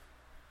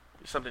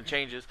something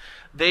changes.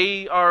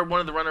 They are one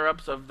of the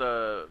runner-ups of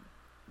the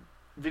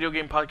Video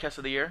Game Podcast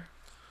of the Year.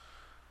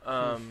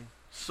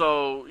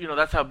 So,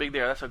 that's how big they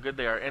are. That's how good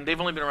they are. And they've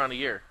only been around a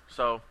year.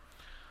 So,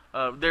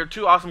 they're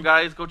two awesome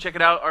guys. Go check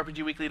it out,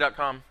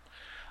 rpgweekly.com.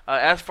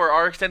 As for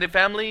our extended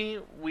family,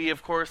 we,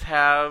 of course,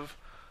 have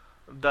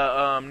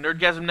the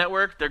Nerdgasm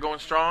Network. They're going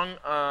strong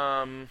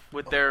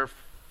with their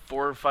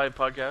 4 or 5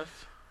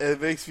 podcasts.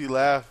 It makes me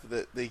laugh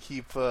that they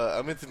keep...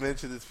 I meant to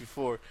mention this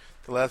before.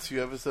 The last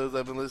few episodes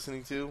I've been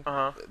listening to,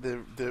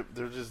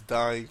 they're just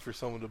dying for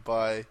someone to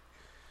buy.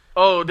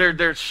 Oh,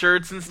 their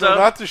shirts and stuff?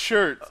 No, not the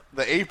shirt.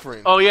 The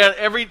apron. Oh, yeah.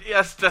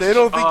 They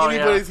don't think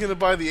anybody's going to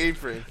buy the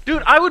apron.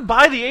 Dude, I would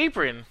buy the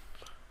apron.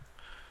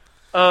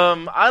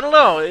 I don't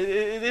know.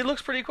 It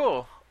looks pretty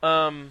cool.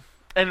 And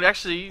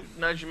actually,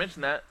 now that you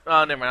mentioned that...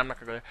 never mind. I'm not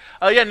going to go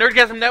there. Yeah,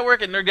 Nerdgasm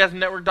Network at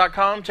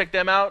nerdgasmnetwork.com. Check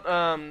them out.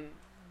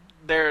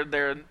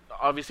 They're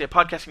obviously a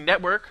podcasting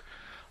network.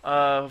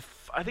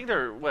 I think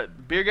they're,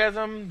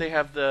 Beergasm? They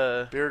have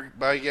the...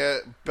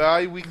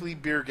 Bi-weekly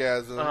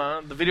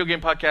Beergasm. The video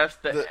game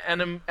podcast. The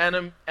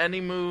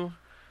Animu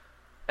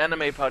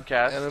Anime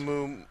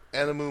podcast.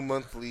 Animu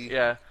Monthly.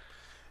 Yeah.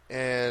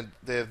 And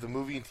they have the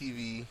movie and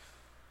TV.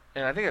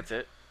 And I think that's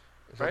it.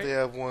 Right? They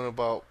have one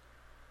about...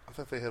 I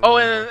thought they had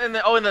and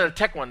the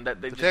tech one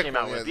that they just came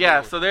out with.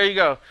 Yeah, so there you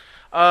go.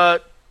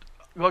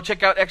 Go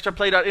check out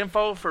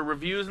extraplay.info for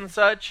reviews and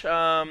such.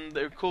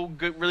 They're cool,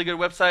 really good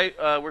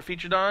website we're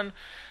featured on.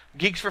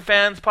 Geeks for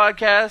Fans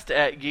podcast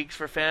at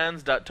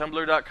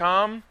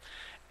geeksforfans.tumblr.com.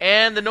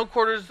 And the No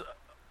Quarters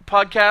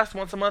podcast,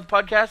 once a month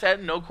podcast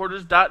at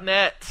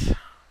noquarters.net.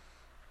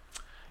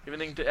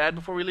 Anything to add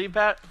before we leave,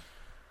 Pat?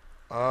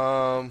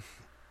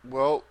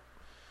 Well,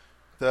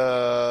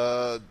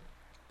 the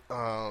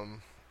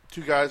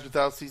Two Guys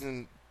Without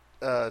Season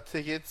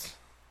tickets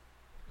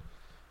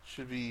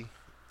should be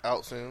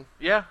out soon.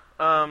 Yeah.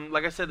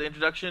 Like I said, the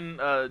introduction,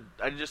 I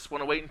just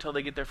want to wait until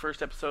they get their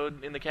first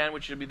episode in the can,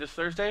 which should be this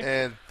Thursday.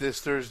 And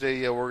this Thursday,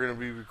 yeah, we're going to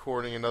be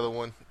recording another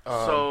one.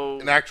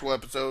 An actual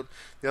episode.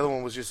 The other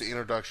one was just an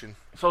introduction.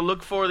 So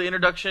look for the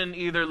introduction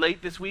either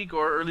late this week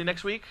or early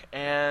next week.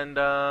 And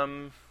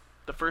the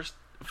first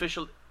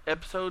official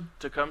episode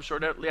to come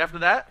shortly after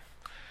that.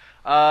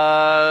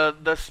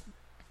 The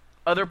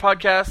other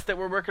podcast that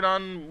we're working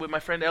on with my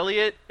friend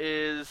Elliot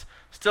is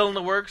still in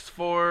the works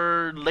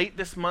for late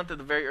this month at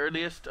the very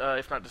earliest,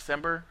 if not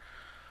December.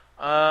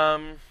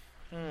 I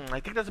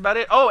think that's about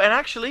it. Oh, and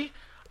actually,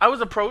 I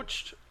was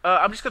approached.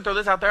 I'm just going to throw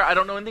this out there. I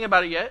don't know anything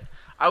about it yet.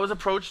 I was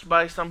approached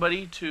by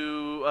somebody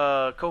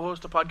to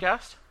co-host a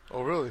podcast.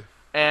 Oh, really?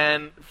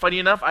 And funny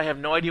enough, I have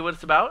no idea what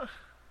it's about.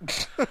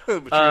 But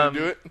you're going to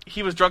do it?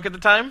 He was drunk at the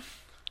time.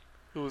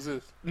 Who was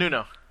this?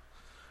 Nuno.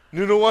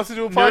 Nuno wants to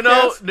do a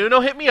podcast?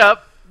 Nuno hit me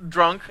up,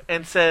 drunk,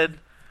 and said,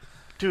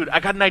 dude, I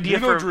got an idea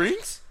Nuno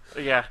drinks?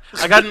 Yeah,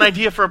 I got an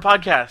idea for a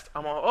podcast.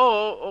 I'm all,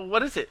 oh,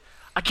 what is it?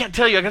 I can't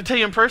tell you. I gotta tell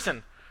you in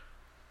person.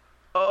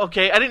 Oh,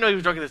 okay, I didn't know he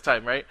was drunk at this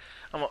time, right?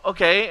 I'm all,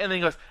 okay, and then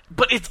he goes,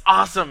 but it's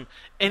awesome,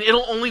 and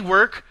it'll only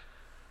work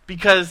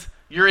because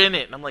you're in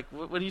it. And I'm like,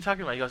 what are you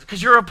talking about? He goes,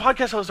 because you're a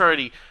podcast host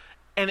already,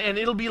 and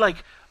it'll be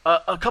like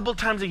a couple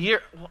times a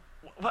year.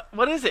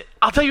 What is it?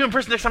 I'll tell you in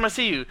person next time I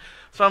see you.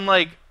 So I'm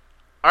like,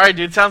 all right,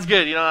 dude, sounds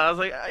good. I was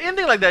like,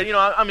 anything like that,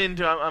 I'm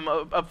into. I'm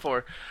up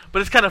for.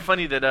 But it's kind of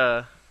funny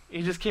that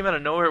he just came out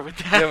of nowhere with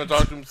that. You haven't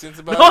talked to him since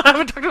about it? No, I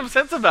haven't talked to him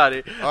since about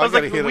it. Oh, I was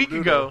like a week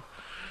ago.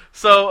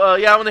 So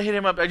yeah, I'm gonna hit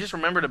him up. I just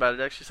remembered about it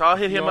actually. So I'll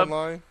hit him up.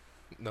 Online?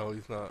 No,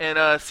 he's not.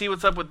 And see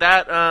what's up with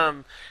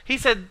that. He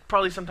said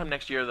probably sometime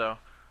next year though.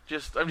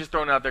 I'm just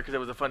throwing it out there because it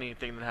was a funny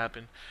thing that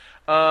happened.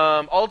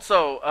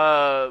 Also,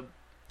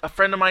 a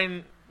friend of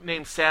mine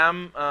named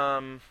Sam.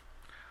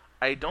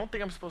 I don't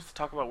think I'm supposed to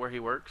talk about where he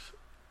works.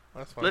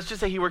 That's fine. Let's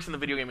just say he works in the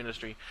video game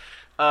industry.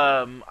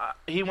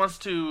 He wants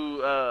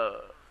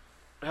to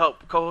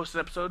help co-host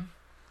an episode.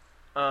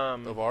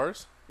 Of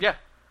ours? Yeah.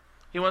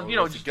 He wants,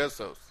 just guest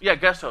host. Yeah,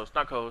 guest host,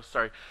 not co-host.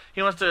 Sorry.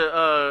 He wants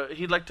to.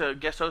 He'd like to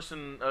guest host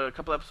in a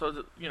couple episodes.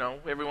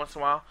 Every once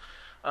in a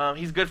while.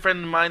 He's a good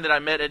friend of mine that I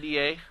met at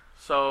EA.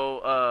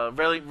 So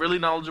really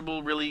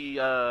knowledgeable, really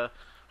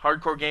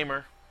hardcore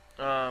gamer.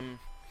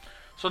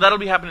 So that'll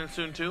be happening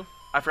soon too.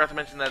 I forgot to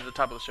mention that at the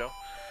top of the show.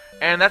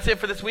 And that's it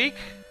for this week.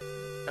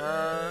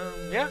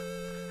 Yeah.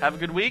 Have a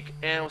good week,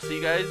 and we'll see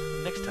you guys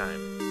next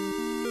time.